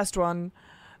the first one.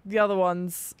 The other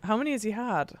ones, how many has he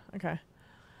had? Okay.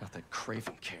 Not that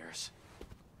Craven cares.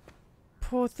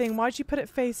 Poor thing, why'd you put it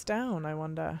face down, I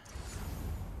wonder?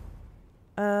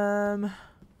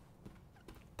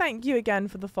 Thank you again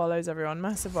for the follows, everyone.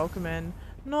 Massive welcome in.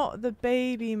 Not the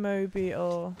baby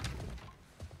mobile.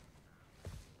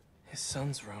 His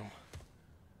son's room.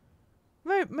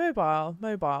 Mobile.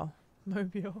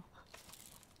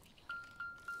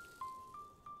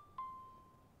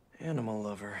 Animal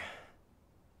lover.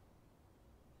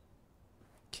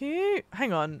 Cute.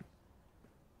 Hang on.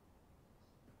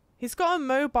 He's got a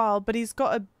mobile, but he's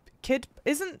got a kid.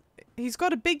 He's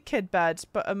got a big kid bed,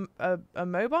 but a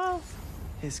mobile?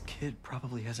 His kid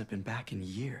probably hasn't been back in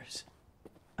years.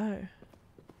 Oh.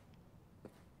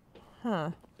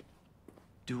 Huh.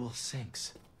 Dual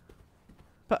sinks.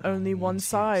 But only one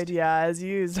side, yeah, as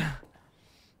used.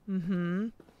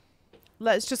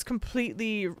 Let's just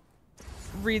completely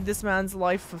read this man's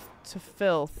life to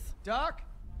filth. Doc?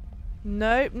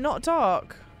 Nope, not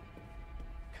Doc.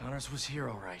 Connors was here,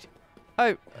 all right.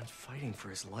 Oh. And fighting for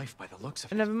his life by the looks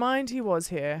of it. Never mind, he was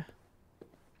here.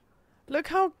 Look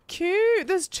how cute!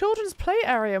 There's children's play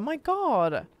area, my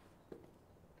god.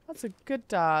 That's a good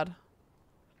dad.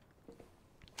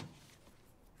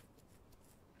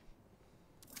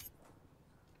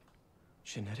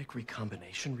 Genetic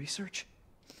recombination research?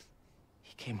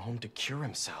 He came home to cure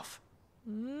himself.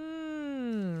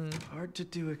 Hard to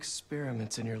do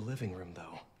experiments in your living room,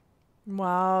 though.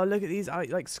 Wow, look at these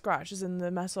like scratches in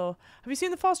the metal. Have you seen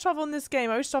the fast travel in this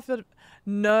game? I wish stuff that...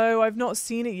 No, I've not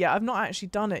seen it yet. I've not actually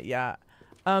done it yet.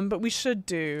 But we should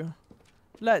do.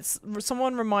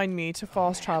 Someone remind me to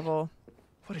fast travel.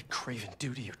 What did Craven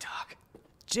do to you, Doc?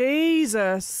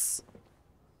 Jesus.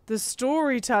 The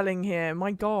storytelling here,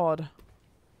 my god.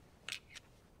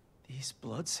 These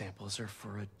blood samples are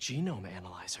for a genome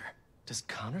analyzer. Does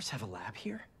Connors have a lab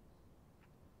here?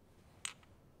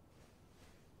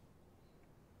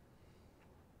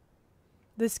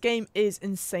 This game is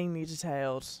insanely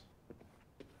detailed.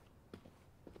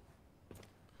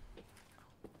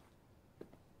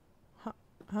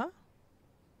 Huh?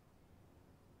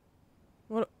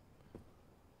 What?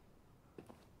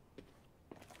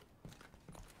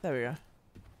 There we go.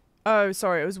 Oh,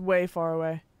 sorry, it was way far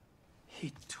away.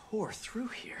 He tore through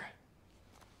here.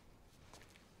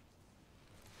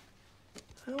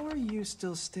 How are you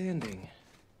still standing?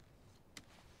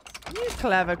 You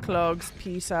clever clogs,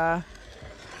 Peter.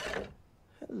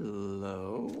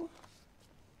 Hello?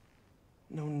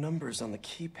 No numbers on the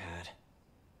keypad.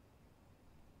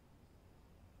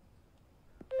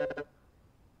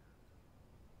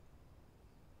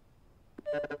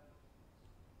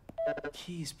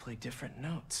 Keys play different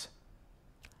notes.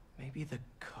 Maybe the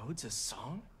code's a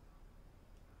song?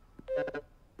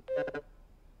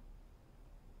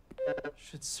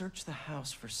 Should search the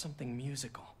house for something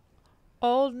musical.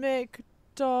 Old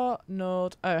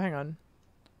MacDonald. Oh, hang on.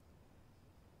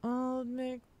 Old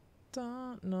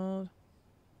MacDonald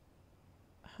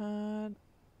had...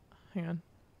 Hang on.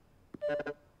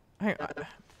 Hang on.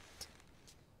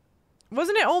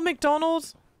 Wasn't it Old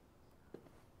MacDonald?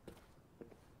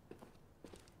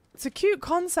 It's a cute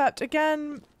concept.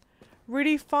 Again,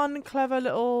 really fun, clever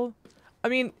little... I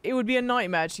mean, it would be a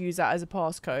nightmare to use that as a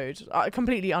passcode.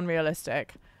 Completely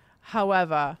unrealistic.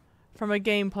 However, from a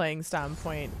game playing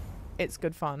standpoint, it's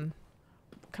good fun.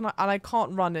 And I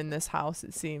can't run in this house,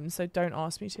 it seems, so don't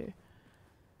ask me to.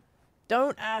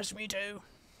 Don't ask me to.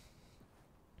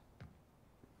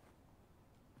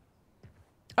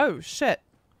 Oh, shit.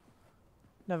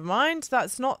 Never mind.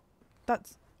 That's not the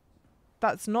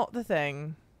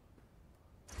thing.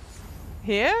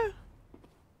 Here?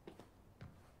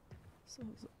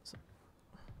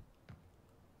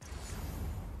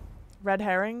 Red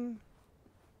herring?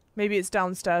 Maybe it's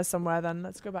downstairs somewhere then.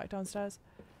 Let's go back downstairs.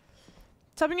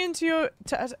 Tapping into your...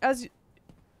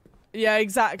 Yeah,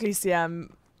 exactly,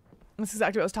 CM. That's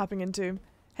exactly what I was tapping into.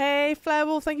 Hey,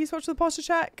 Flairwolf, thank you so much for the posture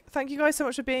check. Thank you guys so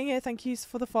much for being here. Thank you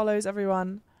for the follows,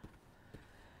 everyone.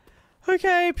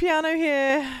 Okay, piano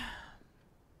here.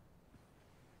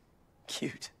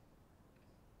 Cute.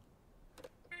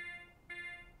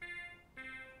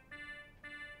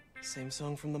 Same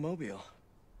song from the Mobile.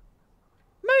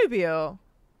 Mobile?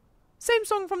 Same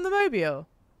song from the Mobile.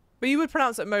 But you would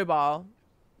pronounce it mobile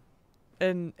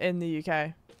in the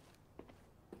UK.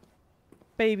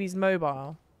 Baby's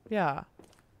mobile. Yeah.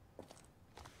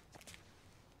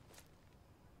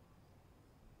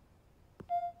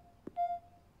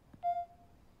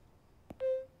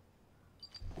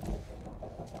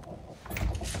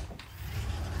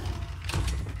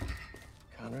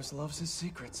 Connors loves his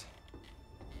secrets.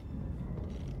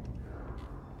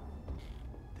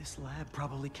 This lab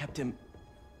probably kept him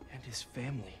and his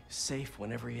family safe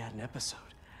whenever he had an episode.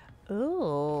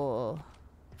 Ooh.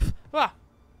 Ah.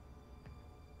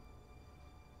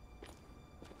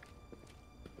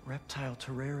 Reptile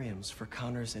terrariums for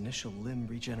Connor's initial limb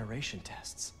regeneration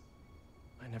tests.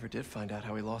 I never did find out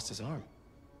how he lost his arm.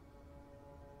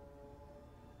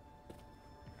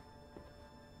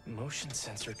 Motion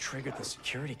sensor triggered the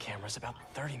security cameras about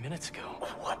 30 minutes ago.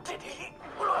 What did he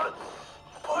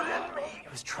put in me? He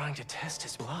was trying to test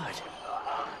his blood.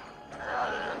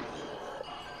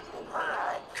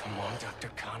 Come on, Dr.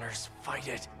 Connors, fight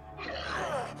it.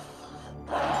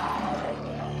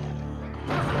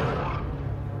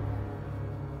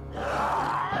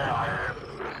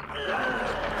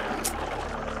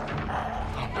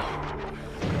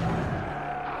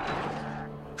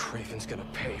 Craven's gonna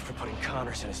pay for putting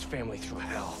Connors and his family through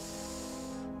hell.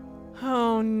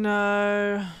 Oh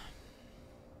no.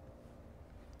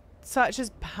 Such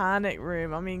as panic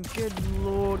room. I mean, good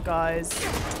lord, guys.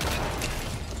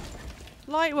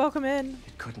 Light, welcome in.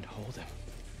 It couldn't hold him.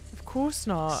 Of course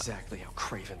not. Exactly how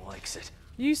Craven likes it.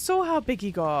 You saw how big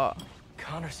he got.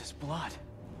 Connors' blood.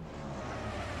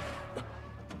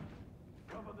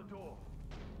 Cover the door.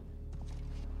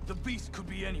 The beast could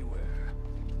be anywhere.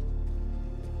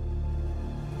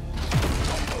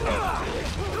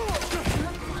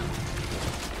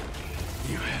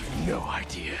 You have no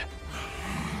idea.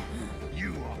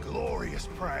 You are glorious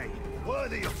prey,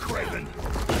 worthy of Craven.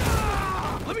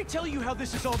 Let me tell you how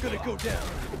this is all gonna go down.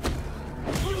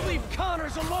 You leave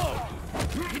Connors alone.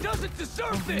 He doesn't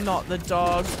deserve this. Not the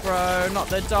dogs, bro. Not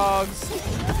the dogs.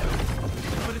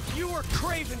 But if you or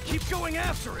Craven keep going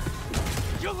after him,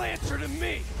 you'll answer to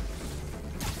me.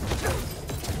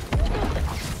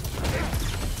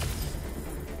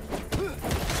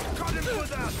 Cut him for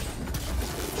that.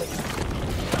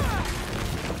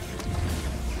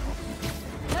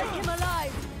 Take him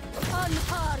alive,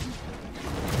 unharmed.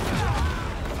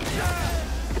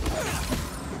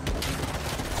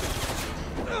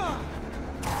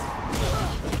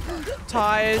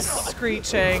 Tires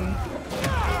screeching.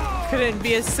 Couldn't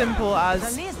be as simple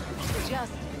as...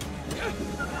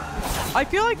 I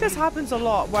feel like this happens a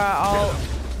lot where I'll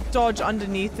dodge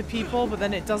underneath the people, but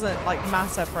then it doesn't like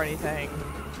matter for anything,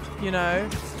 you know?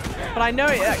 But I know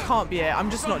that can't be it.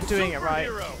 I'm just not doing it right.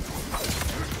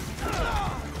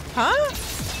 Huh?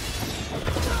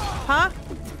 Huh?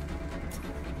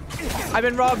 I've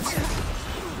been robbed.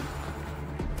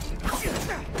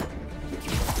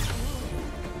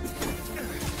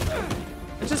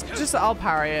 Just I'll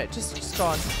parry it. Just go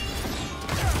on.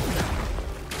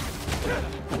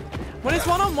 When it's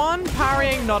one-on-one,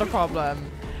 parrying not a problem.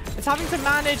 It's having to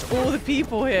manage all the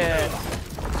people here.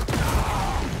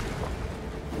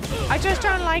 I just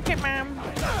don't like it, ma'am.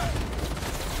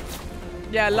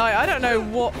 Yeah, like I don't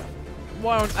know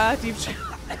why on earth you've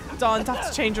done to have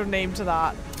to change your name to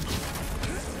that.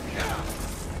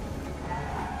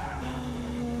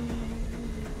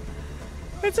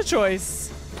 It's a choice.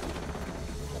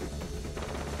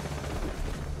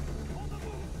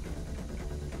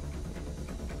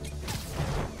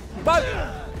 But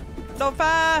not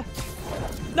fair.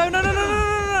 No.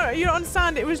 You don't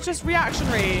understand. It was just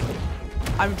reactionary.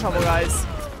 I'm in trouble, guys.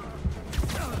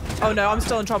 Oh no, I'm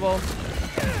still in trouble.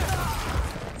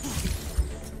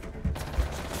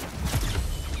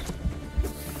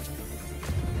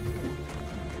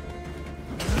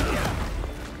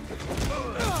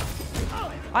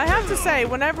 I have to say,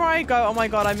 whenever I go, oh my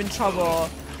god, I'm in trouble,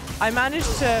 I manage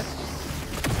to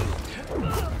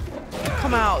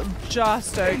come out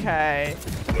just okay.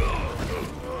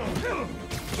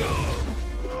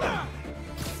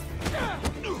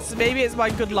 So maybe it's my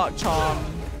good luck charm.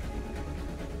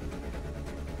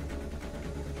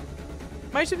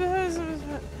 It's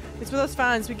with us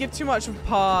fans. We give too much of a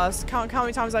pass. Count how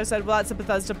many times I've said, well, that's a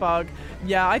Bethesda bug.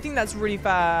 Yeah, I think that's really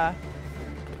fair.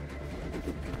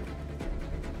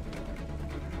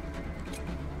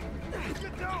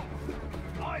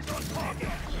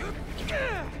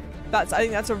 I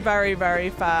think that's a very, very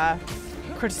fair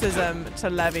criticism to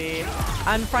levy.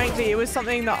 And frankly, it was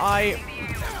something that I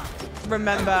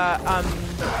remember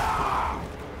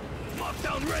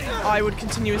I would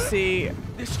continuously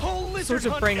sort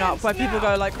of bring up, where people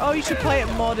go like, oh, you should play it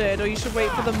modded, or you should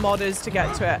wait for the modders to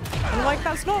get to it. And I'm like,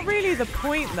 that's not really the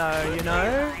point though, you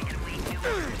know?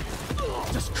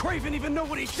 Does Craven even know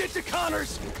what he did to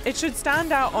Connors? It should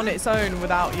stand out on its own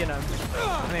without, you know.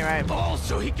 Anyway. All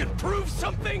so he can prove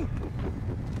something?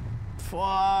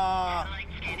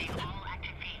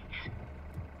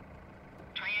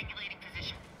 Triangulating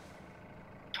position.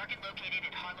 Target located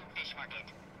at Harlem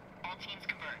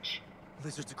stretch.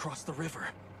 Lizards across the river.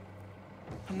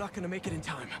 I'm not gonna make it in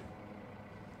time.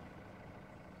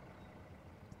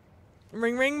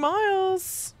 Ring ring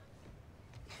Miles.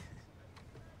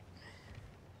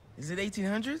 Is it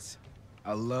 1800s?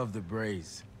 I love the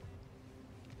braids.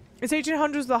 It's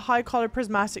 1800s, the high collar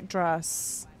prismatic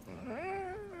dress.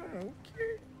 Okay.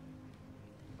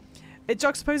 It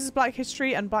juxtaposes black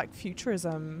history and black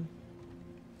futurism.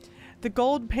 The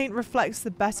gold paint reflects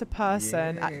the better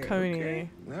person at Coney.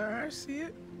 Okay. I see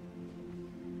it.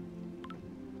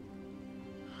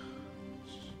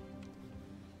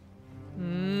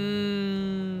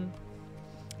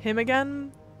 Him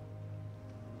again?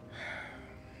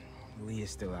 Lee is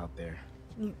still out there.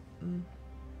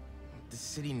 The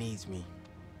city needs me.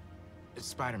 It's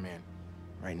Spider-Man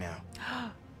right now.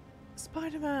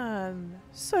 Spider-Man.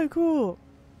 So cool.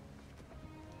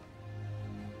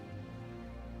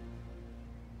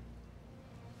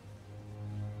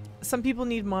 Some people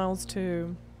need Miles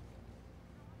too.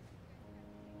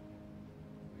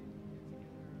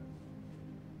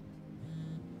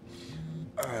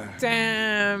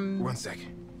 Damn. 1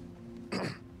 second.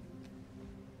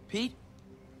 Pete?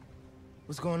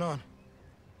 What's going on?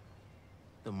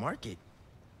 The market?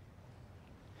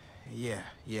 Yeah,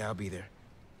 I'll be there.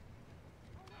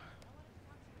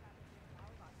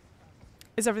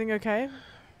 Is everything okay?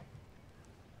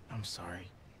 I'm sorry.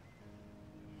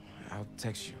 I'll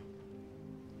text you.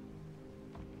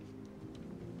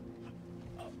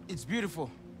 It's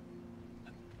beautiful.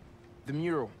 The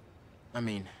mural, I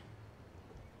mean.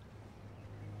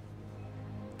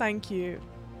 Thank you.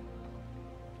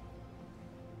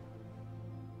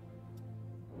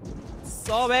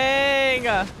 Sobbing!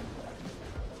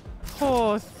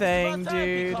 Poor thing,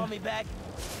 dude. Call me back.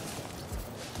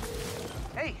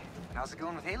 Hey, how's it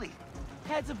going with Haley?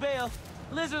 Had to bail.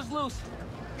 Lizard's loose.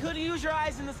 Couldn't use your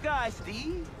eyes in the skies.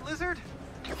 The lizard?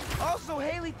 Also,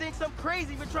 Haley thinks I'm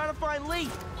crazy for trying to find Lee.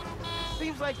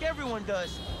 Seems like everyone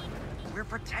does. We're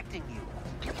protecting you.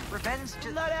 Revenge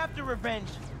just... Not after revenge.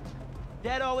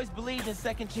 Dad always believed in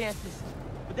second chances.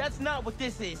 But that's not what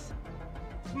this is.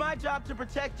 It's my job to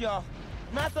protect y'all,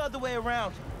 not the other way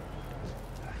around.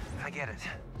 I get it.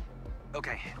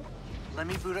 Okay, let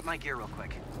me boot up my gear real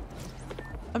quick.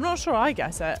 I'm not sure I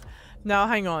get it. Now,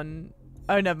 hang on.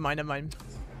 Oh, never mind.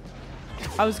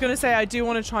 I was going to say I do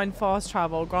want to try and fast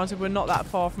travel. Granted, we're not that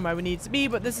far from where we need to be,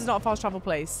 but this is not a fast travel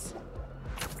place.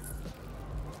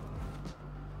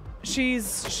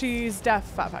 She's deaf,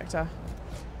 Fat Factor.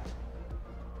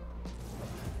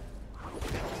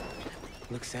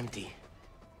 Looks empty,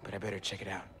 but I better check it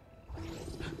out.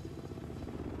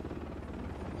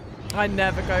 I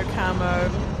never go camo.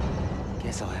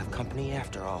 Guess I'll have company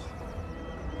after all.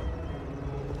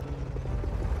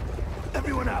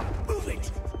 Everyone out! Move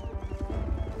it!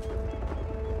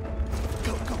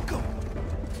 Go!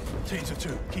 Taser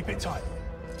 2, keep it tight.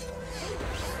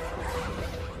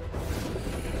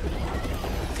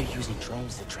 They're using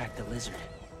drones to track the lizard.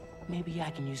 Maybe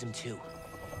I can use them too.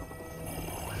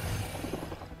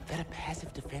 That a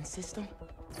passive defense system?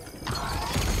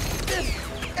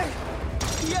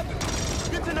 Yep,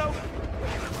 good to know.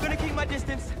 Gonna keep my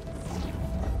distance.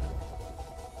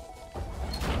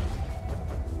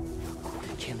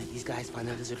 Can't let these guys find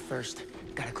the lizard first.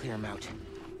 Gotta clear them out.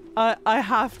 I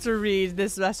have to read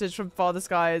this message from Father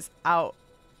Skies out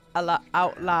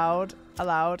loud.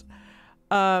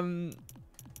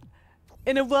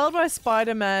 In a world where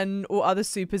Spider-Man or other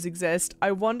supers exist,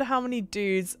 I wonder how many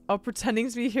dudes are pretending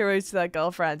to be heroes to their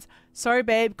girlfriends. Sorry,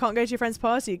 babe, can't go to your friend's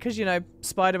party because, you know,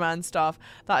 Spider-Man stuff.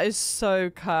 That is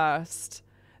so cursed.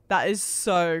 That is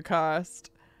so cursed.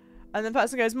 And then the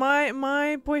person goes,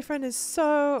 my boyfriend is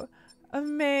so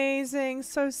amazing,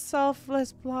 so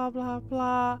selfless, blah, blah,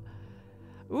 blah.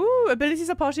 Ooh,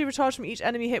 abilities are partially recharged from each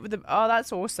enemy hit with the... Oh,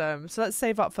 that's awesome. So let's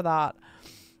save up for that.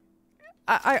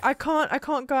 I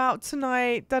can't go out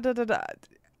tonight.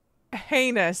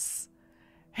 Heinous.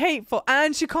 Hateful.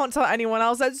 And she can't tell anyone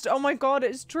else. That's, oh my god,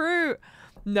 it's true.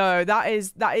 No, that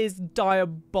is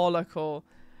diabolical.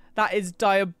 That is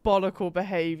diabolical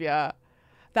behavior.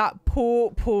 That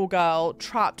poor girl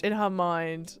trapped in her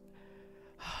mind.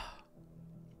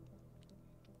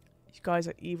 You guys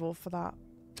are evil for that.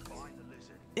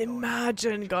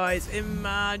 Imagine, guys.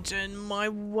 Imagine. My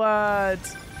word.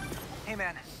 Hey,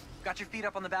 man. Got your feet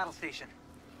up on the battle station.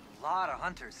 A lot of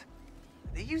hunters.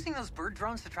 Are they using those bird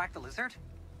drones to track the lizard?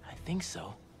 I think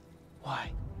so.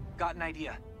 Why? Got an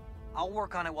idea. I'll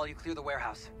work on it while you clear the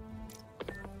warehouse.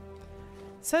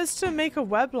 Says to make a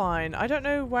web line. I don't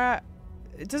know where...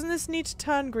 Doesn't this need to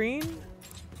turn green?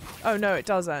 Oh, no, it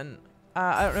doesn't.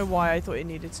 I don't know why I thought it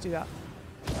needed to do that.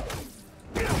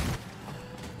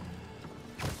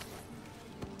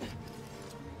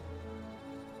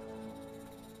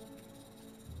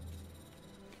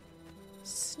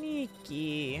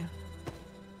 Okie.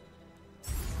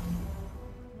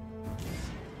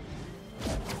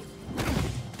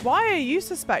 Why are you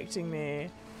suspecting me?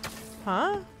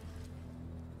 Huh?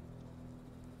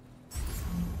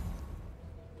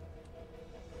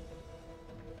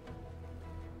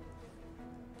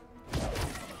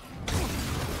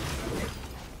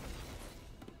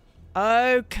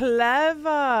 Oh,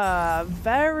 clever.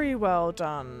 Very well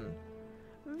done.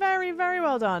 Very, very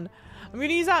well done. I'm going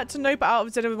to use that to nope out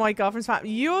of dinner with my girlfriend's family.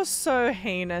 You're so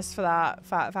heinous for that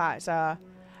factor.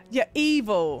 You're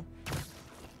evil.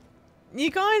 You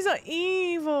guys are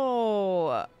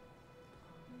evil.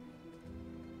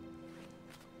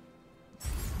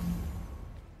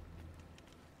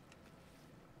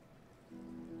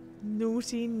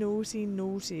 Naughty, naughty,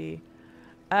 naughty.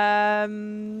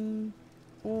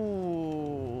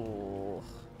 Ooh.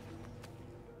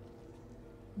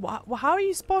 How are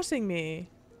you spotting me?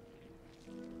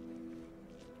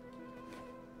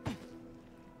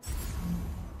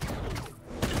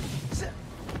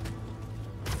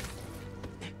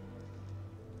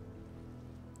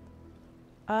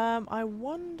 I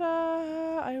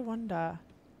wonder.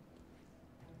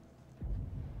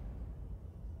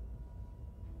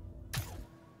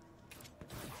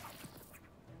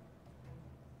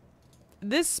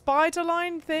 This spider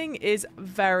line thing is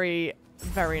very,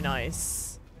 very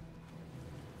nice.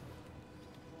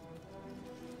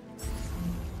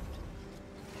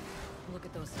 Look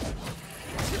at those.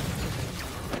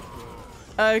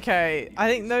 Okay, I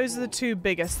think those are the two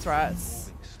biggest threats.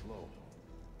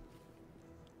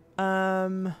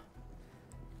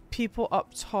 People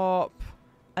up top,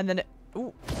 and then it.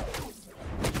 Ooh.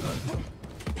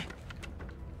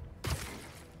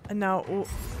 And now. Ooh.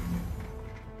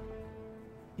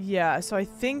 Yeah, so I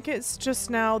think it's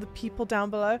just now the people down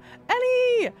below.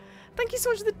 Ellie! Thank you so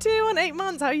much for the 2 and 8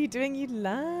 months. How are you doing? You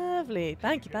lovely.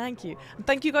 Thank you, thank you. And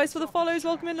thank you guys for the follows.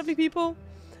 Welcome in, lovely people.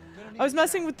 I was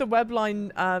messing with the web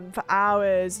line for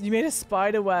hours. You made a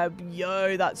spider web.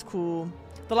 Yo, that's cool.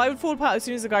 The light would fall apart as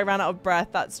soon as the guy ran out of breath.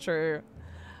 That's true.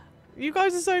 You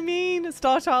guys are so mean.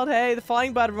 Starchild, hey. The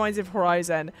flying bird reminds me of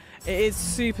Horizon. It is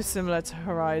super similar to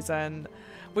Horizon.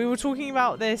 We were talking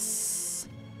about this...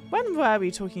 When were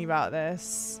we talking about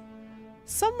this?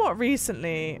 Somewhat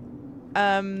recently.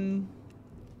 You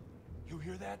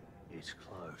hear that? It's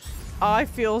close. I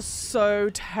feel so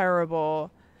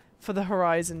terrible for the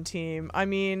Horizon team. I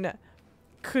mean,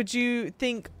 could you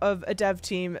think of a dev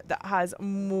team that has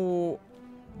more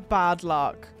bad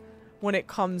luck when it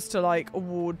comes to like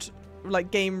award,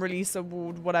 like game release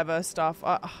award, whatever stuff?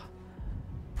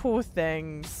 Poor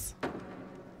things.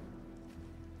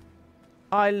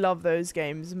 I love those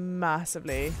games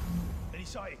massively. Any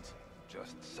signs?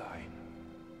 Just sign,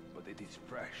 but it is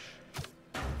fresh.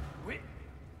 Wait.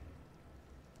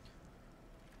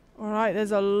 All right,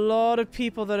 there's a lot of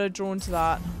people that are drawn to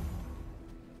that.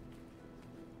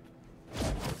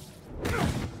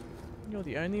 You're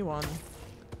the only one.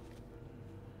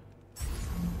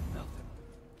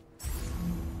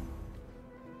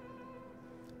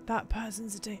 That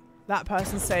person's that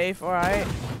person's safe, all right.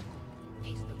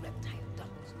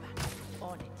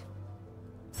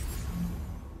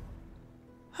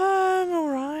 All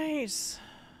right.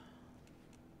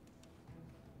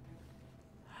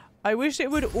 I wish it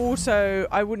would auto.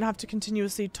 I wouldn't have to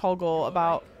continuously toggle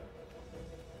about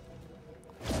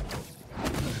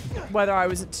whether I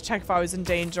was to check if I was in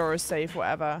danger or safe,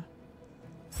 whatever.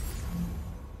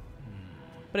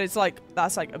 But it's like,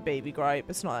 that's like a baby gripe.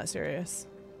 It's not that serious.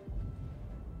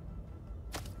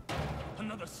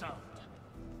 Another sound.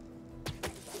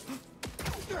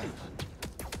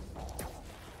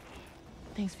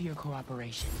 Thanks for your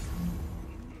cooperation.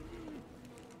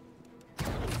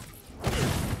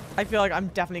 I feel like I'm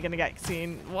definitely gonna get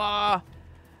seen. Wah.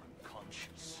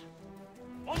 Conscious.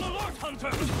 On alert, hunter!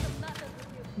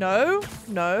 No,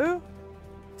 no.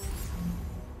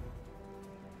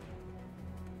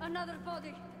 Another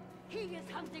body. He is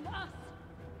hunting us.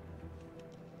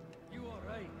 You all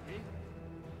right, eh?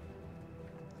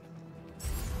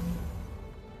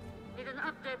 Need an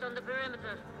update on the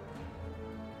perimeter.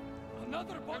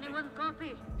 Another body. Anyone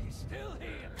copy? He's still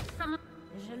here. Someone.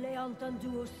 Je l'ai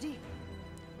entendu aussi.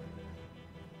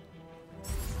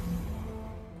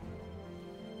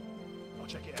 I'll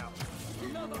check it out.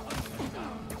 Another hunter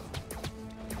down.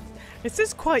 This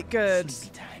is quite good.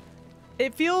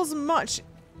 It feels much...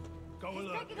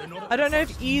 I don't know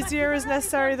if easier is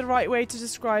necessarily the right way to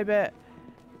describe it.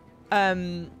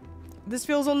 This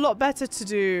feels a lot better to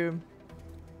do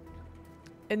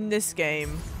in this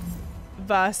game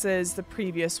versus the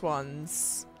previous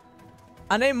ones.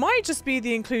 And it might just be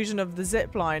the inclusion of the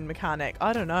zipline mechanic.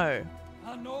 I don't know.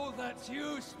 know that's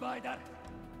you, Spider.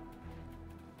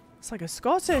 It's like a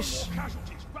Scottish.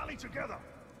 Casualties, rally together.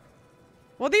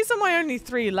 Well, these are my only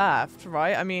 3 left,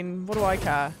 right? I mean, what do I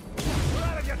care? We're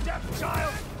out of your depth,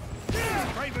 child.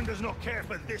 Craven does not care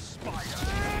for this spider.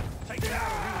 Take it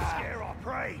out or he will scare our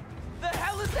prey. The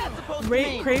hell is that supposed to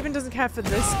mean? Craven doesn't care for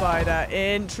this spider.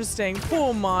 Interesting.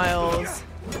 Poor Miles.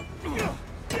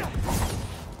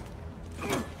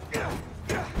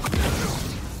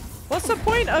 What's the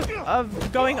point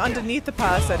of going underneath the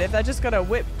person if they're just gonna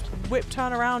whip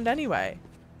turn around anyway?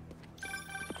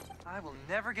 I will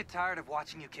never get tired of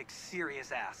watching you kick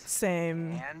serious ass.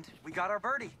 Same. And we got our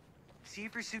birdie. See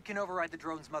if your suit can override the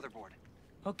drone's motherboard.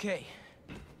 Okay.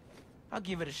 I'll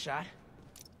give it a shot.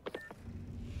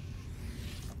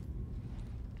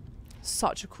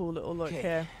 Such a cool little look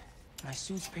here. My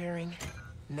suit's pairing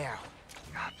now.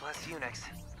 God bless Unix.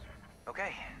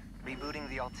 Okay, rebooting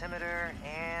the altimeter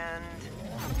and...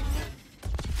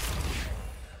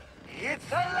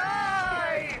 It's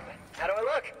alive! How do I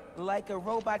look? Like a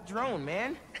robot drone,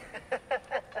 man.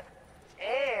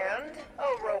 And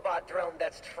a robot drone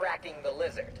that's tracking the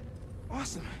lizard.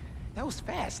 Awesome. That was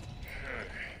fast.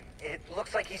 It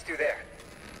looks like he's through there.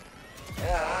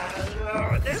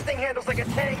 This thing handles like a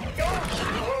tank.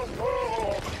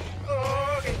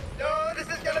 Okay. No, this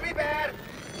is gonna be bad.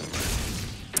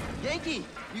 Yankee,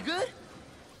 you good?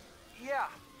 Yeah.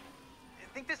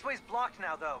 I think this way's blocked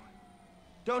now, though.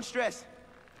 Don't stress.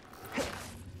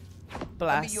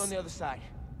 Bless. I'll meet you on the other side.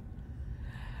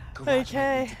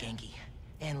 Okay. Genki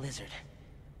and Lizard.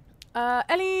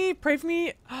 Ellie, pray for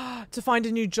me to find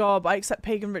a new job. I accept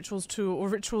pagan rituals too, or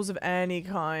rituals of any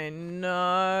kind.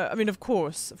 No, I mean, of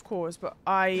course, but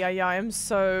I am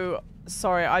so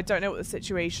sorry. I don't know what the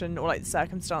situation or like the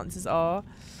circumstances are.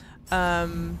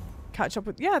 Catch up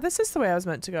with. Yeah, this is the way I was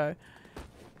meant to go.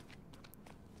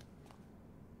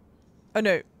 Oh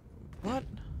no, what?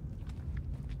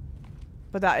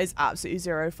 But that is absolutely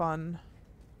zero fun.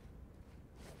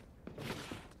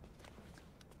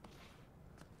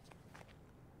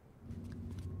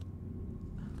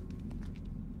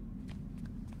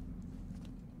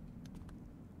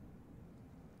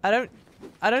 I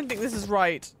don't think this is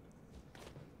right.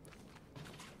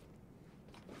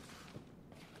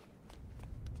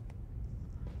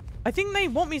 I think they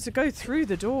want me to go through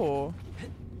the door.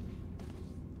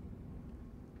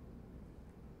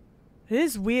 It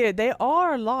is weird. They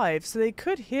are alive, so they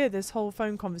could hear this whole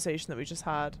phone conversation that we just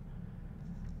had.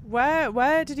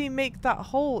 Where did he make that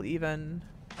hole even?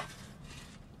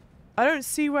 I don't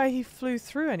see where he flew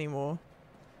through anymore.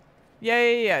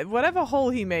 Yeah. Whatever hole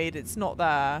he made, it's not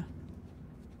there.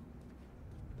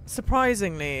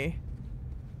 Surprisingly.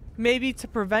 Maybe to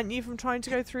prevent you from trying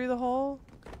to go through the hole?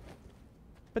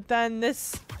 But then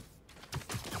this...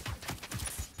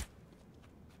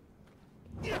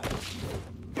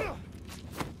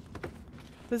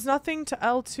 There's nothing to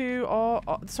L2 or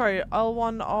sorry,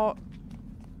 L1 or...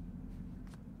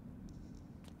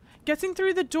 Getting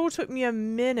through the door took me a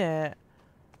minute.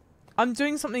 I'm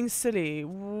doing something silly.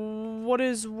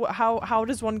 How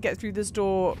does one get through this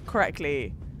door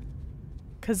correctly?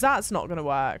 Because that's not going to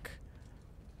work.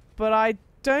 But I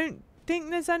don't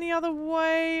think there's any other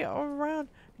way around.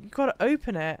 You've got to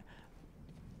open it.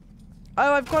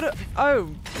 Oh, I've got to...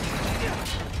 Oh.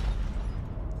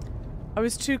 I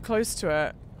was too close to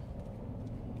it.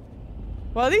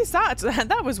 Well, at least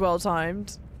that was well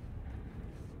timed.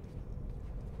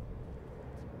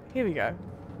 Here we go.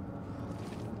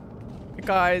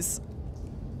 Guys.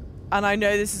 And I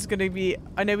know this is going to be...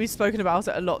 I know we've spoken about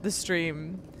it a lot this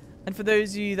stream. And for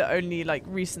those of you that only like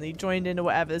recently joined in or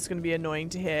whatever, it's going to be annoying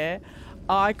to hear.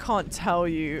 I can't tell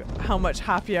you how much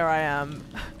happier I am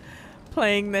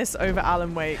playing this over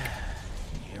Alan Wake.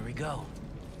 Here we go.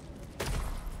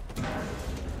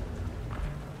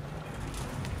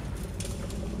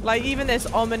 Like even this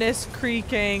ominous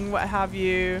creaking, what have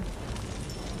you.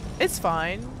 It's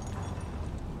fine.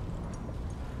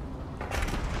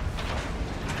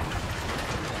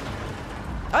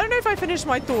 I don't know if I finished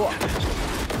my thought.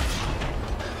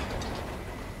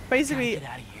 Basically, get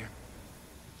out of here.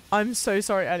 I'm so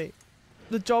sorry, Ellie.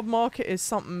 The job market is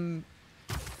something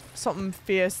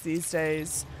fierce these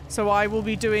days. So I will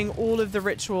be doing all of the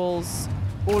rituals,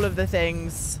 all of the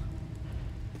things.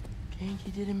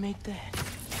 Genki didn't make that.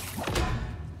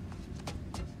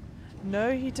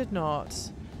 No, he did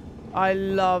not. I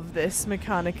love this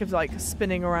mechanic of like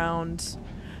spinning around.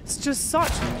 It's just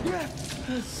such...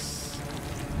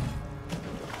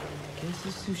 Guess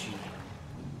it's sushi.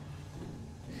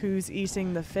 Who's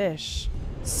eating the fish?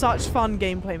 Such fun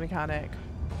gameplay mechanic.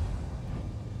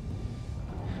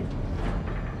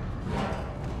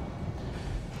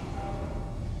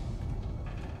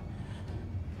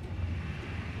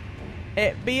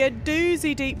 It be a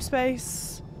doozy, Deep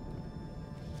Space.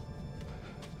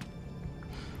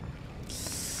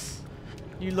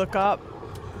 You look up.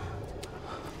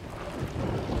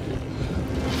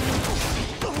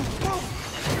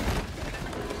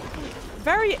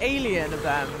 Very alien of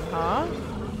them, huh?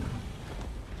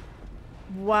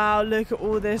 Wow, look at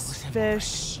all this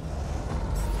fish.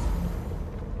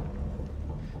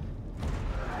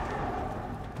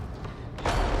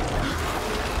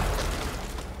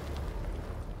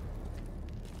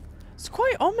 It's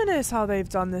quite ominous how they've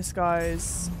done this,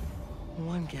 guys.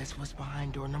 One guess what's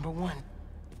behind door number 1.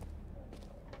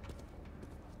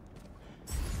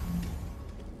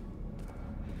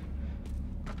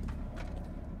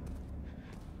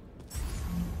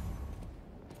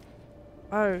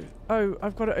 Oh,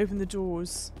 I've got to open the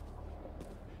doors.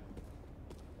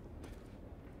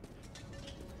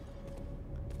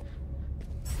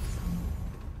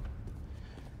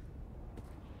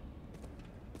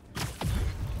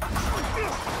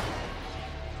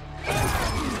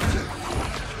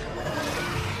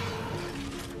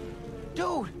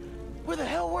 Dude, where the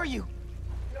hell were you?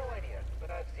 No idea,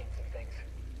 but I've seen some things.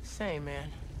 Same, man.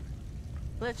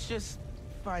 Let's just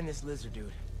find this lizard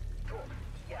dude. Cool.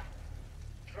 Yeah.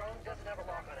 Drone doesn't have a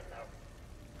lock on him,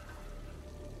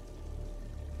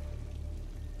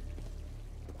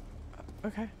 though.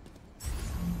 Okay.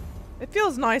 It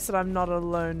feels nice that I'm not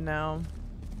alone now.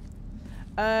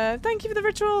 Thank you for the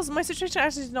rituals. My situation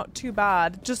actually is not too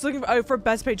bad. Just looking for a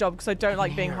best paid job because I don't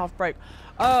like being half broke.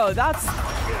 Oh, that's...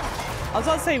 I was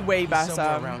about to say way better.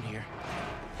 Somewhere around here.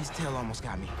 His tail almost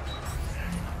got me.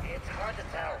 It's hard to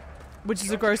tell. Which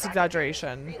is a gross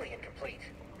exaggeration. Really incomplete.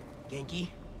 Genki,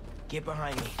 get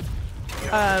behind me.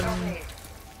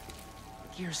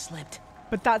 Gear slipped.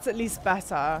 But that's at least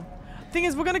better. Thing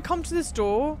is, we're gonna come to this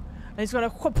door, and he's gonna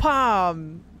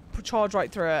whoop-pam, charge right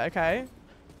through it. Okay.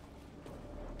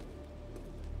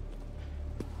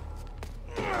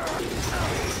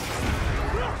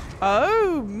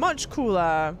 Oh, much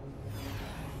cooler.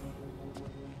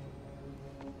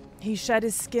 He shed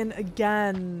his skin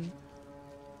again.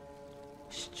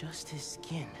 It's just his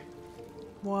skin.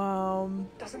 Wow.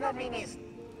 Doesn't that mean he's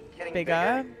getting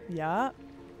Bigger? Yeah.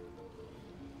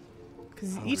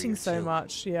 Because he's eating so too.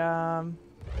 much, yeah.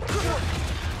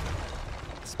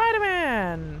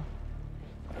 Spider-Man!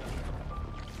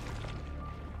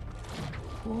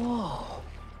 Whoa.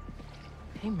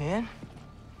 Hey, man.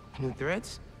 New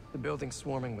threads? The building's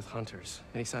swarming with hunters.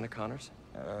 Any sign of Connors?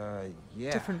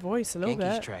 Yeah. Different voice a little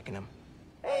Genki's bit. tracking him.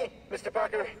 Hey, Mr.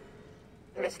 Parker.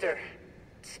 Mr.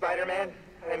 Spider-Man,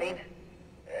 I mean.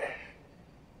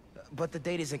 But the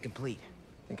date isn't complete.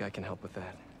 Think I can help with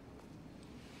that.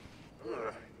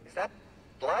 Ugh, is that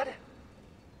blood?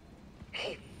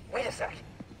 Hey, wait a sec.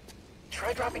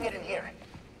 Try dropping it in here.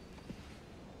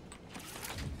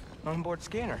 Onboard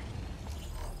scanner.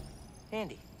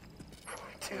 Handy.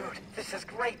 Dude, this is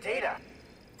great data.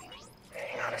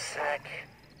 Hang on a sec.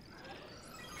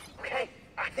 Okay,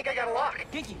 I think I got a lock.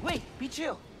 Genki, wait, be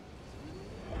chill.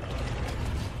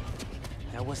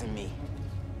 That wasn't me.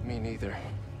 Me neither.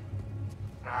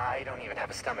 I don't even have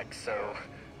a stomach, so...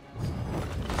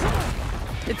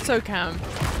 It's so camp.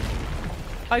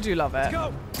 I do love it.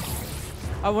 Go.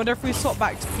 I wonder if we swap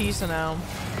back to Peter now.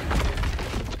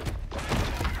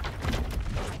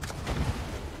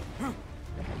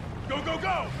 Go, go,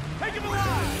 go! Take him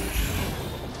alive!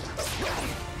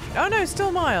 Oh no,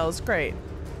 still Miles. Great.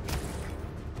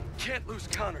 Can't lose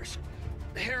Connors.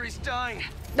 Harry's dying.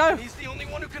 No. And he's the only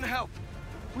one who can help.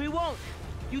 We won't.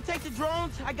 You take the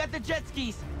drones, I got the jet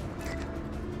skis.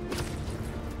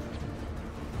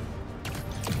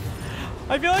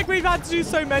 I feel like we've had to do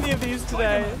so many of these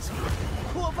today.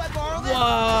 Cool if I borrow this?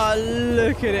 Wow,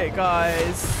 look at it,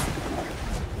 guys.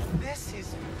 This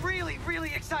is really,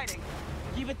 really exciting.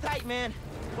 Keep it tight, man.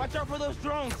 Watch out for those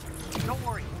drones. Don't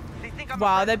worry. They think I'm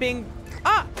Wow, they're being...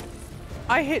 Ah!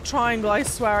 I hit triangle. I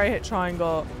swear I hit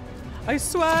triangle. I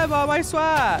swear, Bob, I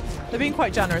swear. They're being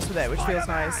quite generous with it, which feels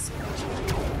nice.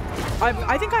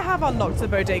 I think I have unlocked the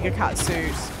Bodega Cat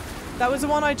suit. That was the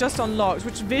one I just unlocked,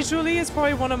 which visually is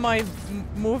probably one of my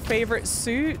more favorite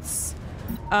suits.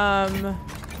 But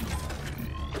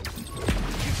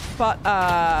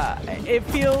it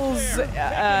feels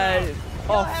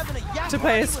off to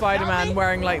play as Spider-Man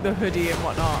wearing like the hoodie and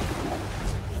whatnot.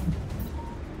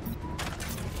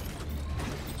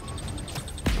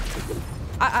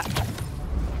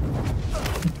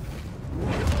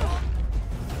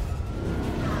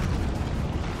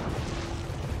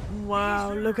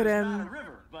 Wow, look at him.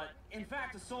 River, but in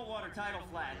fact a saltwater tidal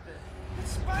flat.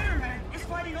 Spider-Man is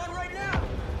fighting on right now.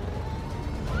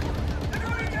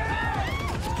 Everybody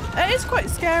down! It is quite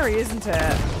scary, isn't it?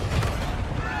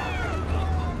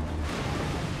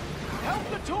 Help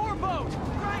the tour boat!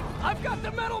 Right, I've got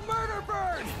the metal murder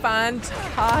bird!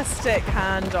 Fantastic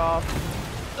handoff.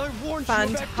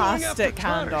 Fantastic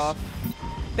handoff.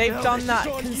 They've done that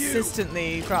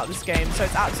consistently throughout this game, so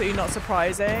it's absolutely not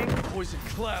surprising. Poison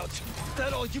clouds. Is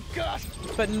that all you got?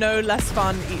 But no less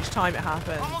fun each time it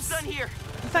happens. Almost done here.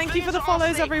 Thank you for the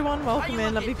follows, everyone. Welcome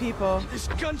in, lovely people. This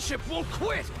gunship won't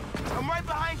quit. I'm right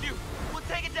behind you. We'll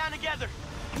take it down together.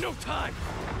 No time.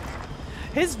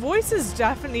 His voice is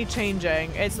definitely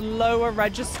changing. It's lower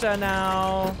register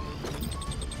now.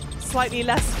 Slightly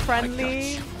less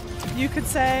friendly, you could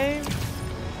say.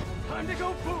 Time to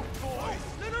go boom, boys.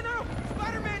 No.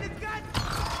 Spider-Man has got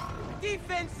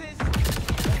defenses.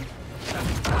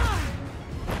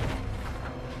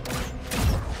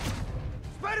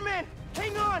 Spider-Man,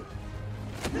 hang on.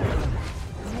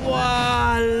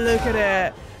 Wow, look at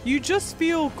it. You just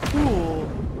feel cool.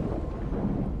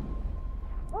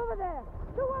 Over there!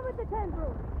 The one with the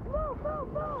tendrils! Move!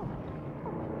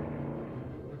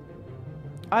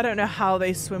 I don't know how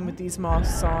they swim with these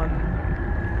masks on.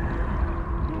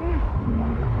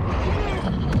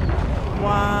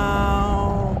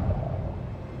 Wow.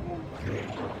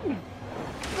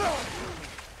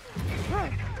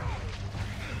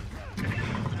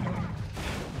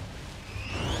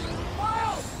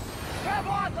 Miles! Grab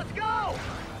on, let's go!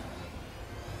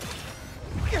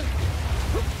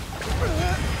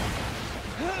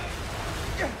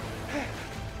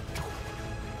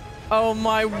 Oh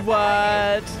my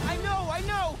word. I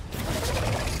know!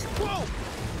 Whoa!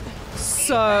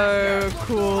 So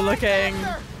cool looking.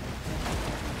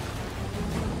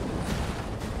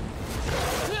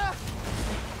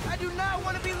 I do not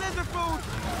want to be lizard food!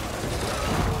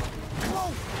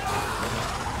 Whoa!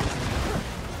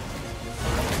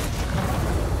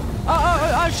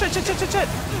 Oh, shit.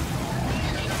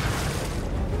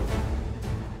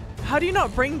 How do you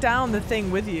not bring down the thing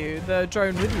with you, the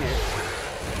drone with you?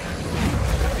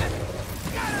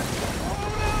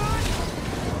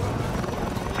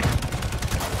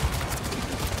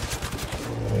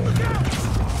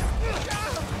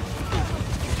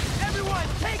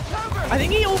 I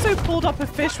think he also pulled up a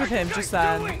fish with him just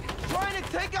then. Trying to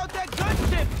take out that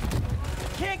gunship!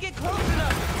 Can't get close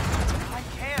enough! I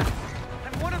can.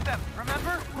 I'm one of them,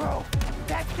 remember? Bro,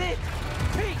 that's it!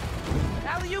 Pete!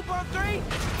 Alley-oop on 3!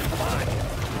 Come on!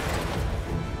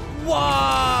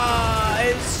 Wow!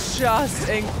 It's just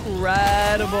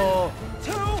incredible.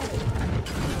 2,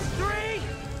 3!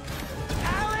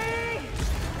 Alley!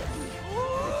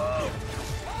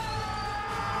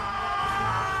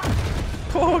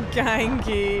 Poor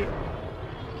Gangi.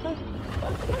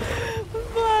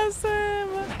 Bless him.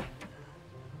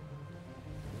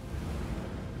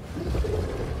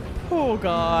 Poor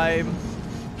guy.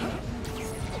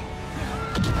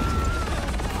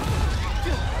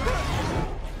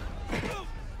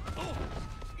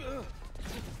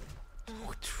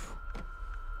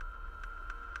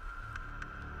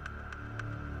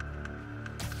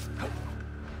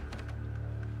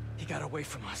 He got away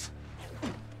from us.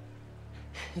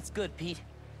 It's good, Pete.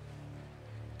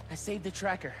 I saved the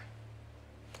tracker.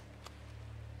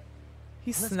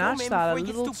 He snatched that a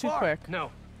little too quick.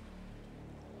 No.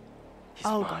 He's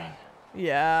Oh, mine. God.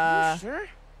 Yeah. You sure?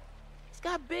 He's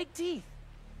got big teeth.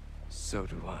 So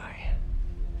do I.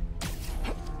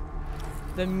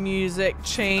 The music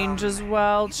change as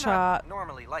well, He's chat. not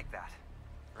normally like that,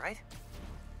 right?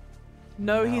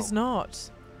 No, he's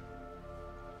not.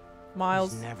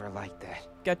 Miles. He's never like that.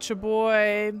 Get your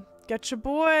boy. Get your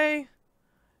boy.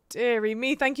 Dearie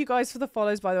me. Thank you guys for the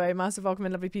follows, by the way. Massive welcome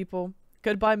in, lovely people.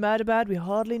 Goodbye, Murderbird. We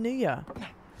hardly knew ya.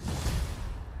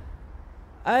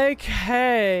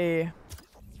 Okay.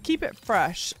 Keep it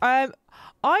fresh. I've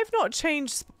not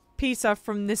changed Peter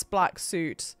from this black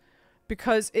suit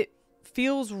because it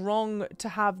feels wrong to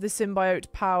have the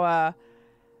symbiote power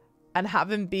and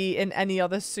have him be in any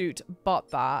other suit but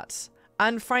that.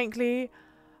 And frankly,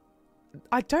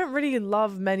 I don't really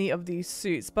love many of these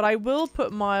suits, but I will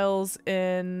put Miles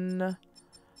in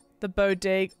the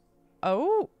bodega.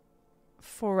 Oh,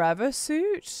 forever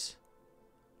suit?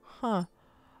 Huh.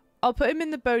 I'll put him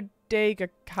in the bodega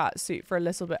cat suit for a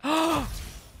little bit.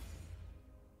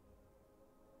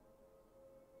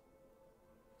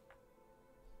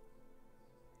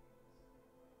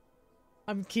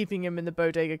 I'm keeping him in the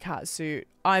bodega cat suit.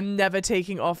 I'm never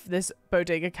taking off this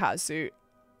bodega cat suit.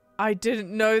 I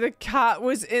didn't know the cat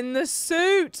was in the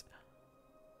suit.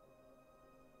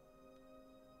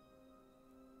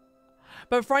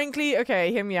 But frankly,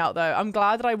 okay, hear me out though. I'm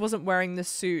glad that I wasn't wearing this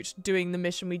suit doing the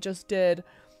mission we just did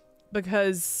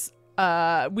because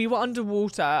we were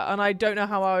underwater, and I don't know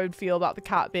how I would feel about the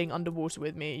cat being underwater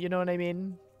with me. You know what I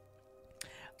mean?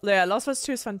 Yeah, Last of Us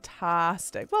 2 is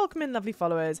fantastic. Welcome in, lovely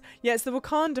followers. Yeah, it's the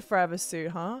Wakanda Forever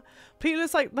suit, huh? Pete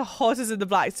looks like the hottest in the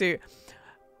black suit.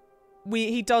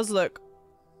 He does look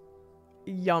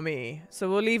yummy, so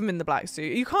we'll leave him in the black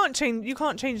suit. You can't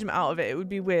change him out of it. It would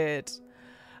be weird.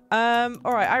 All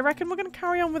right, I reckon we're gonna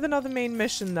carry on with another main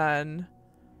mission then.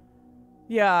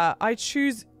 Yeah,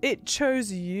 it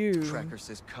chose you. Tracker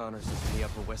says Connors is in the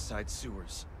Upper West Side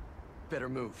sewers. Better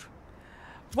move.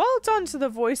 Well done to the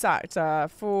voice actor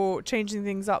for changing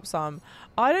things up some.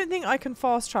 I don't think I can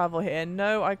fast travel here.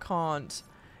 No, I can't.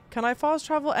 Can I fast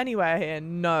travel anywhere here?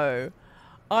 No.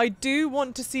 I do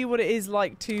want to see what it is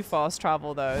like to fast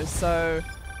travel though, so...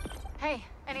 Hey,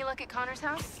 any luck at Connor's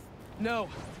house? No,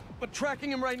 but tracking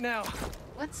him right now.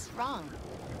 What's wrong?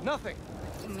 Nothing.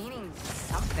 Meaning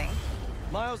something.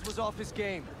 Miles was off his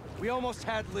game. We almost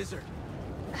had Lizard.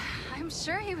 I'm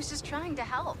sure he was just trying to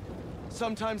help.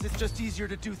 Sometimes it's just easier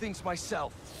to do things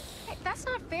myself. Hey, that's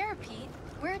not fair, Pete.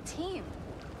 We're a team.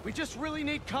 We just really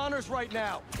need Connors right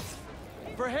now.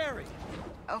 For Harry.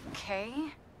 Okay.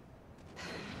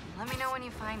 Let me know when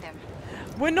you find him.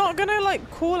 We're not gonna, like,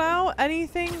 call out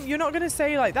anything? You're not gonna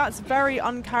say, like, that's very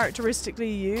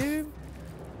uncharacteristically you,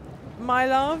 my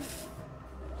love?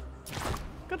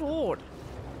 Good lord.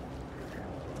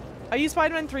 Are you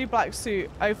Spider-Man 3 black suit?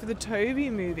 Oh, for the Toby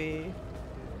movie.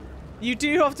 You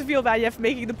do have to feel bad, yeah, for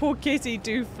making the poor kitty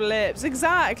do flips.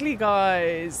 Exactly,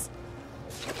 guys.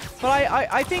 But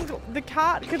I think the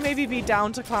cat could maybe be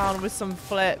down to clown with some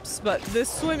flips, but the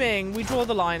swimming, we draw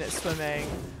the line at swimming.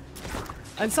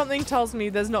 And something tells me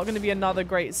there's not going to be another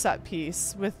great set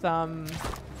piece with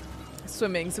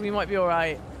swimming, so we might be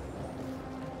alright.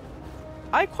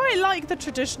 I quite like the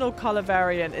traditional color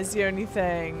variant is the only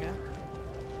thing.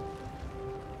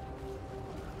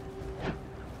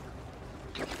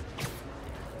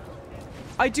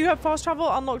 I do have fast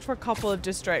travel unlocked for a couple of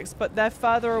districts, but they're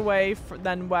further away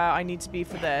than where I need to be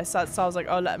for this. That sounds like,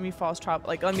 oh, let me fast travel.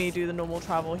 Like, let me do the normal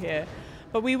travel here.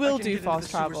 But we will do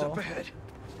fast travel.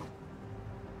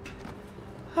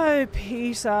 Oh,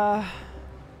 Peter.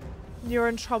 You're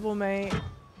in trouble, mate.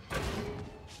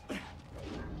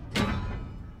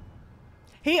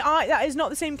 That is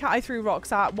not the same cat I threw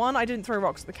rocks at. One, I didn't throw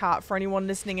rocks at the cat for anyone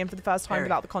listening in for the first time Harry.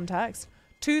 without the context.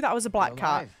 Two, that was a black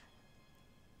cat.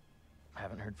 I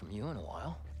haven't heard from you in a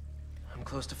while. I'm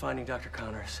close to finding Dr.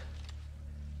 Connors.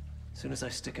 As soon as I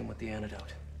stick him with the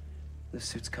antidote, this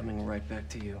suit's coming right back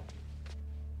to you.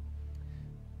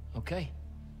 Okay.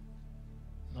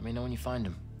 Let me know when you find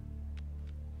him.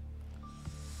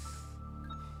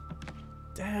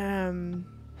 Damn.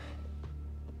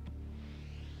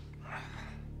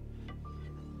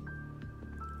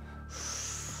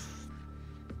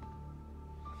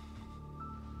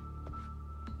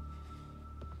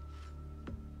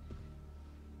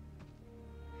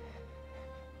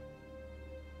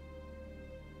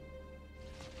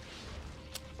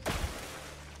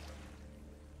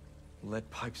 Lead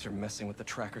pipes are messing with the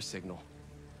tracker signal.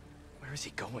 Where is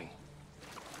he going?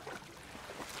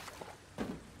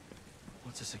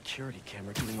 What's a security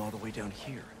camera doing all the way down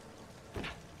here?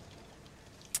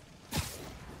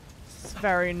 It's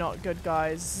very not good,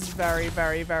 guys. This is very,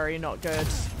 very, very not good.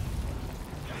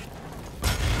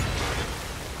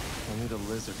 Only the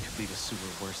lizard could leave a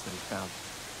sewer worse than he found it.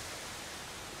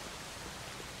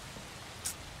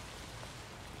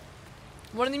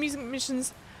 One of the music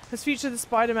missions has featured the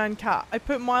Spider-Man cat. I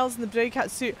put Miles in the Blue Cat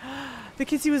suit. The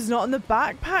kitty was not in the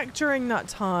backpack during that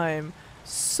time.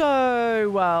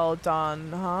 So well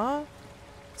done, huh?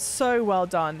 So well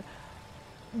done.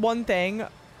 One thing,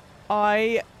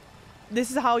 this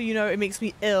is how you know it makes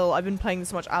me ill. I've been playing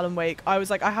so much Alan Wake. I was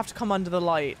like, I have to come under the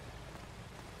light.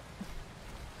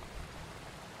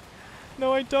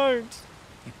 No, I don't.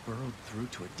 He burrowed through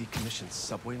to a decommissioned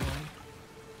subway line?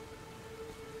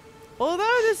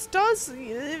 Although this does,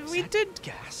 we did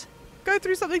gas. Go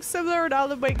through something similar in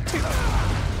Alan Wake 2. Don't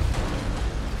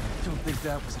think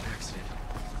that was an accident.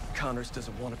 Connors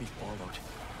doesn't want to be followed.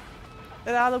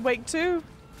 In Alan Wake 2?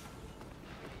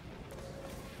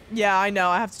 Yeah, I know.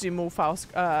 I have to do more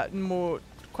more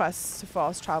quests to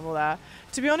fast travel there.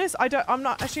 To be honest, I'm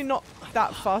not actually not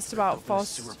that fussed about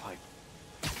fast. Sewer pipe.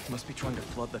 He must be trying to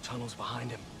flood the tunnels behind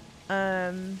him.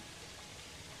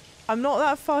 I'm not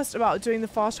that fussed about doing the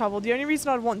fast travel. The only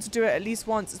reason I'd want to do it at least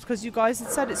once is because you guys had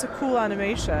said it's a cool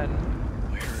animation.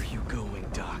 Where are you going,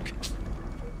 Doc?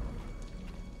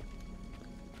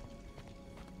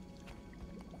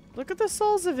 Look at the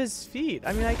soles of his feet.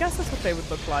 I mean, I guess that's what they would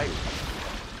look like.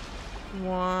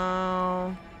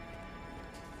 Wow.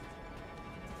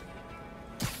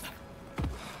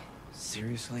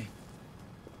 Seriously?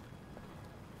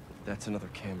 That's another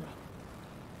camera.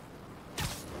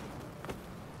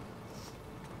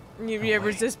 You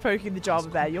resist poking the Java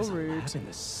bear. You're rude. In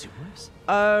the sewers?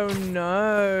 Oh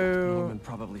no. Norman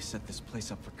probably set this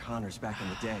place up for Connors back in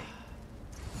the day.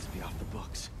 Must be off the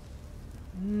books.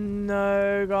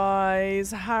 No,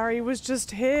 guys. Harry was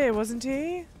just here, wasn't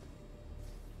he?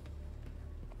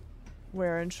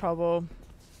 We're in trouble.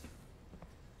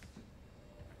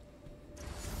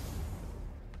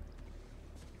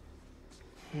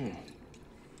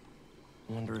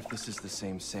 Wonder if this is the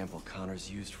same sample Connors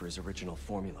used for his original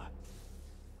formula.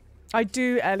 I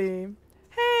do, Ellie.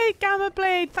 Hey, Gamma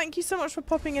Blade. Thank you so much for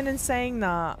popping in and saying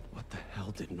that. What the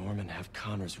hell did Norman have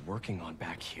Connors working on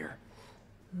back here?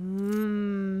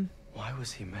 Why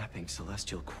was he mapping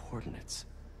celestial coordinates?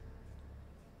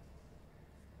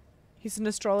 He's an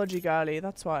astrology girly,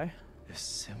 that's why. This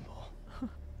symbol.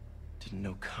 Didn't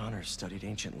know Connors studied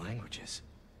ancient languages.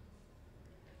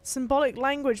 Symbolic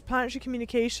language, planetary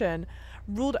communication.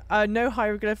 Ruled no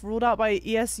hieroglyph, ruled out by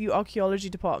ESU archaeology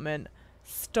department.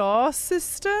 Star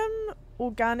system,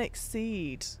 organic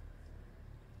seed.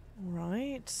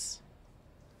 Right.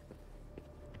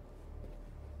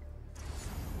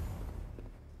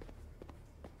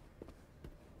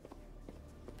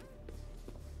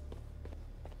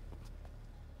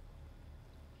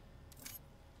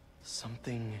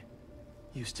 Something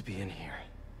used to be in here.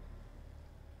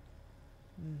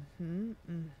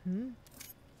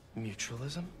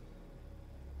 Mutualism?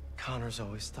 Connors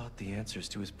always thought the answers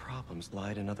to his problems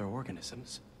lied in other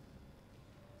organisms.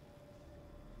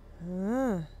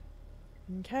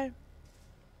 Okay.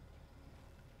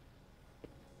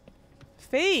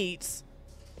 Feet?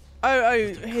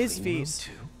 Oh, his feet.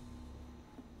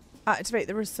 Activate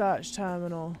the research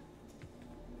terminal.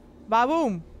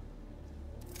 Ba-boom!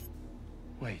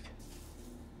 Wait.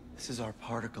 This is our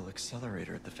particle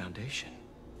accelerator at the Foundation.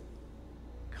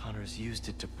 Connors used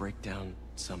it to break down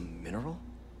some mineral?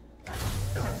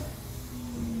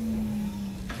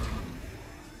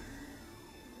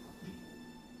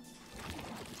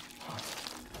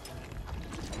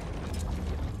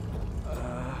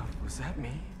 Was that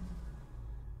me?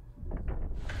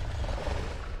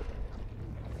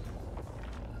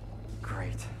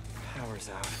 Great. Power's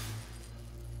out.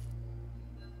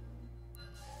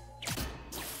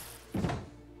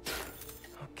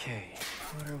 Okay,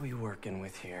 what are we working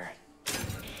with here?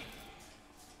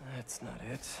 That's not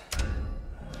it.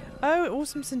 Oh,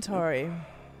 awesome Centauri.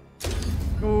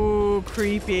 Ooh,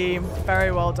 creepy.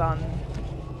 Very well done.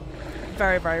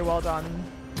 Very, very well done.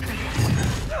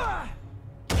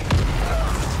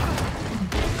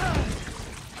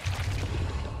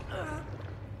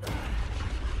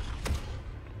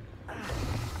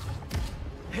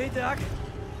 Hey, Doc.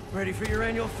 Ready for your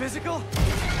annual physical?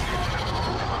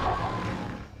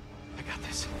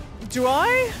 Do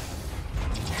I?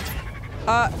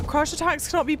 Crush attacks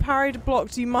cannot be parried or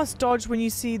blocked. You must dodge when you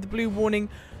see the blue warning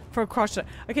for a crush attack.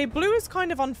 Okay, blue is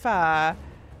kind of unfair.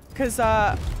 Because,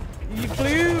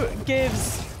 blue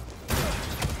gives...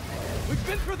 We've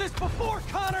been through this before,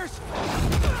 Connors!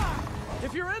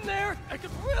 If you're in there, I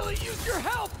could really use your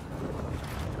help!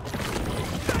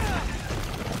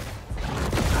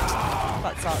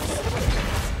 That sucks.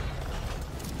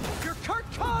 You're Kurt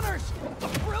Connors, a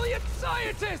brilliant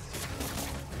scientist!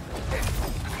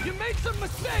 You made some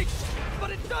mistakes, but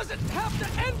it doesn't have to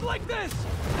end like this!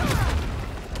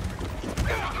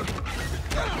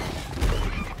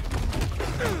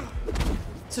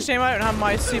 It's a shame I don't have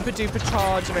my super duper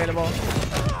charge available.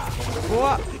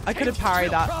 What? I could have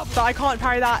parried that. But I can't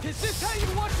parry that.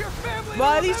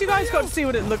 Well, at least you guys got to see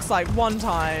what it looks like one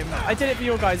time. I did it for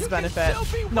your guys' benefit,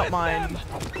 not mine.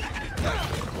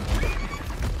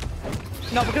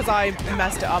 Not because I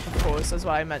messed it up, of course, that's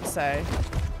what I meant to say.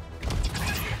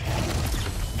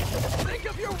 Think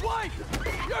of your wife!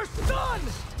 Your son!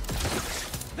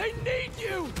 They need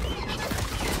you!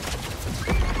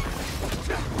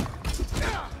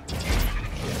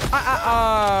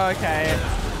 Okay.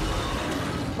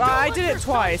 Well, I did it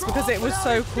twice because it was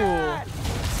so cool.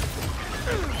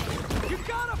 You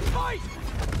gotta fight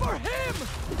for him!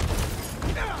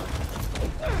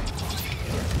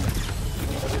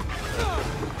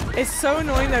 It's so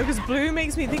annoying though because blue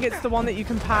makes me think it's the one that you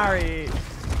can parry.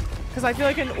 Because I feel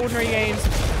like in ordinary games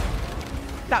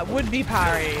that would be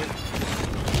parried.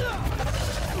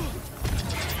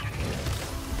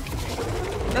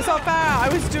 That's not fair. I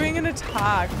was doing an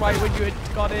attack right when you had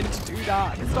got in to do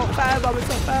that. It's not fair, Bob. It's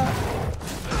not fair.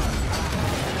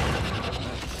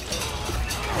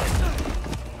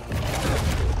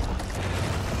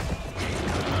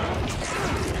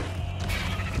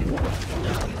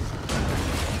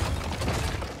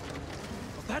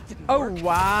 that didn't work. work.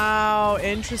 Wow,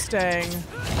 interesting.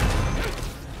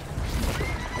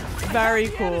 Very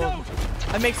cool.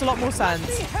 It makes a lot more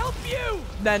sense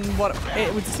than what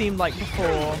it would seem like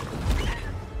before.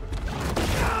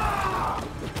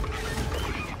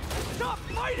 Stop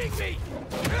fighting me!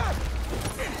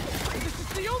 This is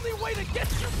the only way to get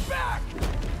you back!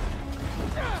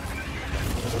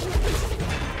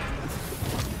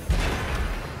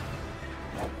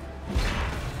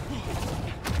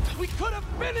 We could have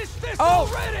finished this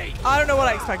already! I don't know what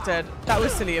I expected. That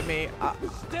was silly of me.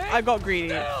 I got greedy.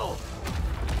 Still.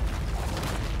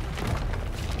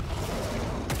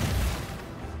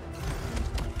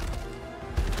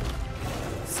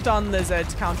 Stun lizard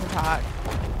counterattack.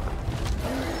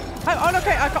 Oh,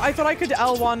 okay. I thought I could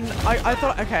L1. I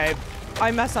thought, okay.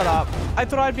 I messed that up. I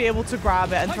thought I'd be able to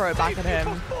grab it and throw it back at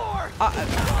him.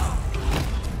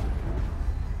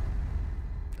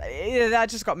 Yeah, that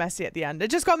just got messy at the end. It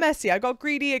just got messy. I got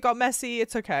greedy. It got messy.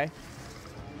 It's okay.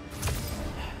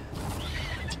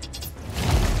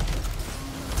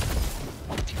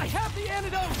 I have the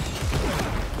antidote.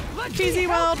 GZ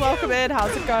World, welcome in.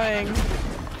 How's it going?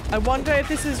 I wonder if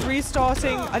this is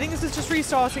restarting. I think this is just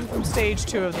restarting from stage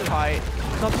 2 of the fight,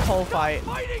 not the whole fight.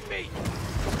 I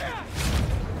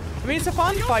mean, it's a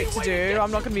fun fight to do.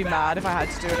 I'm not going to be mad if I had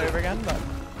to do it over again, but...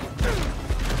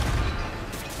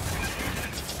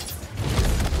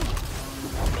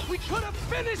 We could have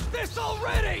finished this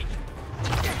already!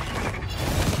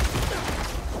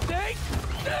 Stay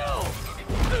still!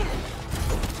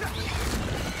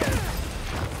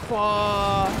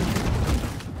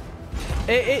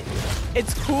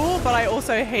 It's cool, but I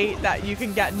also hate that you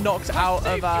can get knocked out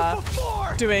of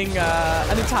doing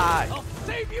an attack. I'll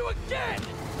save you again!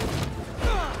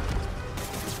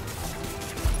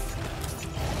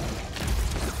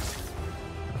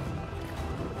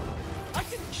 I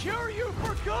can cure you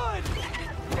for good!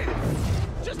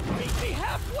 Just meet me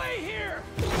halfway here!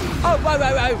 Oh,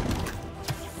 whoa.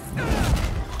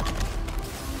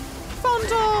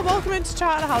 Fondor, welcome into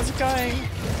chat. How's it going?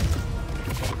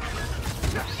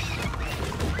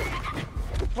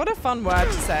 What a fun word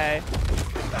to say.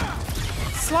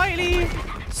 Slightly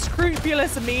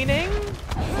scrupulous meaning.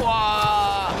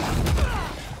 But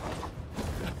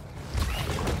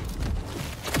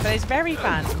it's very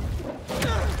fun.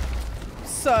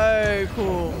 So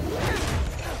cool.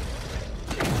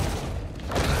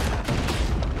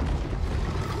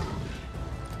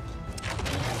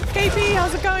 KP,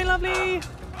 how's it going, lovely?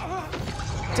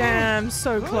 Damn,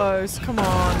 so close. Come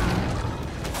on.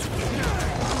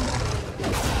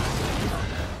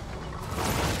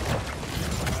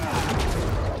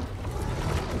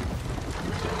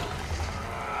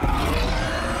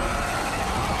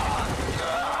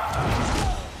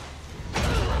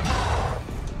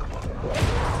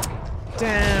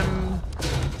 Damn.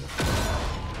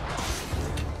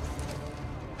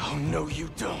 Oh, no, you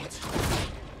don't.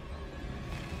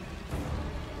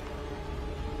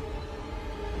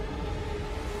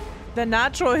 The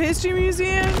Natural History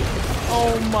Museum?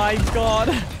 Oh my god.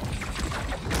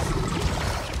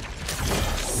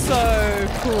 So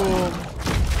cool.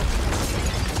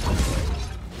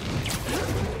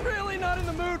 Really not in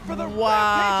the mood for the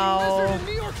wow. rampaging lizard in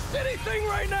New York City thing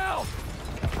right now.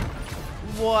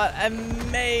 What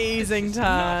amazing turn.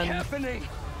 Not happening.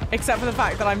 Except for the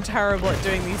fact that I'm terrible at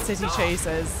doing these city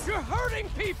chases. You're hurting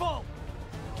people.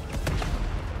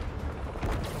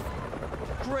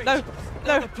 Great. No.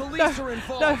 The police are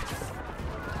involved. No.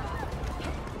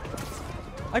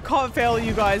 I can't fail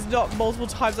you guys, not multiple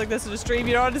times like this in a stream.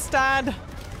 You don't understand.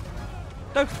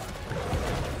 No.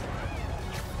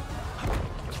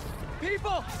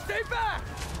 People, stay back.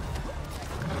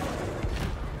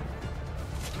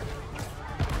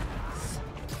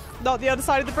 Not the other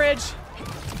side of the bridge.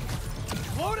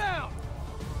 Slow down.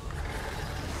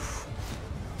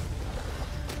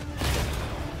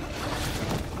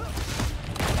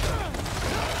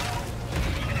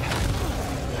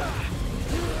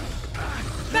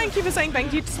 Thank you for saying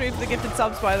thank you to Smooth for the gifted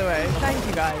subs, by the way. Thank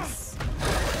you, guys.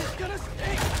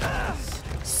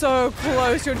 So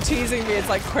close. You're teasing me. It's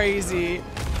like crazy.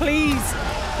 Please.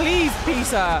 Please,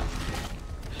 Peter.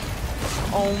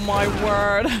 Oh, my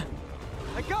word.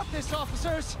 I got this,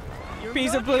 officers.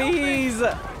 Peter, please.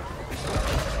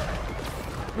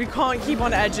 We can't keep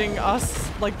on edging us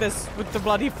like this with the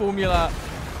bloody formula.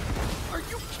 Are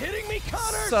you kidding me,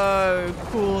 Connor? So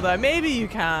cool, though. Maybe you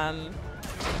can.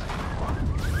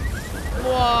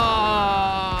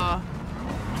 Whoa.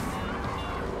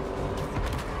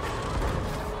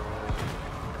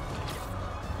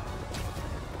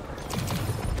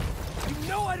 You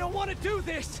know I don't want to do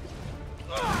this.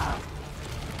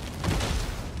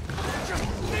 Just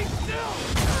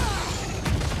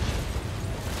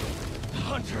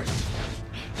Hunters.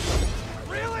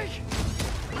 Really?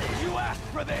 You asked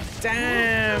for this.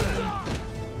 Damn.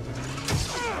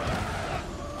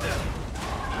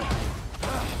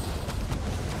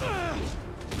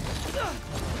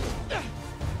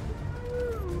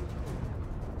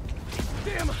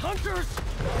 Damn hunters!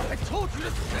 I told you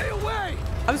to stay away!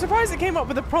 I'm surprised it came up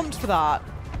with a prompt for that.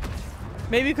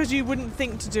 Maybe because you wouldn't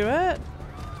think to do it?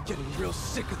 Getting real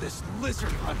sick of this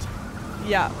lizard hunt.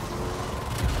 Yeah.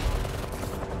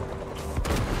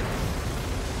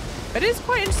 It is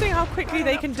quite interesting how quickly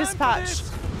they can dispatch.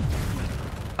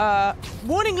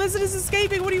 Warning, lizard is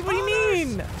escaping. What do you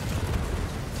mean?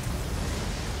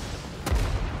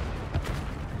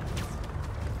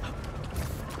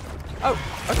 Oh,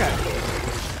 okay.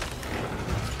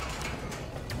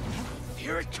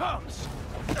 Here it comes.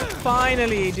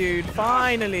 Finally, dude.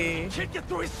 Finally. Can't get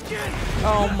through his skin.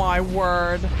 Oh my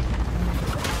word.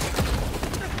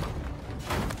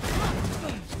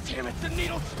 Damn it, the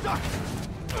needle's stuck.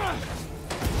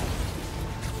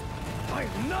 I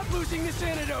am not losing this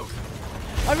antidote.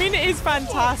 I mean, it is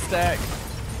fantastic.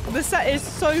 The set is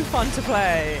so fun to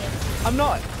play. I'm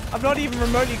not even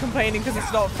remotely complaining because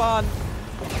it's not fun.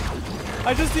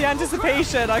 The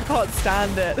anticipation, I can't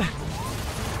stand it.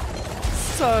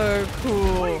 So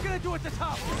cool. What are you gonna do at the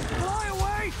top? Fly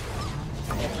away?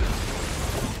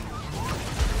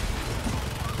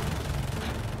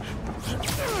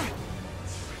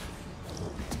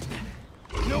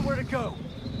 Nowhere to go.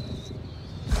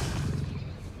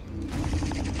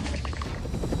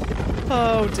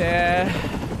 Oh dear.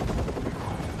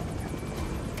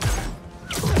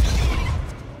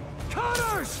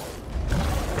 Cutters!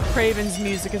 Craven's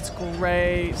music is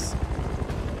great.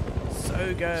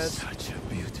 So good. Such a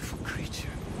beautiful creature.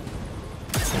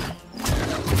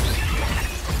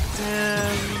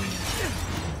 Damn.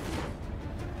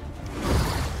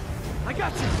 I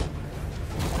got you.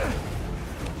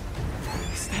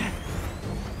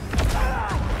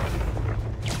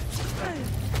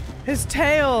 His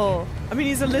tail. I mean,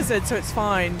 he's a lizard, so it's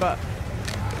fine, but.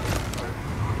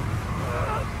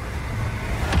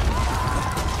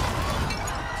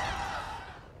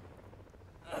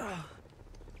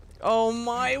 Oh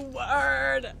my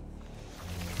word.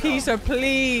 Peter,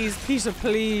 please. Peter,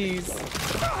 please.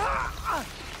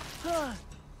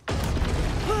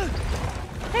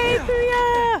 Hey,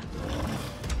 Booyah!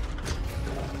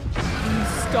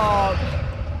 Stop.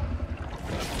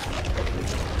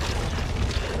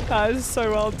 That is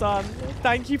so well done.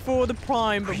 Thank you for the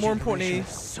prime, but more importantly,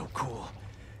 so cool.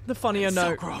 The funnier and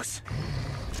note. So gross.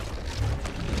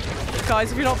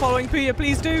 Guys, if you're not following Puya,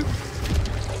 please do.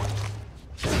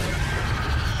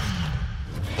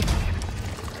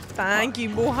 Thank you.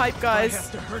 More hype, guys. I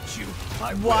have to hurt you.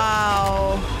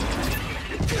 Wow.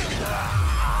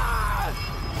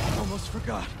 Almost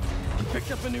forgot. You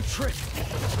picked up a new trick.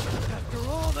 After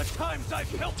all the times I've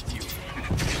helped you,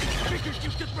 figured you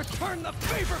could return the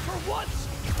favor for once.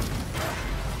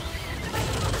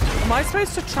 Am I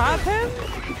supposed to trap him?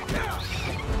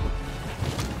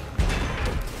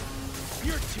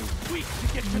 You're too weak to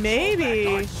get control Maybe.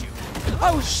 back, aren't you?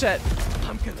 Oh shit.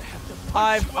 I'm gonna have to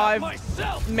punch you out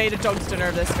myself. Made a dog's dinner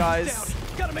of this, guys.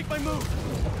 Down. Gotta make my move.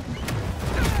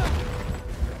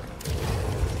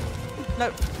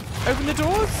 No. Open the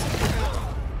doors.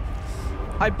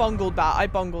 I bungled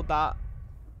that.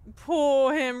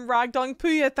 Poor him, Ragdong.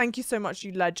 Puya, thank you so much,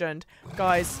 you legend.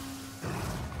 Guys,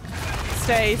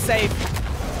 stay safe.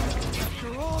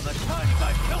 After all the times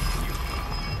I've helped you,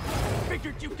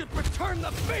 figured you could return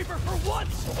the favor for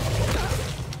once.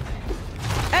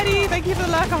 Eddie, thank you for the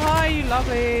lurker. Hi, you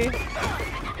lovely.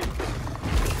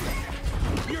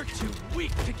 You're too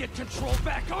weak to get control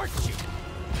back, aren't you?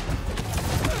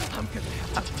 I'm gonna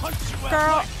have to punch you out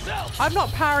Girl, myself. I've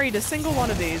not parried a single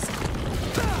one of these.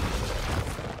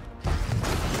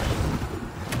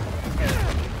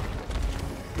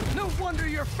 No wonder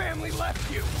your family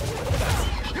left you.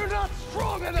 You're not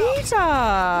strong enough.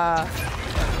 Peter!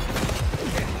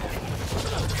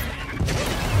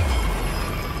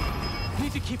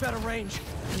 Need to keep out of range.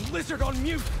 Lizard on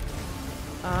mute.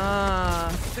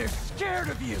 Ah. They're scared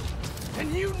of you,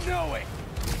 and you know it.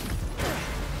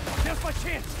 Now's my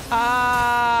chance.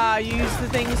 Ah, use the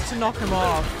things to knock him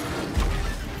off.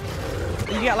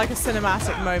 You get like a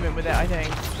cinematic moment with it, I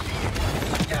think.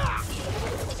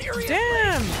 Seriously?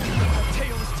 Damn! The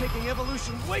tail is taking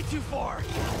evolution way too far.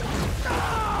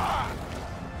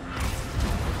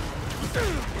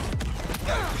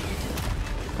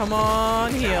 Come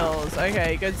on, heals.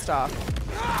 Okay, good stuff.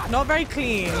 Not very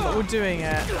clean, but we're doing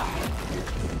it.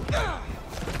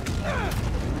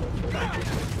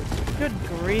 Good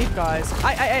grief, guys.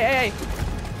 Hey.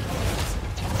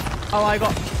 Oh, I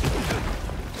got...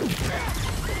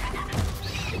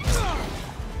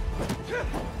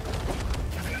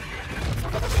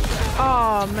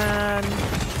 Oh, man.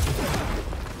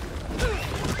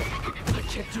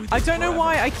 I don't know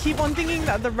why I keep on thinking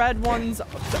that the red ones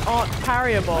aren't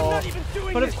parryable.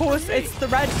 But of course, it's the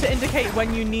red to indicate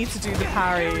when you need to do the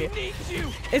parry.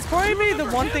 It's probably the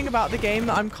one thing about the game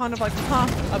that I'm kind of like, huh,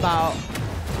 about.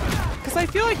 Because I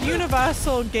feel like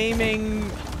universal gaming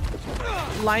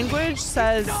language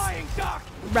says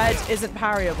red isn't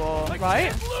parryable,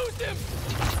 right?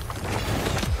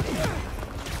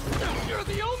 You're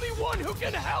the only one who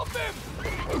can help him!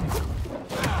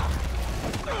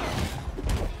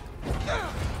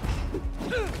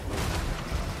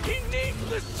 He needs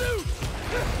the suit!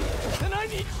 And I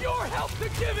need your help to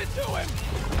give it to him!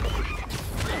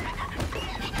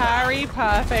 Parry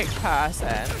perfect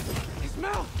person. His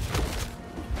mouth!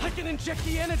 I can inject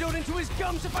the antidote into his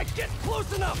gums if I get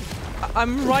close enough!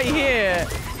 I'm right here.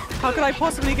 How could I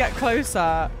possibly get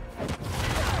closer?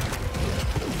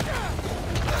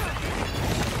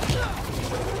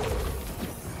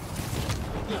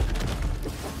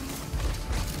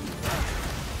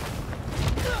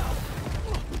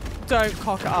 Don't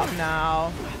cock it up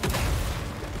now.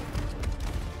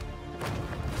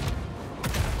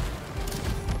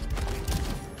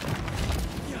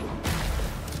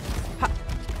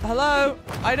 Hello?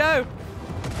 I know.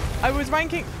 I was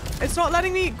ranking. It's not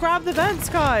letting me grab the vents,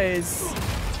 guys.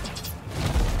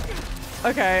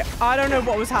 Okay, I don't know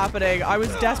what was happening. I was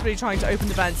desperately trying to open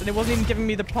the vents and it wasn't even giving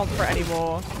me the prompt for it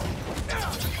anymore.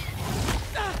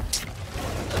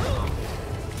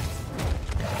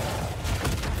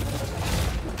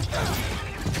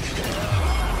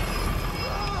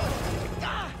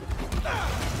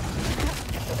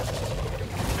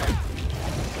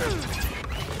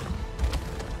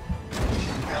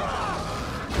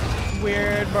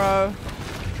 Weird, bro.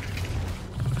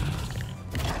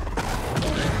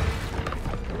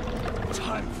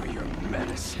 Time for your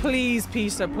medicine. Please,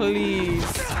 Pisa, please.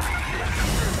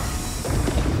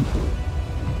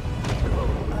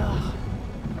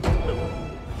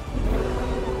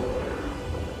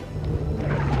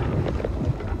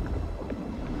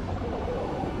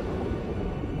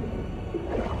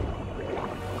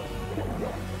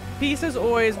 Pisa's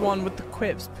always one with the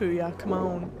quips, Puya. Come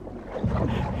on.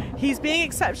 He's being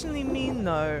exceptionally mean,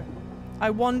 though. I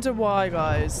wonder why,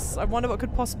 guys. I wonder what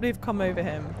could possibly have come over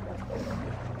him.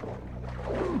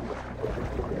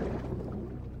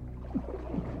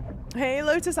 Hey,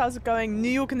 Lotus, how's it going? New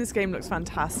York in this game looks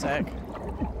fantastic.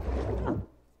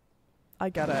 I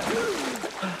get it.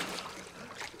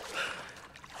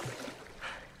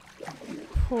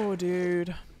 Poor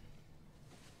dude.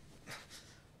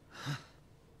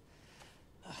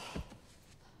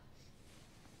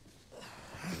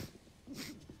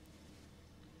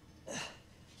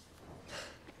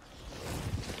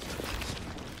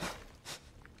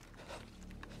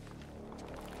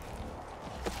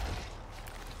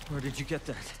 Where did you get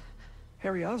that?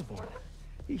 Harry Osborn.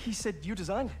 He said you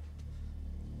designed it.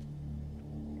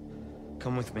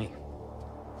 Come with me.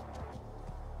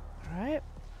 All right.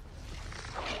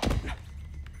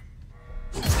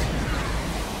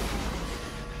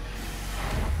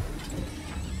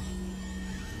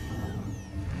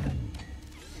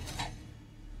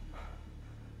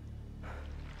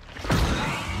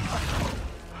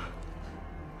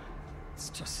 It's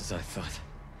just as I thought.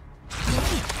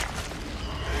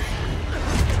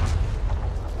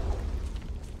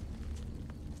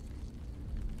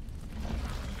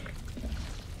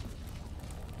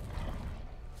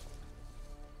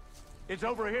 It's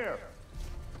over here.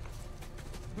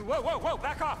 Whoa,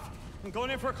 back off. I'm going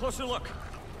in for a closer look.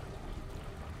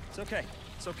 It's okay.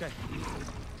 It's okay.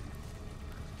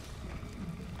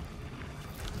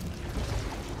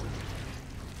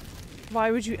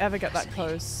 Why would you ever get that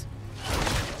close?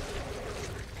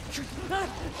 Shoot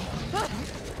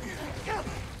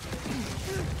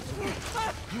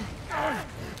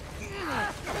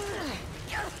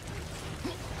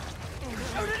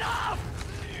it off!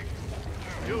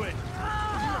 Do it.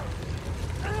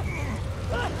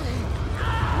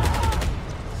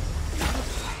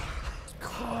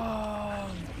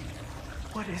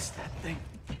 What is that thing?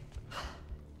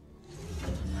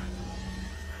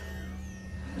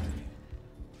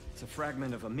 It's a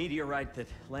fragment of a meteorite that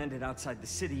landed outside the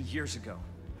city years ago.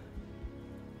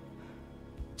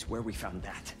 It's where we found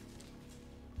that.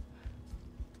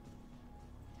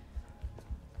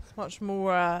 It's much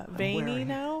more veiny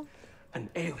now. An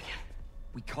alien.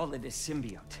 We call it a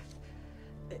symbiote.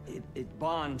 It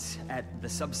bonds at the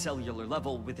subcellular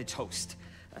level with its host.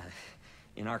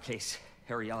 In our case,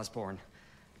 Harry Osborn.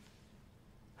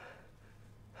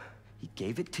 He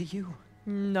gave it to you?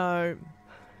 No.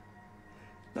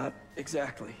 Not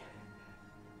exactly.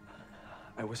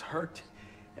 I was hurt,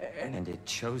 and it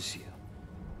chose you.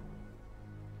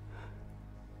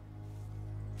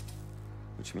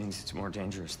 Which means it's more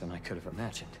dangerous than I could have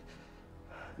imagined.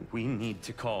 We need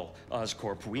to call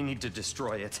Oscorp. We need to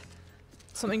destroy it.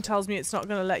 Something tells me it's not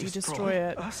going to let you destroy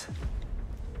it. Us?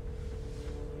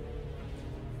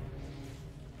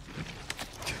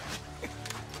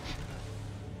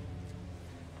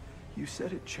 You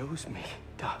said it chose me,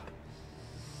 Doc.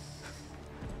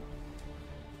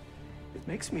 It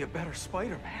makes me a better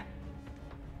Spider-Man.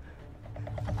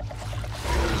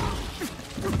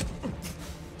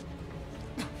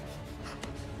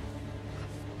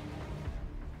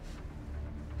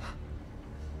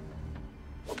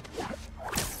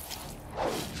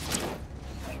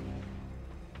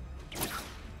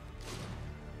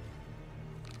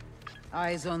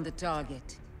 Eyes on the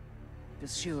target.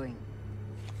 Pursuing.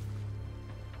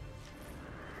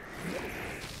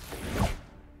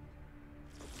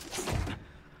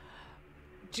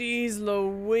 Jeez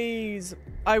Louise.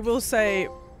 I will say,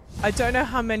 I don't know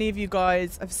how many of you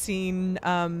guys have seen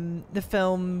the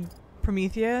film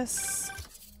Prometheus.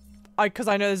 Because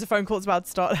I know there's a phone call that's about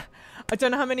to start. I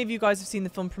don't know how many of you guys have seen the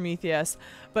film Prometheus,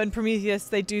 but in Prometheus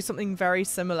they do something very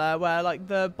similar where like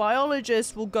the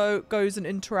biologist will goes and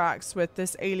interacts with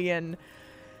this alien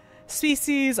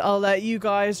species. I'll let you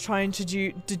guys try and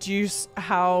deduce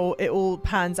how it all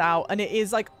pans out, and it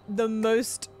is like the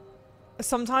most,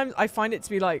 sometimes I find it to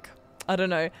be like, I don't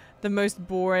know, the most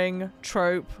boring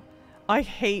trope.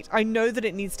 I know that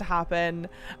it needs to happen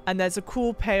and there's a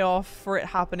cool payoff for it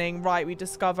happening, right? We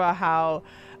discover how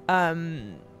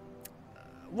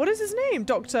what is his name?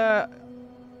 Dr.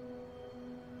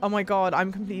 Oh my god,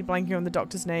 I'm completely blanking on the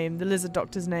doctor's name, the lizard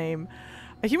doctor's name.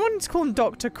 He wanted to call him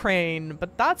Dr. Crane,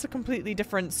 but that's a completely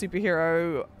different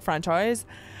superhero franchise.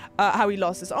 How he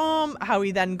lost his arm, how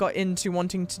he then got into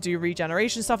wanting to do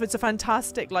regeneration stuff. It's a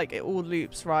fantastic, like, it all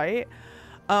loops, right?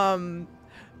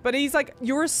 But he's like,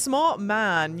 you're a smart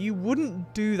man. You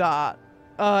wouldn't do that.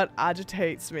 It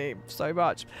agitates me so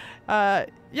much.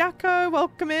 Yako,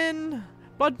 welcome in.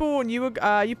 Bloodborne,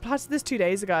 you platted this 2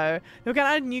 days ago. They were going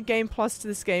to add a new game plus to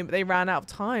this game, but they ran out of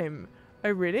time.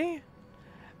 Oh, really?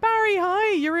 Barry,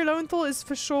 hi. Yuri Lowenthal is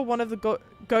for sure one of the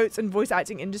goats in voice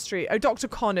acting industry. Oh, Dr.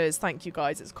 Connors. Thank you,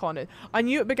 guys. It's Connors. I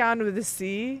knew it began with a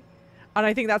C, and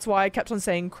I think that's why I kept on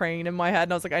saying Crane in my head.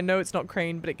 And I was like, I know it's not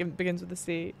Crane, but it begins with a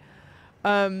C.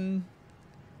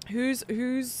 Who's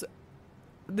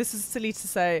this is silly to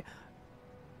say.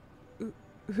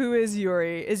 Who is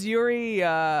Yuri? Is Yuri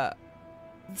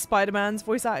Spider-Man's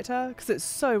voice actor? Because it's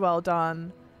so well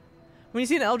done. When you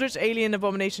see an eldritch alien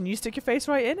abomination, you stick your face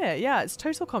right in it. Yeah, it's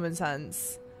total common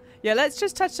sense. Yeah, let's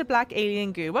just touch the black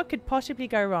alien goo. What could possibly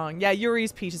go wrong? Yeah,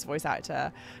 Yuri's Peter's voice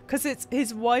actor. Because it's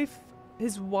his wife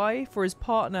or his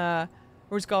partner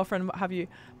or his girlfriend, what have you,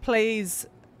 plays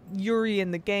Yuri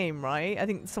in the game, right? I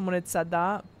think someone had said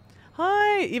that.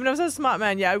 Hi! Even if I was a smart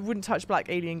man, yeah, I wouldn't touch black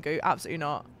alien goo. Absolutely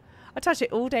not. I touch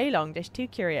it all day long, just too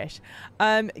curious.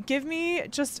 Give me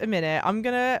just a minute.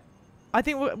 I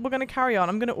think we're going to carry on.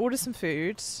 I'm going to order some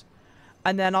food.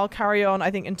 And then I'll carry on,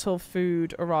 I think, until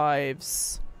food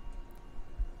arrives.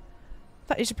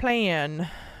 That is your plan.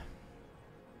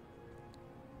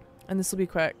 And this will be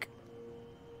quick.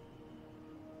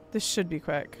 This should be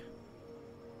quick.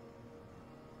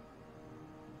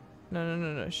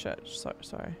 No. Shit.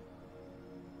 Sorry.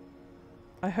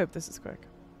 I hope this is quick.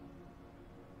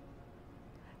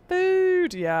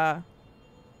 Food! Yeah.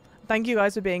 Thank you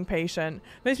guys for being patient.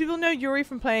 Most people know Yuri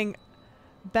from playing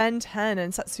Ben 10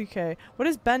 and Satsuki. What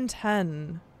is Ben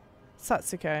 10?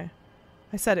 Satsuki.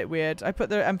 I said it weird. I put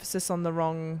the emphasis on the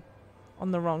wrong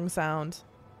sound.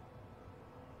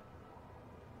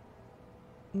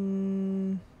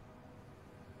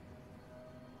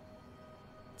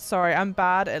 Sorry, I'm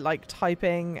bad at like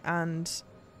typing and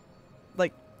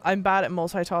like I'm bad at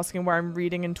multitasking where I'm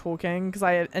reading and talking because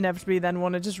I inevitably then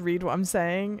want to just read what I'm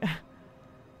saying.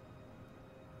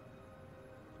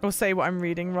 Or say what I'm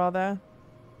reading, rather.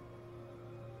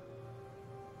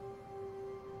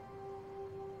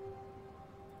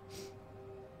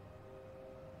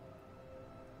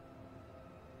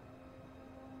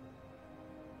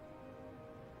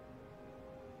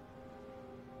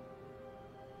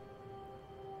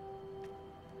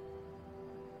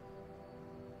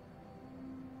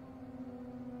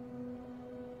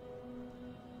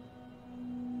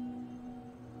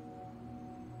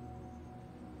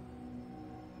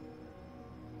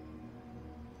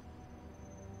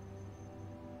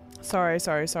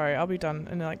 Sorry. I'll be done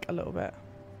in like a little bit.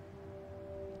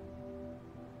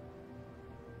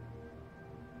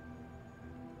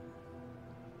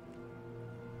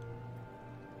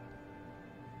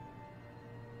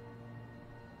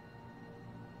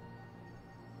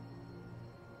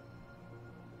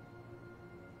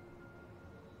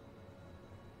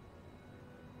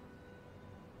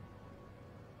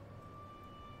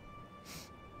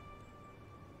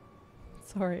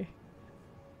 Sorry.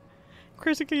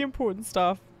 Critically important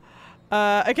stuff.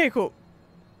 Okay, cool.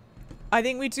 I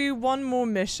think we do one more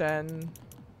mission.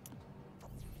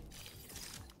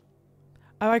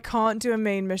 Oh, I can't do a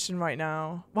main mission right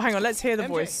now. Well, hang on. Let's hear the MJ,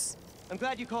 voice. I'm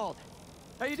glad you called.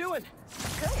 How you doing?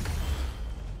 Good.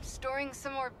 Storing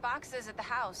some more boxes at the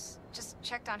house. Just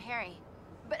checked on Harry.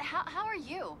 But how are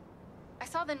you? I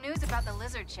saw the news about the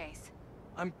lizard chase.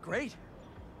 I'm great.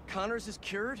 Connors is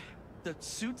cured. The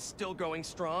suit's still going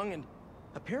strong, and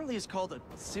apparently is called a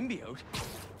symbiote.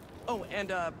 Oh,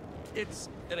 and it's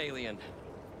an alien,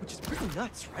 which is pretty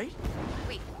nuts, right?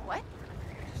 Wait, what?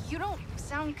 You don't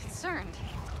sound concerned.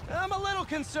 I'm a little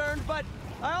concerned, but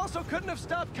I also couldn't have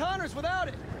stopped Connors without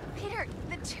it. Peter,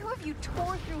 the two of you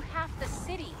tore through half the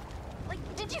city. Like,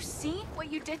 did you see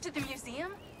what you did to the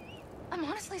museum? I'm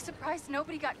honestly surprised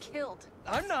nobody got killed.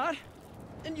 I'm not.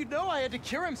 And you know I had to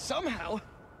cure him somehow.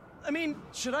 I mean,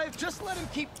 should I have just let him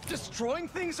keep destroying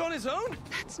things on his own?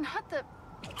 That's not the...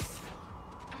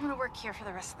 I'm gonna work here for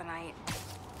the rest of the night.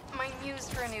 My muse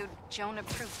for a new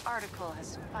Jonah-proof article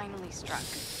has finally struck.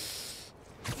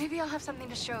 Maybe I'll have something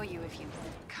to show you if you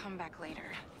come back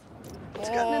later. What's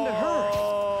gotten into her?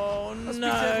 Oh, Must no.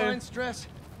 be deadline stress.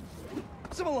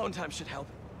 Some alone time should help.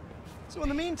 So in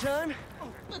the meantime,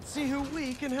 let's see who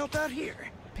we can help out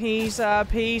here. Peter.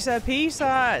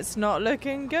 It's not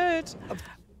looking good.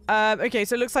 Okay,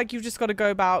 so it looks like you've just got to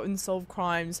go about and solve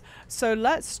crimes. So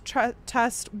let's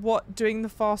test what doing the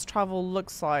fast travel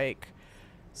looks like.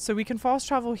 So we can fast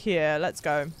travel here. Let's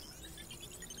go.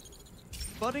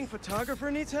 Budding photographer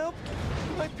needs help?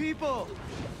 My people.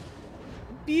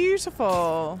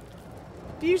 Beautiful.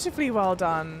 Beautifully well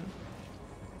done.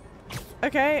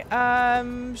 Okay,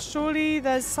 surely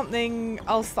there's something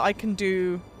else that I can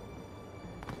do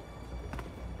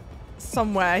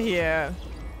somewhere here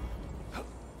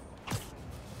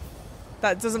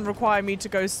that doesn't require me to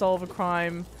go solve a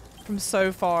crime from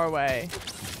so far away.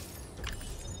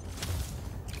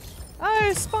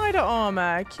 Oh, spider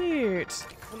armor. Cute.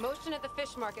 Promotion at the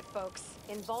fish market, folks.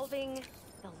 Involving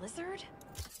the lizard?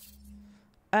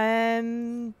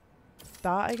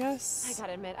 That, I guess? I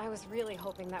gotta admit, I was really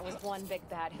hoping that was one big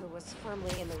bad who was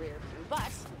firmly in the rear view.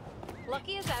 But,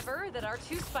 lucky as ever that our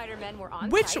two Spider-Men were on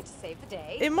site to save the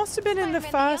day. It must have been in the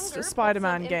first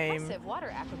Spider-Man game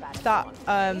that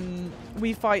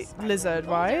we fight Lizard,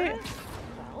 right?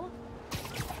 Well,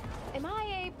 am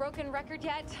I a broken record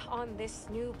yet on this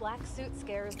new black suit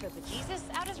scares the bejesus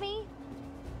out of me?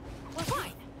 Well,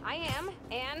 fine. I am,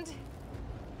 and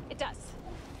it does.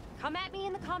 Come at me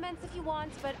in the comments if you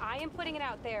want, but I am putting it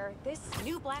out there. This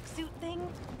new black suit thing,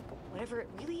 whatever it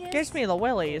really is, gives me the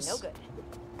willies. No good.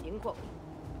 You can quote me.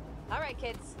 All right,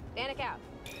 kids. Danik out.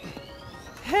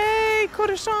 Hey,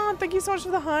 Kodashan, thank you so much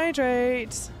for the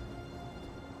hydrate.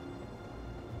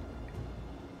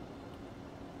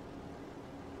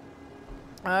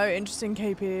 Oh, interesting,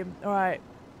 KP. All right.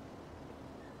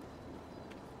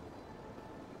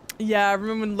 Yeah, I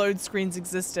remember when load screens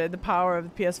existed. The power of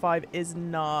the PS5 is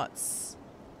nuts.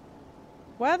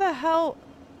 Where the hell?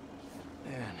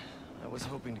 Man, I was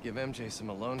hoping to give MJ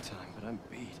some alone time, but I'm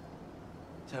beat.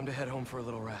 Time to head home for a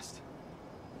little rest.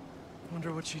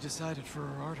 Wonder what she decided for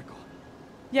her article.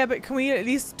 Yeah, but can we at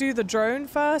least do the drone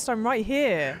first? I'm right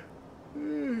here.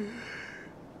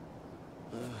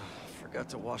 Forgot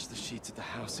to wash the sheets at the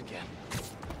house again.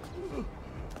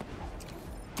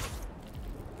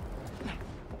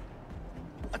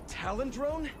 A Talon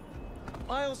drone?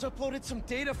 Miles uploaded some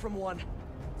data from one.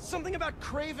 Something about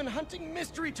Craven hunting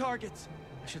mystery targets.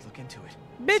 I should look into it.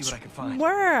 Bitch, see what I can find.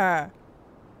 Where?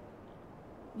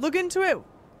 Look into it.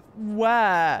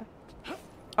 Where?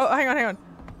 Oh, hang on.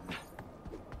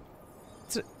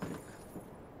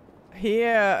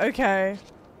 Here, okay.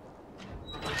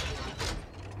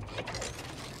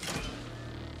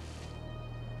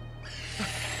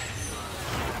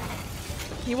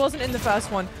 He wasn't in the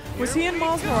first one. Was he in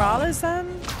Miles Morales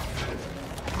then?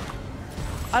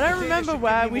 I don't remember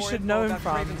where we should know him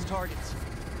from.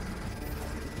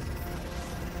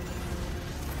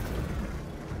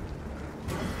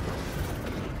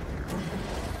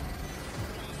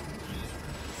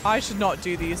 I should not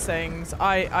do these things.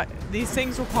 These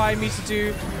things require me to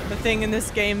do the thing in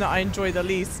this game that I enjoy the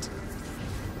least.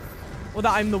 Well, Or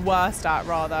that I'm the worst at,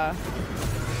 rather.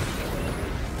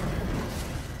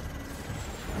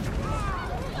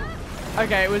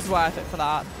 Okay, it was worth it for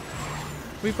that.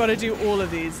 We've got to do all of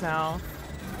these now.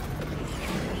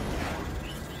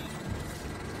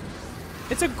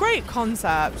 It's a great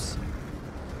concept.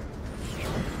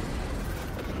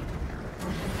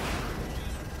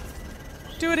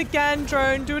 Do it again,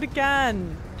 drone. Do it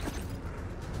again.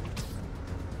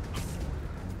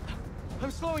 I'm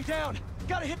slowing down.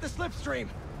 Gotta hit the slipstream.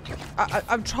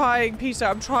 I'm trying, Peter.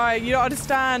 I'm trying. You don't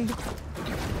understand.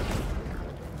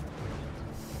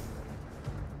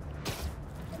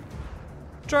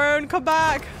 Drone, come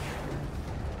back.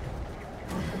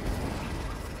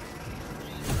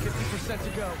 50% to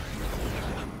go.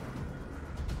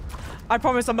 I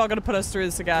promise I'm not going to put us through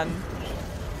this again.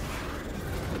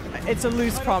 It's a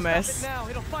loose promise. Stop it now.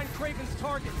 It'll find Craven's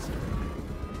targets.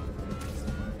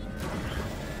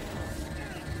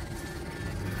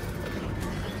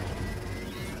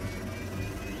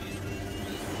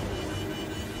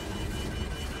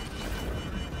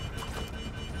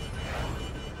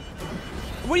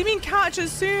 What do you mean catch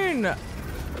us soon?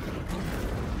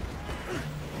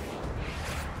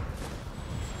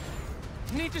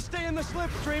 Need to stay in the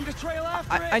slipstream to trail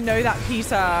after it. I know that,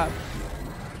 Peter.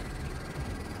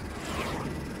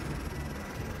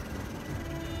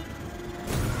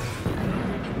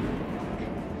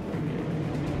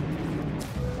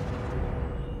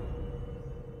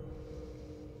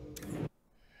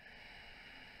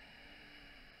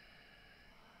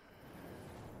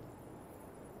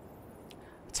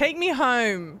 Take me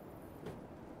home.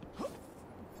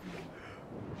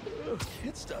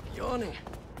 Can't stop yawning.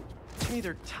 I'm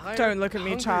either tired. Don't look at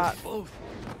me, chat. Both.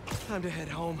 Time to head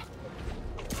home.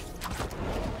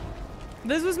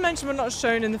 This was mentioned but not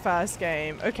shown in the first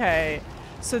game. Okay.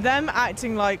 So them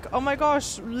acting like, oh my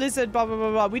gosh, lizard, blah, blah,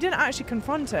 blah, blah. We didn't actually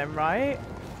confront him, right?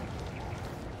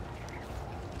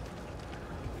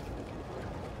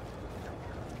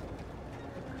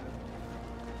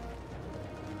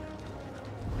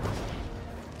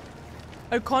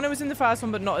 O'Connor was in the first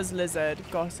one, but not as Lizard.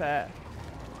 Got it.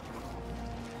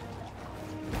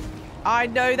 I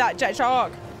know that, Jet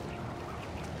Shark.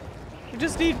 We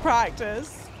just need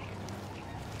practice.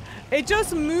 It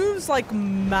just moves like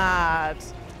mad.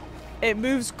 It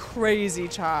moves crazy,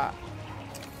 chat.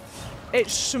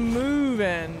 It's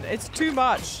schmoving. It's too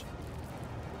much.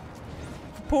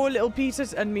 For poor little Peter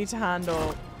and me to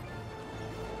handle.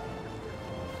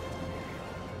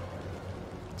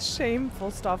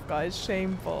 Shameful stuff, guys.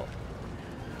 Shameful.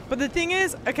 But the thing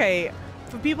is, okay,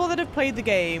 for people that have played the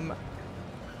game,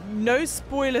 no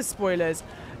spoilers.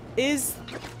 Is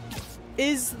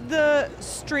the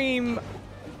stream,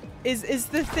 is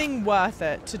the thing worth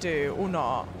it to do or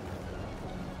not?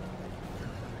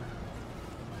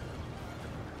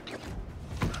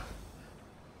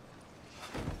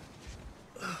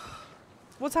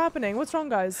 What's happening? What's wrong,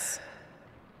 guys?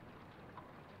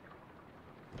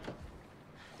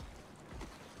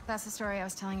 That's the story I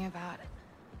was telling you about.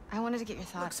 I wanted to get your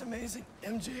thoughts. Looks amazing,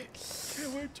 MJ.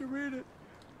 Can't wait to read it.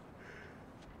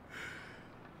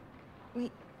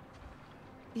 Wait,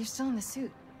 you're still in the suit.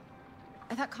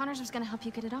 I thought Connors was gonna help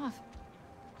you get it off.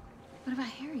 What about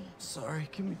Harry? Sorry,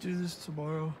 can we do this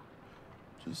tomorrow?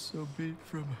 Just so beat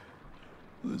from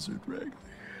Lizard Wrangler.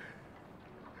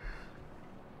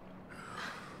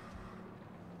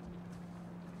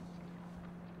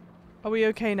 Are we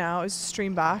okay now? Is the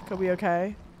stream back? Are we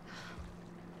okay?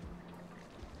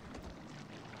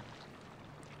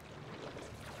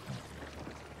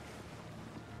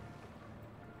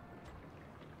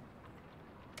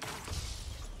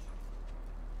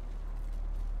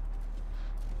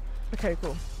 Okay,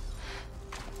 cool.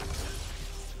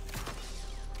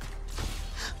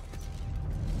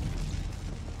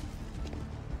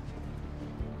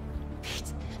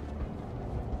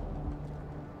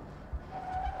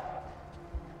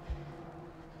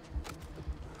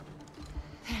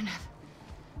 Fair enough.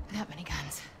 Without many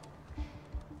guns.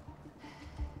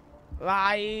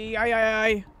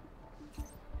 Aye.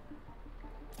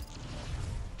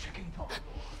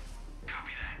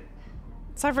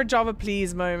 It's time for a Java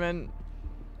please moment.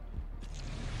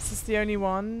 Is this the only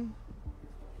one?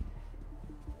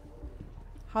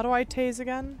 How do I tase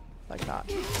again? Like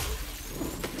that.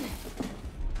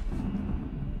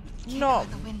 No.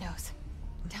 The windows.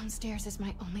 Downstairs is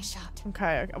my only shot.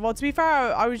 Okay. Well, to be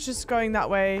fair, I was just going that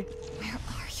way. Where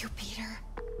are you, Peter?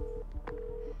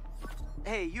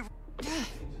 Hey, you.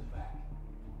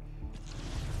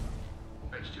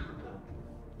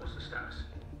 What's the status?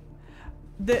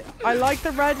 I like the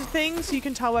red thing so you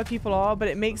can tell where people are, but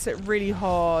it makes it really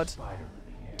hard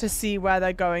to see where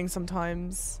they're going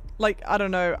sometimes. like, I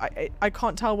don't know. I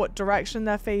can't tell what direction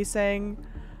they're facing.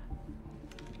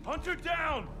 Hunter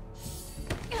down!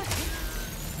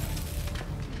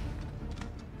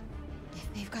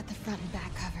 If they've got the front and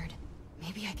back covered,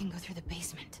 maybe I can go through the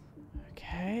basement.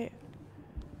 Okay.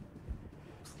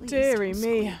 Please Deary don't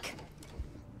me. squeak.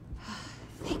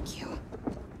 Thank you.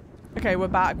 Okay, we're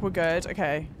back. We're good.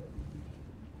 Okay.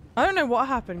 I don't know what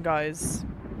happened, guys.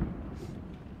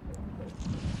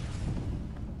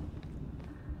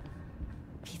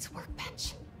 Pete's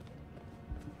workbench.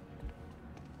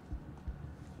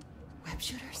 Web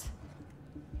shooters?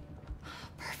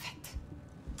 Perfect.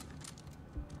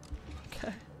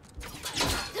 Okay.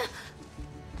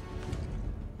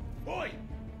 Boy!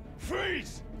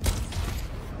 Freeze!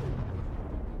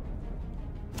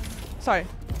 Sorry.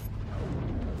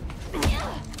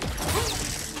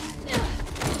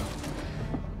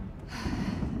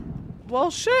 Well,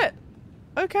 shit.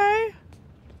 Okay.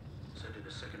 Send in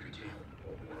a secondary team.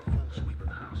 We want a full sweep of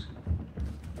the house.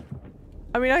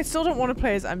 I mean, I still don't want to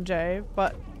play as MJ,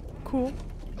 but cool.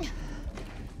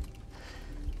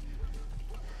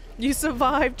 You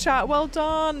survived, chat. Well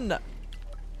done.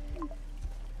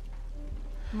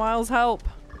 Miles, help.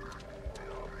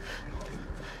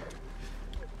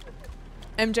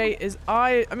 MJ is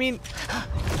I mean,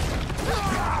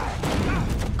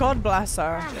 God bless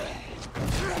her.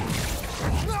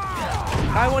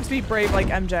 I want to be brave like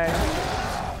MJ.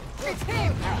 It's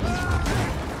him!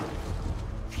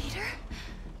 Peter?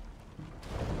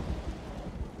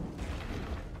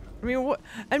 I mean, what?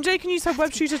 MJ can use her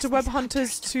web shooter to web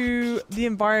hunters to the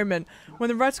environment. When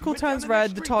the reticle turns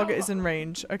red, the target is in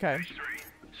range. Okay.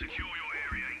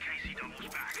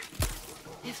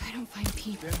 If I don't find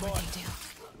Pete, what would they do?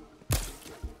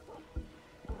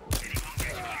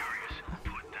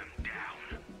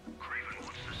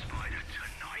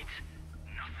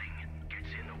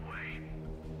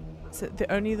 Is it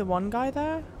only the one guy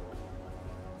there?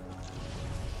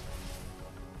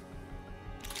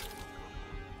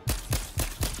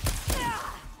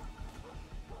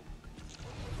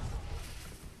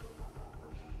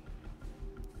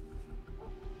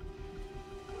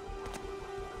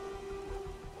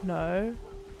 No.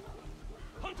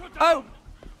 Oh!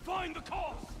 Find the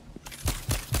cause!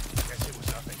 Guess it was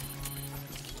nothing.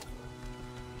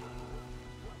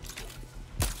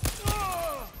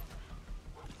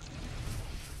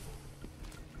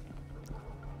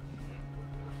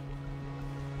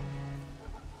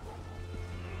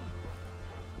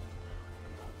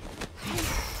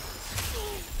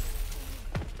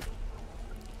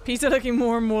 Peter looking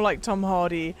more and more like Tom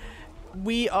Hardy.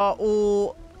 We are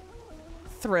all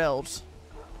thrilled.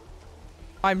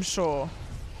 I'm sure.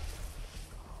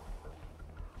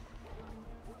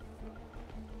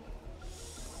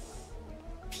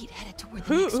 Pete headed toward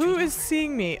the next Who street is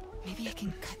seeing me? Maybe I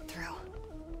can cut through.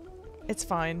 It's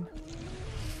fine.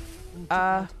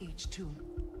 H2.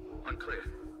 Unclear.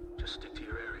 Just stick to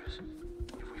your areas.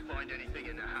 If we find anything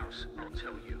in the house, I'll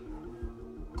tell you.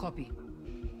 Copy.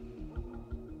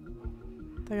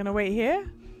 They're gonna wait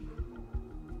here?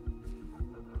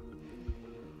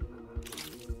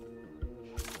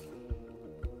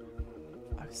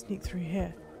 I'll sneak through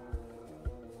here.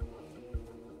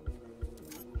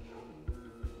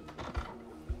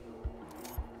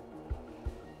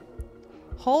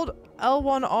 Hold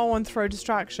L1, R1, throw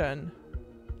distraction.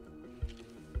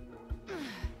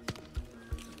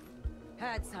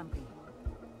 Had something.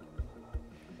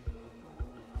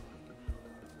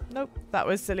 Nope, that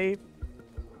was silly.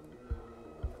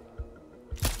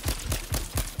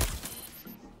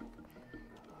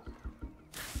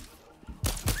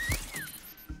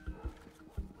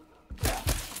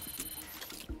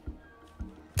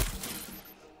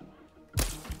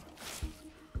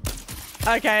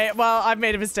 Okay, well, I've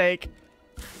made a mistake.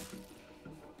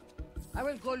 I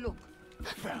will go look.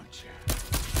 Found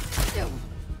you.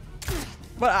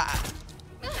 Well, I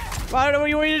don't know what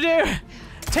you want me to do.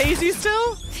 Tase you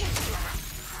still?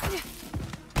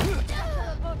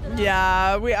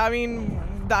 Yeah, I mean,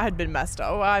 that had been messed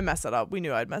up. I messed it up. We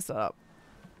knew I'd mess it up.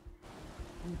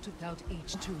 Who took out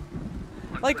H2?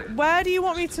 Like, where do you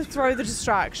want me to throw the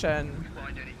distraction? If we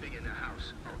find anything in the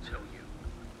house, I'll tell you.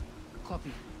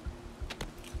 Copy.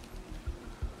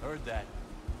 Heard that.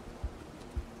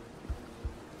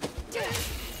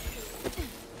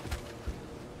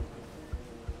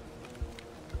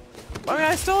 I mean,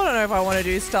 I still don't know if I want to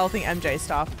do stealthing MJ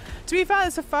stuff. To be fair,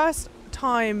 it's the first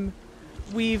time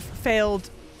we've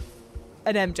failed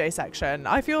an MJ section.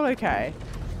 I feel okay.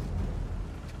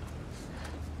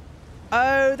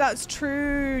 Oh, that's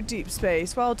true, Deep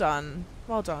Space. Well done.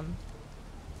 Well done.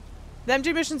 The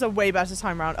MJ missions are way better this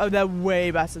time round. Oh, they're way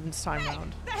better this time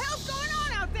round. The hell's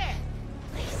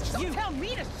You tell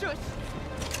me to shush.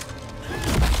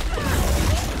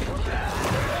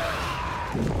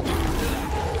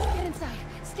 Get inside.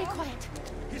 Stay quiet.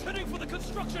 He's heading for the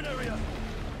construction area.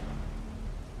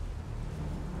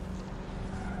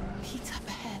 He's up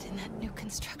ahead in that new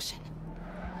construction.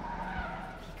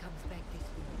 He comes back this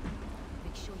way.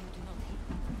 Make sure you do not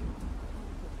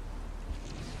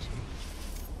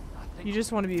hit. You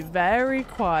just want to be very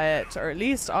quiet, or at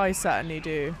least I certainly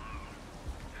do.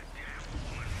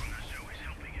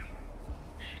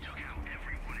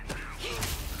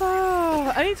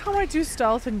 Anytime I do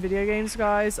stealth in video games,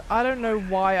 guys, I don't know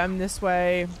why I'm this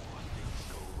way.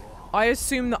 I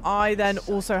assume that I then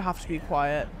also have to be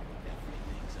quiet.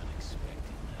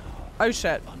 Oh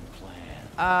shit.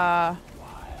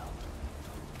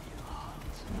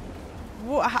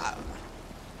 What?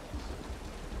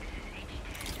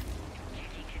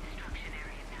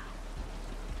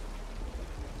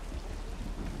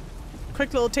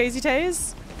 Quick little tasey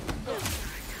tase.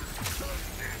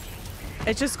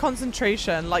 It's just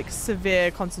concentration, like severe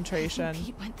concentration.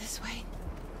 Pete went this way.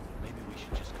 Maybe we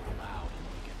should just go loud and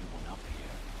wake everyone up here.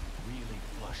 Really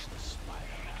flush the spider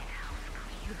out.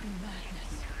 It would be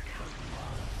madness.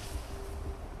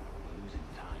 Losing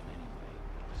time anyway.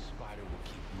 The spider will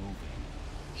keep moving.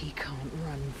 He can't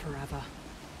run forever.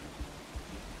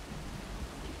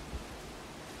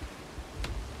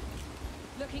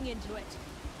 Looking into it.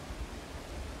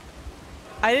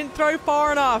 I didn't throw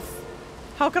far enough.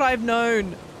 How could I have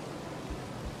known?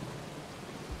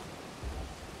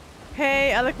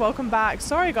 Hey, Alec, welcome back.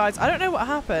 Sorry, guys. I don't know what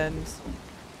happened.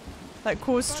 That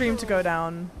caused stream to go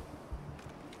down.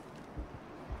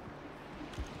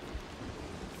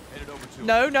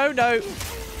 No, no, no.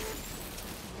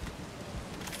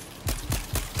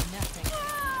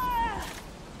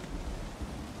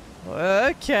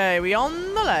 Okay, we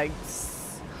on the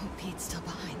legs. Oh, Pete's still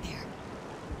behind there.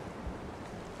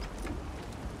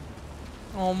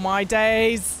 Oh my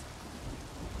days.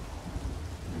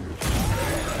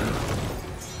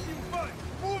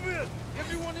 Move it!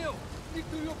 Everyone else,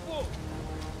 stick to your post.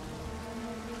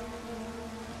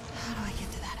 How do I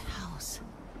get to that house?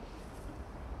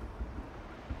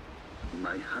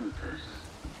 My hunters,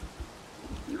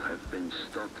 you have been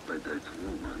stalked by that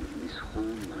woman this whole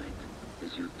night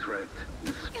as you tracked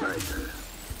the spider.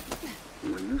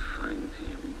 When you find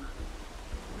him,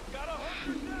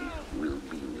 she will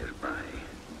be nearby.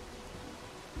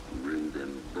 Bring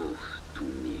them both to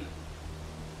me.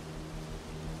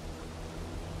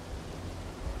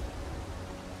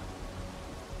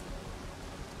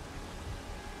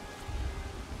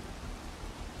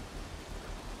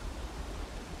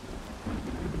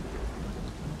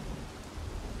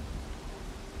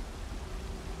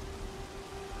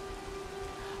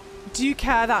 Do you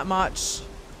care that much?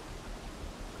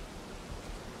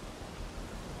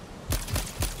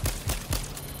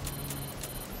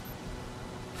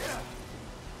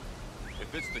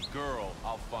 If it's the girl,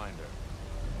 I'll find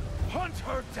her. Hunt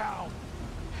her down!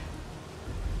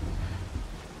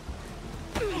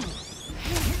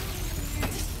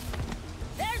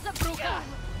 There's a bruja!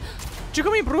 Do you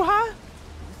call me bruja? You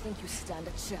think you stand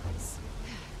a chance?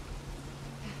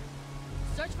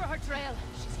 Search for her trail.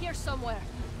 She's here somewhere.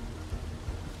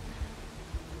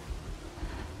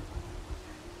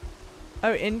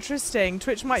 Oh, interesting.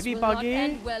 Twitch might be Will buggy. not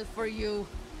end well for you.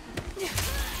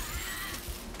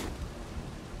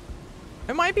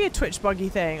 It might be a Twitch buggy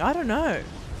thing. I don't know.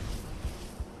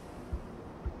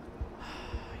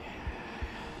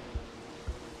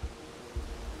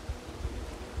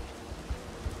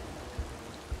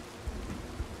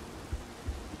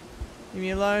 Leave me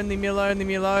alone, leave me alone, leave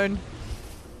me alone.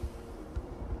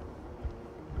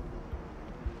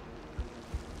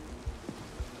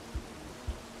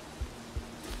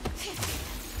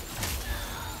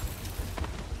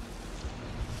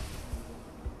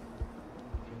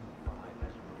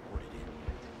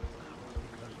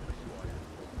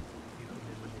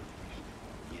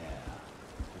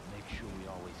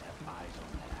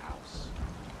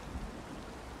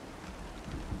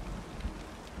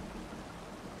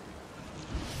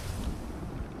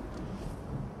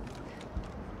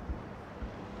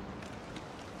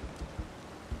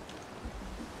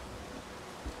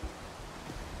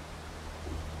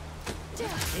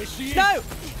 No!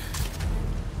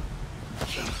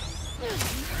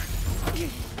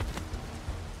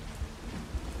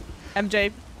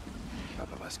 MJ.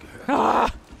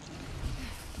 Ah!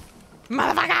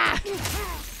 Motherfucker!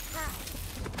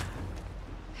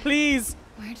 Please.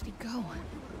 Where did he go?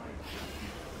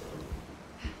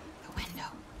 The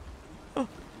window. Oh.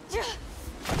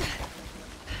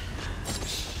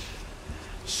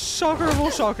 Shocker of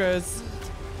all shockers.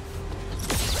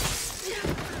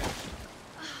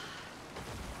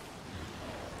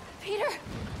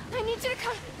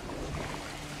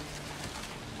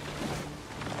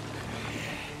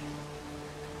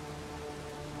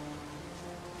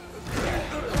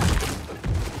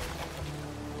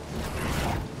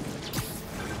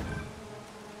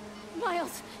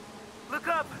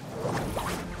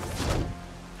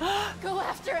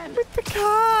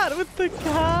 with the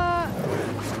cat.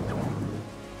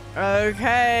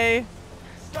 Okay.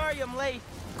 Sorry I'm late.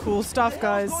 Cool stuff,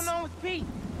 guys. What's going on with Pete?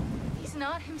 He's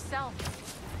not himself.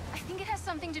 I think it has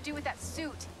something to do with that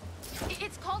suit.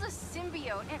 It's called a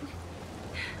symbiote, and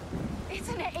it's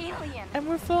an alien. And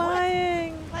we're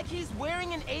flying. What? Like he's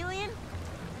wearing an alien?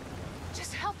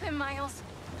 Just help him, Miles.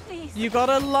 Please. You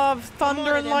gotta love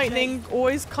thunder and lightning.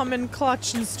 Always come in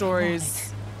clutch in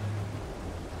stories.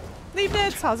 Leave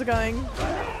Nits, how's it going?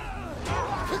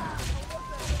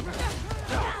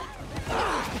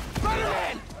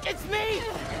 Spider-Man! It's me!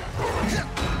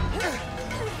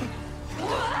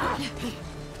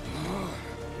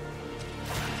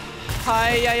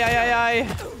 Hi.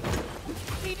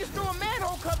 He just threw a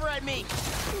manhole cover at me!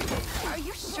 Are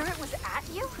you sure it was at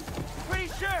you? Pretty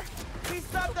sure. He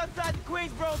stopped outside the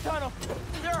Queensboro tunnel.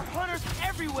 There are hunters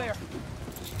everywhere.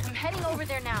 I'm heading over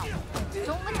there now.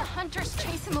 Don't let the hunters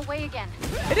chase him away again.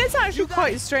 It is actually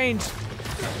quite strange.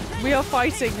 We are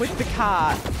fighting with the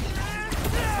cat.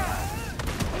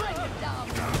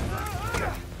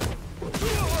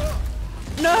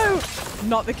 No!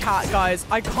 Not the cat, guys.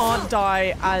 I can't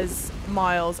die as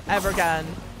Miles ever again.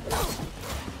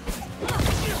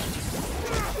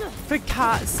 For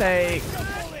cat's sake.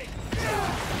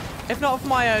 If not for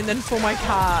my own, then for my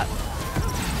cat.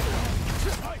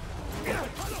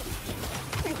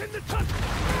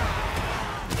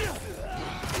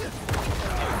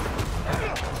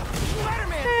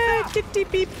 Hey, kitty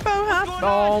peepo hat.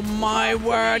 Oh my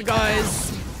word, guys.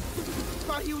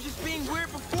 Thought he was just being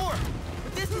weird before,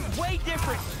 but this is way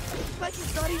different. It's like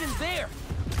he's not even there.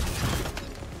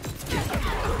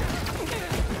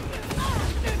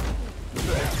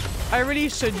 I really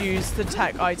should use the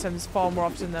tech items far more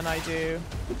often than I do.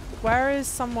 Where is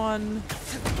someone?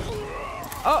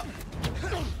 Oh!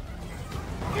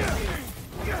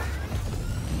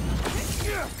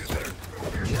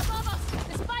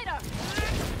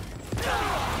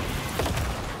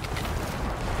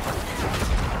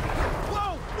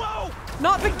 Whoa!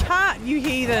 Not the cat, you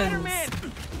heathens! Spider-Man!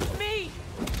 Me!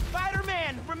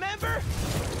 Spider-Man, remember?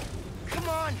 Come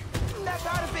on, snap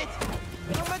out of it!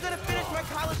 How am I gonna finish my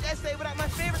college essay without my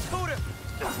favorite tutor?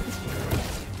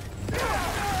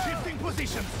 Shifting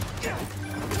positions.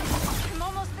 I'm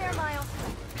almost there, Miles.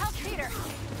 How's Peter?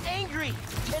 Angry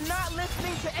and not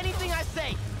listening to anything I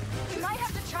say. You might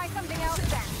have to try something else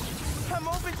then. I'm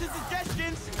open to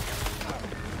suggestions.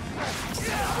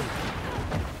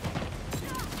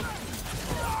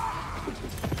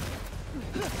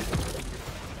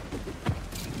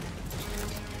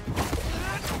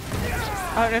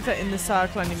 I don't know if they're in the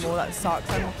circle anymore. That sucks.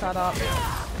 I knocked that up.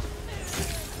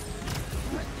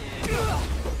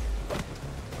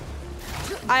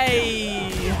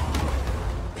 Ay!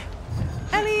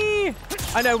 Ellie!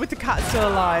 I know, with the cat still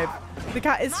alive. The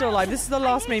cat is still alive. This is the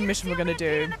last main mission we're gonna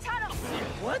do.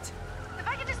 What? If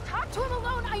I could just talk to him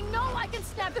alone, I know I can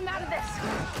snap him out of this.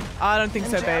 I don't think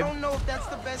so, MJ, babe. I don't know if that's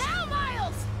the best. Now,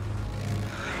 Miles!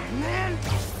 Man!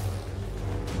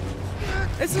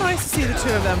 It's nice to see the two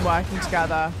of them working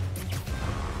together.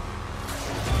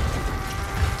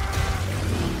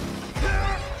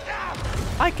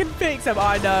 I can fix him.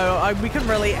 I know. We can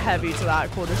relate heavy to that,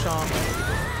 Corduchamp.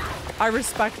 I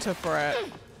respect her for it.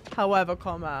 However,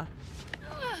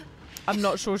 I'm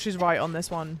not sure she's right on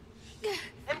this one.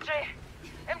 MJ,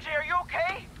 are you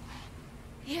okay?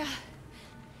 Yeah.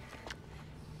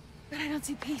 But I don't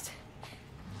see Pete.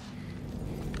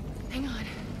 Hang on.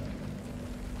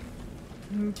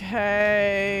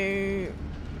 Okay.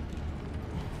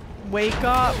 Wake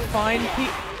up, find Pete.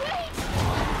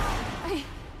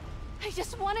 I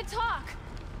just want to talk.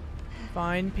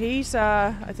 Find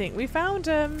Peter. I think we found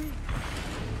him.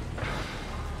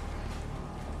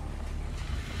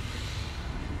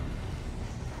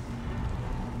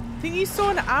 I think you saw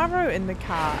an arrow in the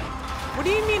cat. What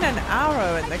do you mean an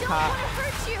arrow in the cat? I don't want to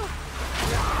hurt you.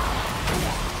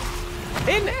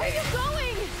 Where are you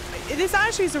going? This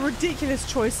actually is a ridiculous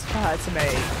choice for her to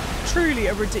make. Truly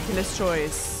a ridiculous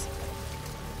choice.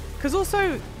 Because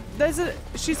also,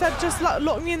 she said just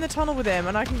lock me in the tunnel with him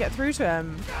and I can get through to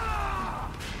him.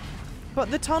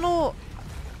 But the tunnel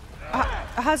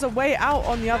has a way out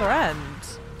on the other end.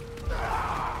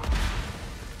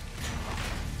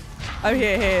 Oh,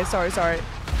 here. Sorry.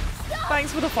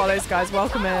 Thanks for the follows, guys.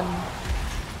 Welcome in.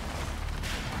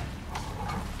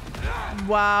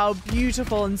 Wow,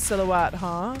 beautiful in silhouette,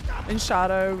 huh? In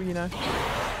shadow, you know.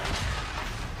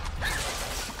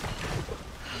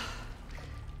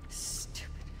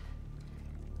 Stupid.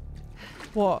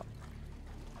 What?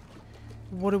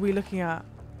 What are we looking at?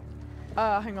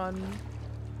 Hang on.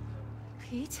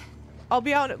 Pete? I'll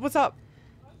be out. What's up?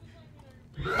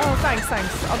 Oh, thanks,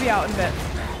 thanks. I'll be out in a bit.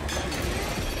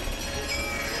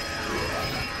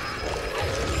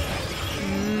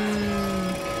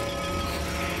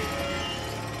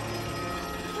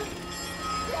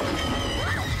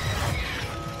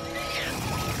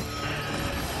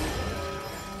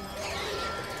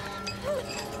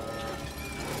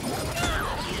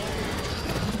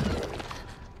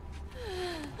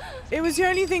 It was the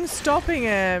only thing stopping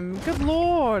him. Good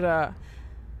lord. I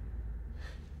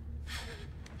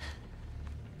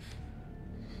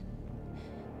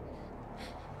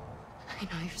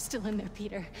know you're still in there,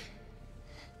 Peter.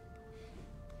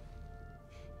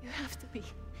 You have to be.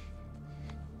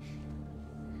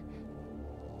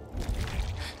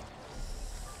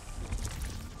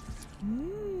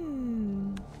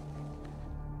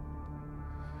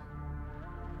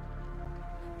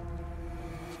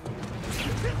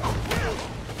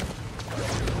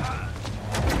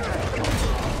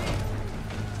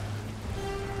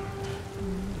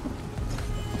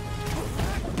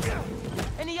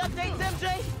 Any updates,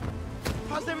 MJ?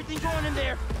 How's everything going in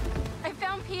there? I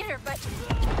found Peter, but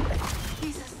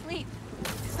he's asleep.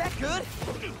 Is that good?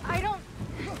 I don't...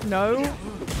 No.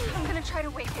 I'm gonna try to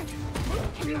wake him.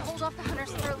 Can you hold off the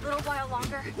hunters for a little while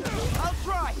longer? I'll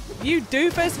try. You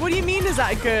doofus, what do you mean is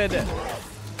that good?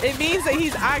 It means that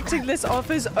he's acting this off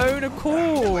his own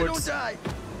accord. Don't die.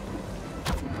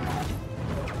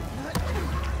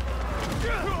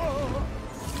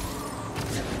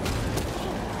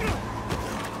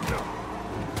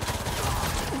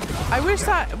 I wish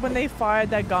that when they fired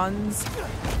their guns,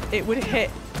 it would hit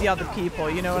the other people,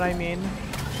 you know what I mean?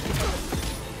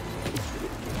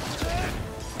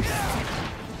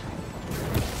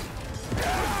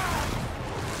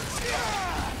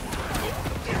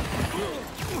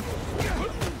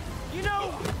 You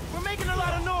know, we're making a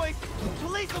lot of noise.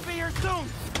 Police will be here soon.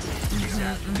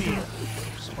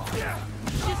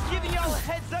 Just giving y'all a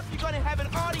heads up, you're gonna have an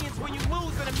audience when you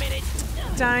lose in a minute.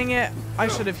 Dang it, I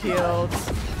should have healed.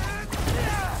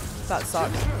 That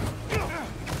sucked.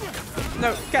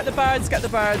 No, get the birds, get the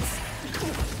birds.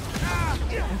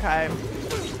 Okay.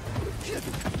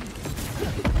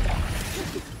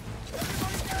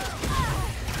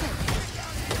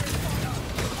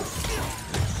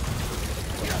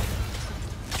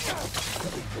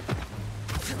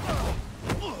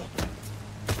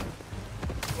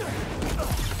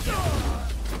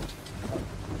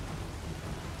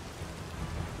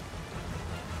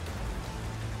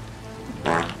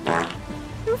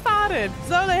 Who farted?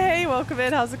 Zolo, hey, welcome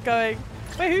in. How's it going?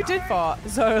 Wait, who did fart?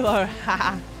 Zolo.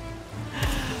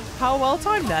 How well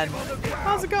timed then?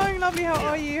 How's it going, lovely? How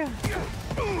are you?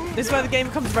 This is where the game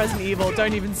becomes Resident Evil.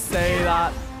 Don't even say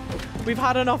that. We've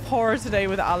had enough horror today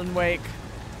with Alan Wake.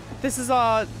 This is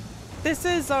our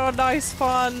nice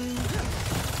fun,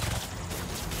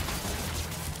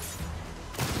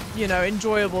 you know,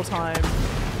 enjoyable time.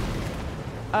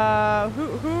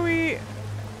 Who are we?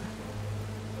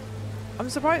 I'm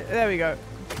surprised. There we go.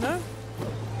 No?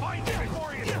 Find him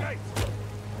before he escapes.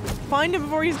 Find him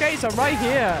before he escapes. I'm right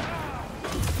here.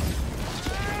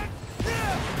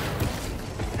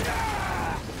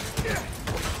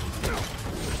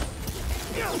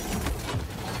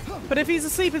 But if he's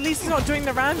asleep, at least he's not doing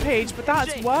the rampage. But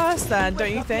that's worse then,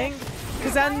 don't you think?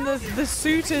 Because then the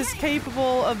suit is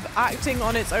capable of acting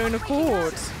on its own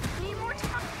accord.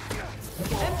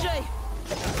 MJ!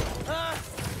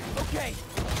 Okay.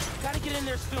 Gotta get in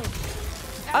there soon.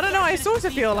 I don't know, I sort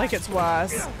of feel like it's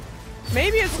worse.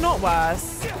 Maybe it's not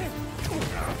worse.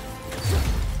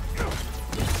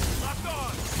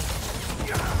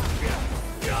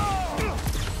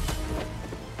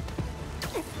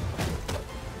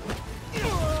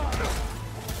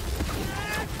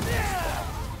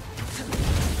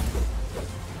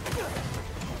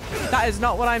 That is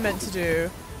not what I meant to do.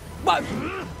 What?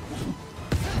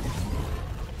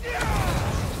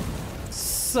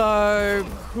 So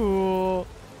cool.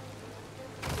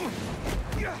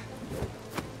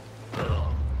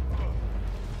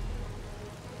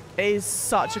 It is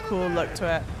such a cool look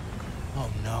to it. Oh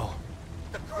no.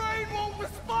 The crane won't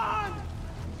respond!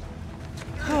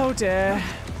 Oh dear.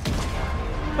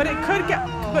 But it could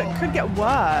get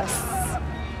worse.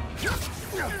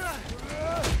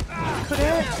 Could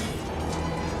it?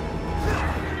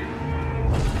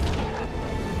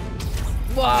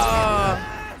 Whoa!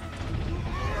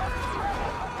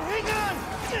 Hang on!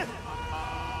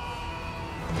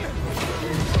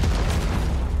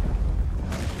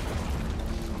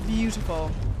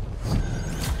 Beautiful.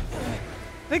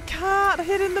 The cat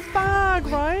hid in the bag,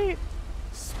 right?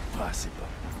 It's possible.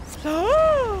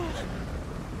 Oh!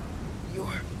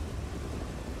 You're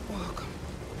welcome.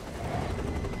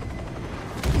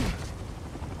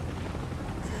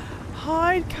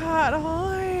 Hide, cat,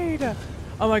 hide.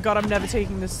 Oh my god, I'm never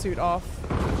taking this suit off.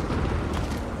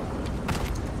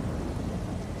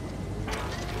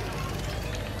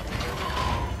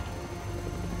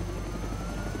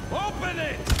 Open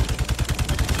it!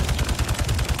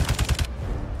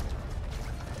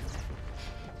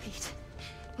 Pete,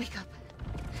 wake up.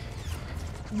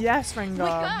 Yes, Rengar. Wake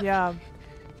up. Yeah.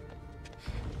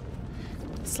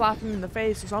 Slap him in the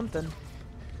face or something.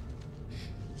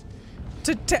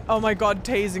 Oh my god,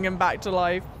 tasing him back to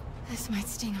life. This might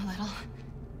sting a little.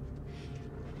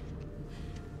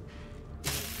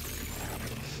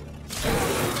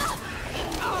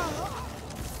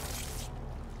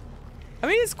 I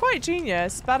mean, it's quite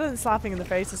genius. Better than slapping in the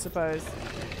face, I suppose.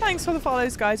 Thanks for the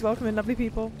follows, guys. Welcome in, lovely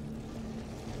people.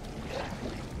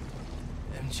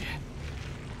 MJ.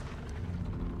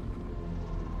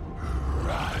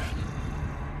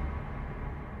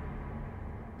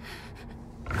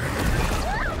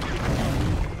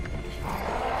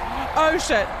 Oh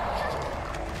shit.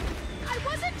 I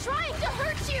wasn't trying to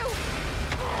hurt you.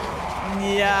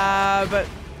 Yeah, but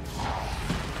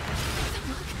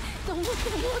Don't look,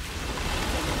 don't look.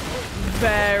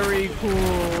 very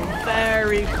cool.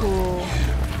 Very cool.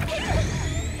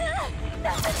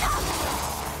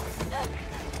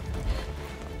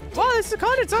 Well, this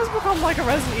kind of does become like a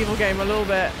Resident Evil game a little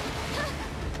bit.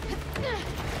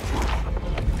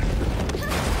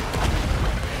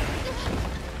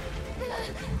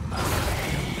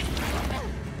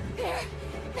 There.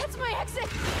 That's my exit.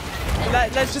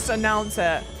 Let's just announce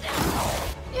it.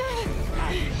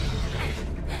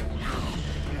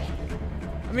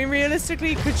 I mean,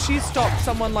 realistically, could she stop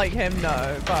someone like him?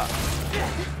 No, but...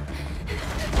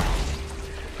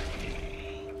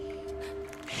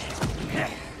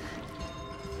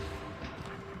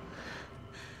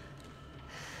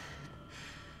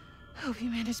 Hope you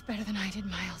managed better than I did,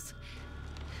 Miles.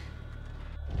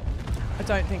 I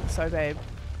don't think so, babe.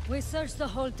 We searched the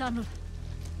whole tunnel.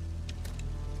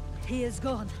 He is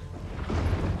gone.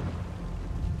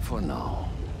 For now.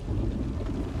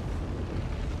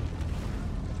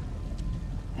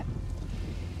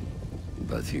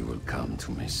 But he will come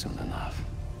to me soon enough.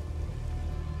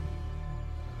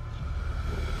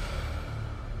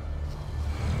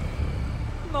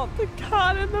 Not the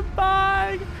cat in the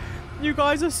bag. You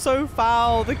guys are so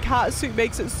foul. The cat suit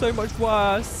makes it so much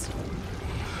worse.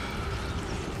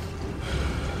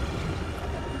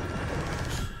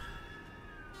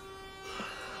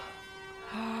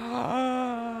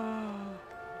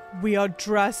 We are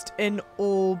dressed in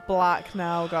all black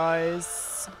now,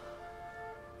 guys.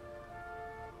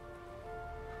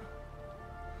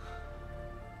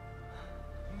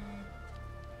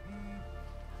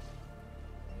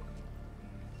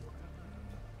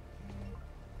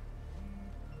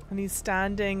 And he's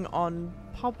standing on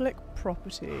public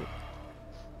property.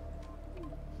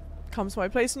 Come to my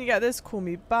place when you get this. Call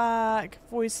me back.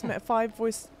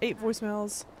 Eight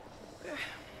voicemails.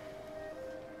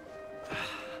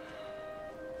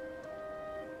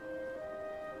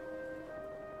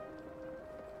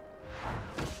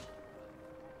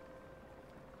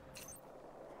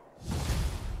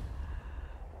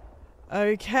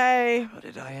 Okay. How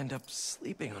did I end up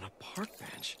sleeping on a park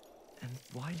bench? And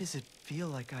why does it feel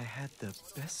like I had the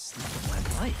best sleep of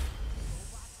my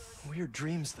life? Weird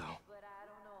dreams, though.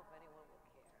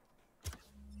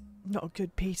 Not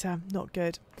good, Peter. Not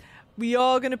good. We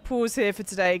are going to pause here for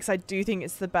today because I do think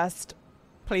it's the best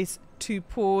place to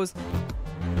pause.